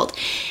world.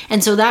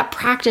 And so that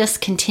practice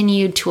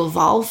continued to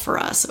evolve for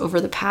us over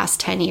the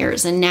past 10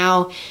 years and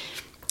now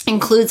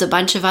includes a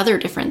bunch of other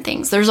different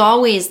things. There's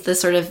always the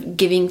sort of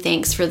giving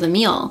thanks for the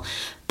meal,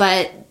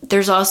 but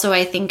there's also,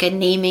 I think, a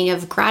naming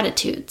of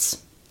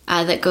gratitudes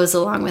that goes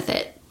along with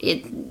it.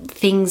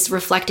 Things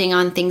reflecting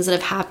on things that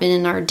have happened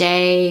in our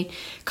day,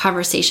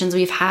 conversations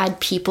we've had,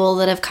 people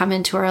that have come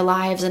into our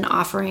lives and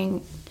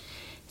offering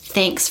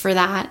thanks for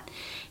that.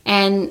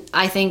 And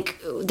I think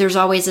there's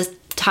always a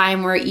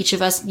time where each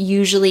of us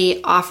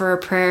usually offer a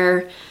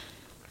prayer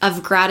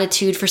of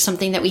gratitude for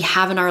something that we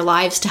have in our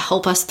lives to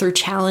help us through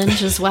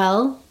challenge as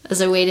well,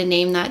 as a way to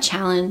name that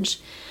challenge.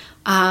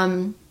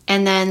 And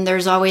then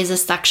there's always a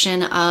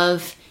section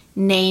of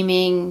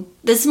naming,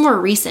 this is more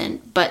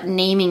recent, but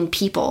naming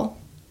people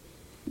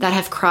that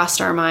have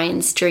crossed our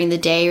minds during the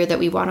day or that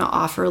we want to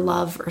offer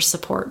love or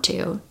support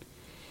to.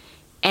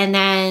 And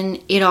then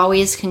it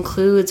always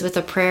concludes with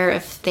a prayer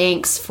of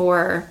thanks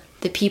for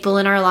the people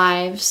in our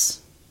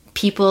lives,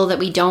 people that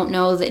we don't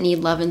know that need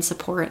love and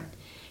support,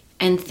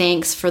 and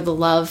thanks for the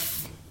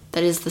love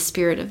that is the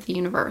spirit of the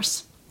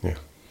universe. Yeah.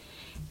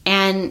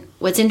 And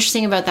what's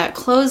interesting about that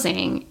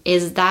closing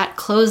is that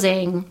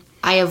closing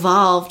I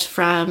evolved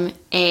from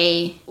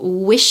a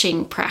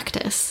wishing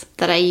practice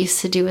that I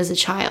used to do as a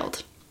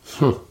child.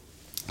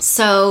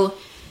 So,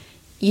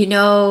 you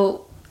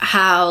know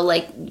how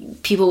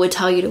like people would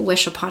tell you to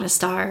wish upon a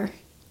star.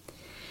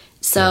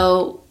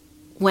 So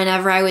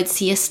whenever I would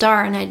see a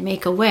star and I'd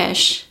make a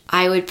wish,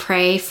 I would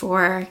pray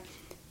for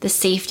the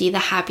safety, the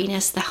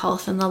happiness, the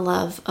health, and the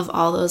love of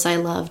all those I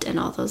loved and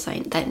all those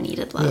that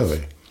needed love.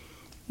 Really?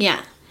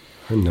 Yeah.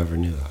 I never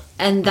knew that.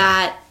 And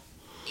that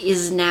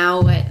is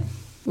now what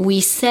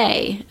we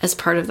say as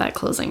part of that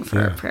closing for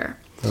our prayer.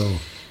 Oh.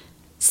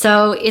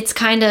 So it's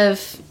kind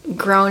of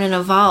grown and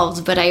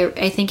evolved, but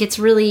I think it's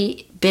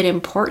really been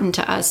important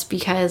to us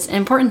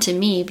important to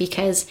me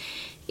because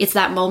it's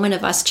that moment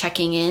of us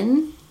checking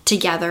in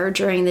together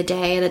during the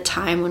day at a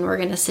time when we're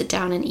going to sit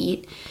down and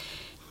eat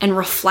and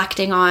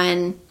reflecting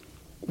on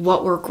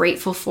what we're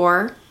grateful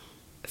for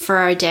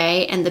our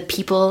day and the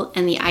people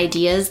and the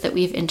ideas that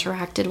we've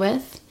interacted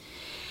with,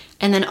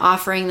 and then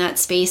offering that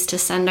space to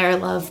send our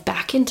love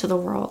back into the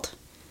world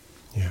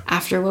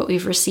after what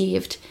we've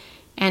received.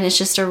 And it's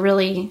just a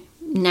really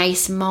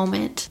nice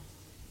moment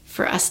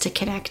for us to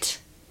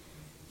connect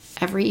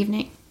every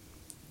evening.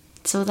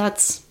 So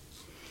that's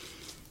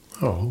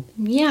Oh.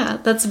 Yeah,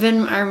 that's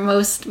been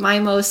my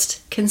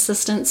most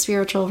consistent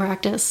spiritual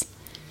practice.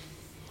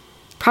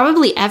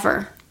 Probably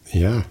ever.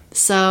 Yeah.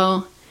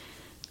 So,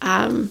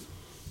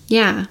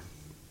 yeah.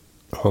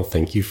 Well,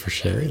 thank you for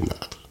sharing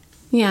that.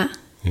 Yeah.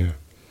 Yeah.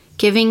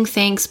 Giving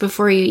thanks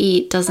before you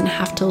eat doesn't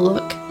have to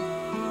look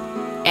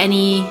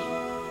any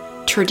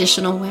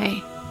traditional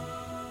way.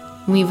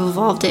 We've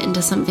evolved it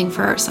into something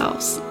for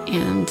ourselves.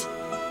 And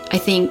I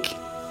think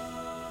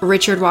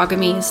Richard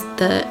Wagamese,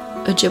 the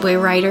Ojibwe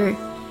writer,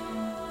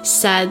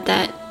 said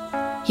that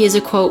he has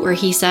a quote where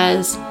he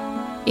says,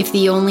 if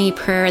the only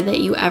prayer that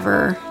you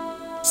ever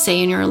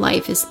say in your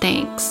life is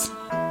thanks,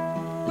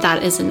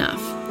 that is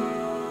enough.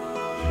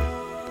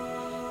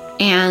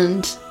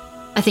 And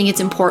I think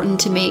it's important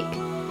to make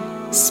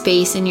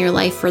space in your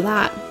life for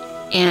that.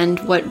 And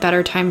what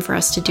better time for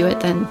us to do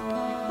it than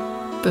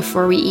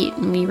before we eat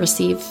and we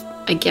receive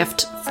a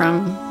gift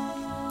from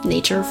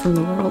nature, from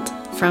the world,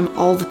 from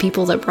all the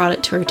people that brought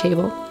it to our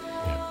table.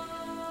 Yeah.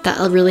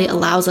 That really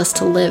allows us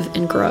to live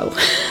and grow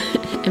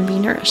and be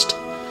nourished.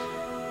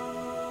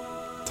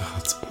 Oh,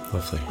 that's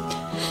lovely.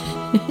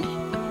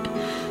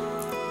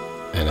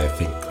 And I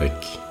think,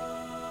 like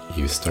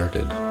you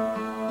started,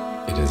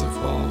 it has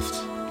evolved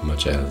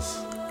much as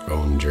our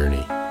own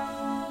journey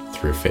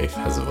through faith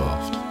has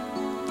evolved.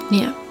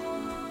 Yeah.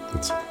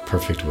 It's a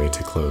perfect way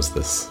to close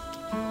this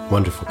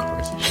wonderful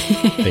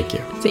conversation. Thank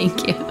you.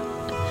 Thank you.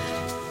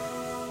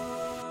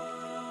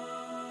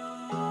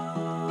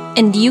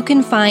 And you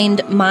can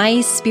find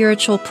my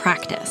spiritual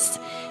practice,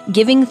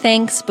 Giving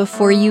Thanks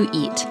Before You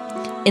Eat,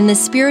 in the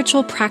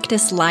Spiritual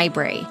Practice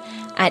Library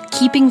at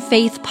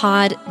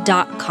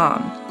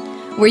keepingfaithpod.com,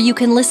 where you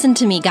can listen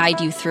to me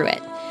guide you through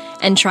it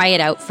and try it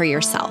out for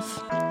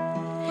yourself.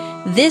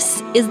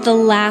 This is the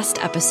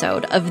last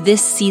episode of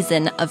this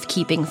season of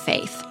Keeping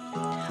Faith.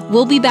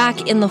 We'll be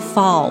back in the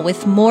fall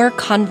with more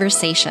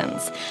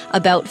conversations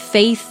about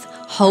faith,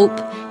 hope,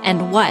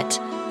 and what,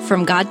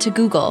 from God to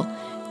Google,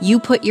 you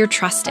put your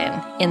trust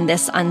in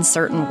this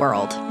uncertain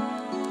world.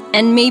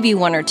 And maybe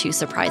one or two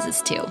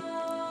surprises too.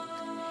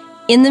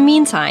 In the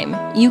meantime,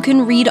 you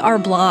can read our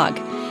blog,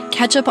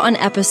 catch up on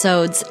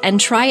episodes, and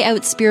try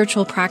out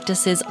spiritual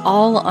practices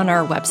all on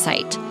our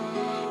website.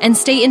 And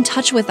stay in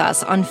touch with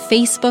us on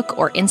Facebook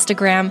or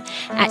Instagram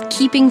at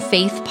Keeping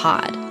Faith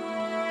Pod.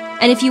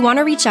 And if you want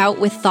to reach out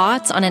with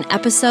thoughts on an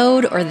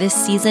episode or this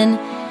season,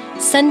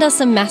 send us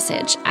a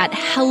message at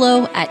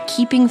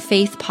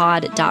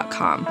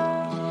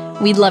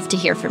hello@keepingfaithpod.com. We'd love to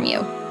hear from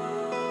you.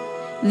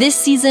 This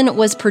season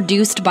was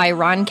produced by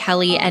Ron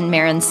Kelly and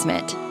Maren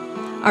Smith.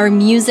 Our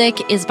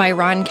music is by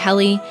Ron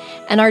Kelly,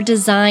 and our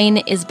design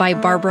is by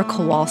Barbara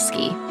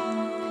Kowalski.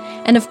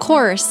 And of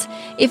course,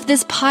 if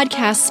this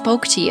podcast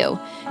spoke to you,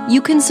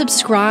 you can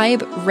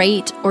subscribe,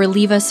 rate, or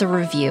leave us a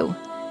review.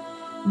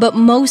 But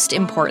most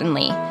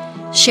importantly,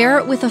 share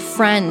it with a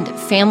friend,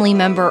 family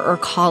member, or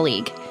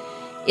colleague.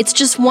 It's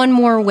just one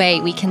more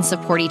way we can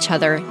support each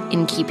other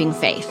in keeping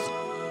faith.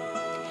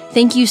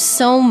 Thank you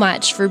so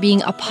much for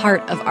being a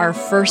part of our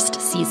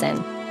first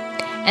season.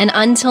 And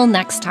until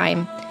next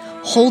time,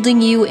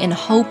 holding you in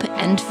hope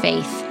and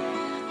faith,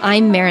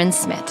 I'm Maren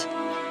Smith.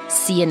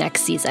 See you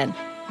next season.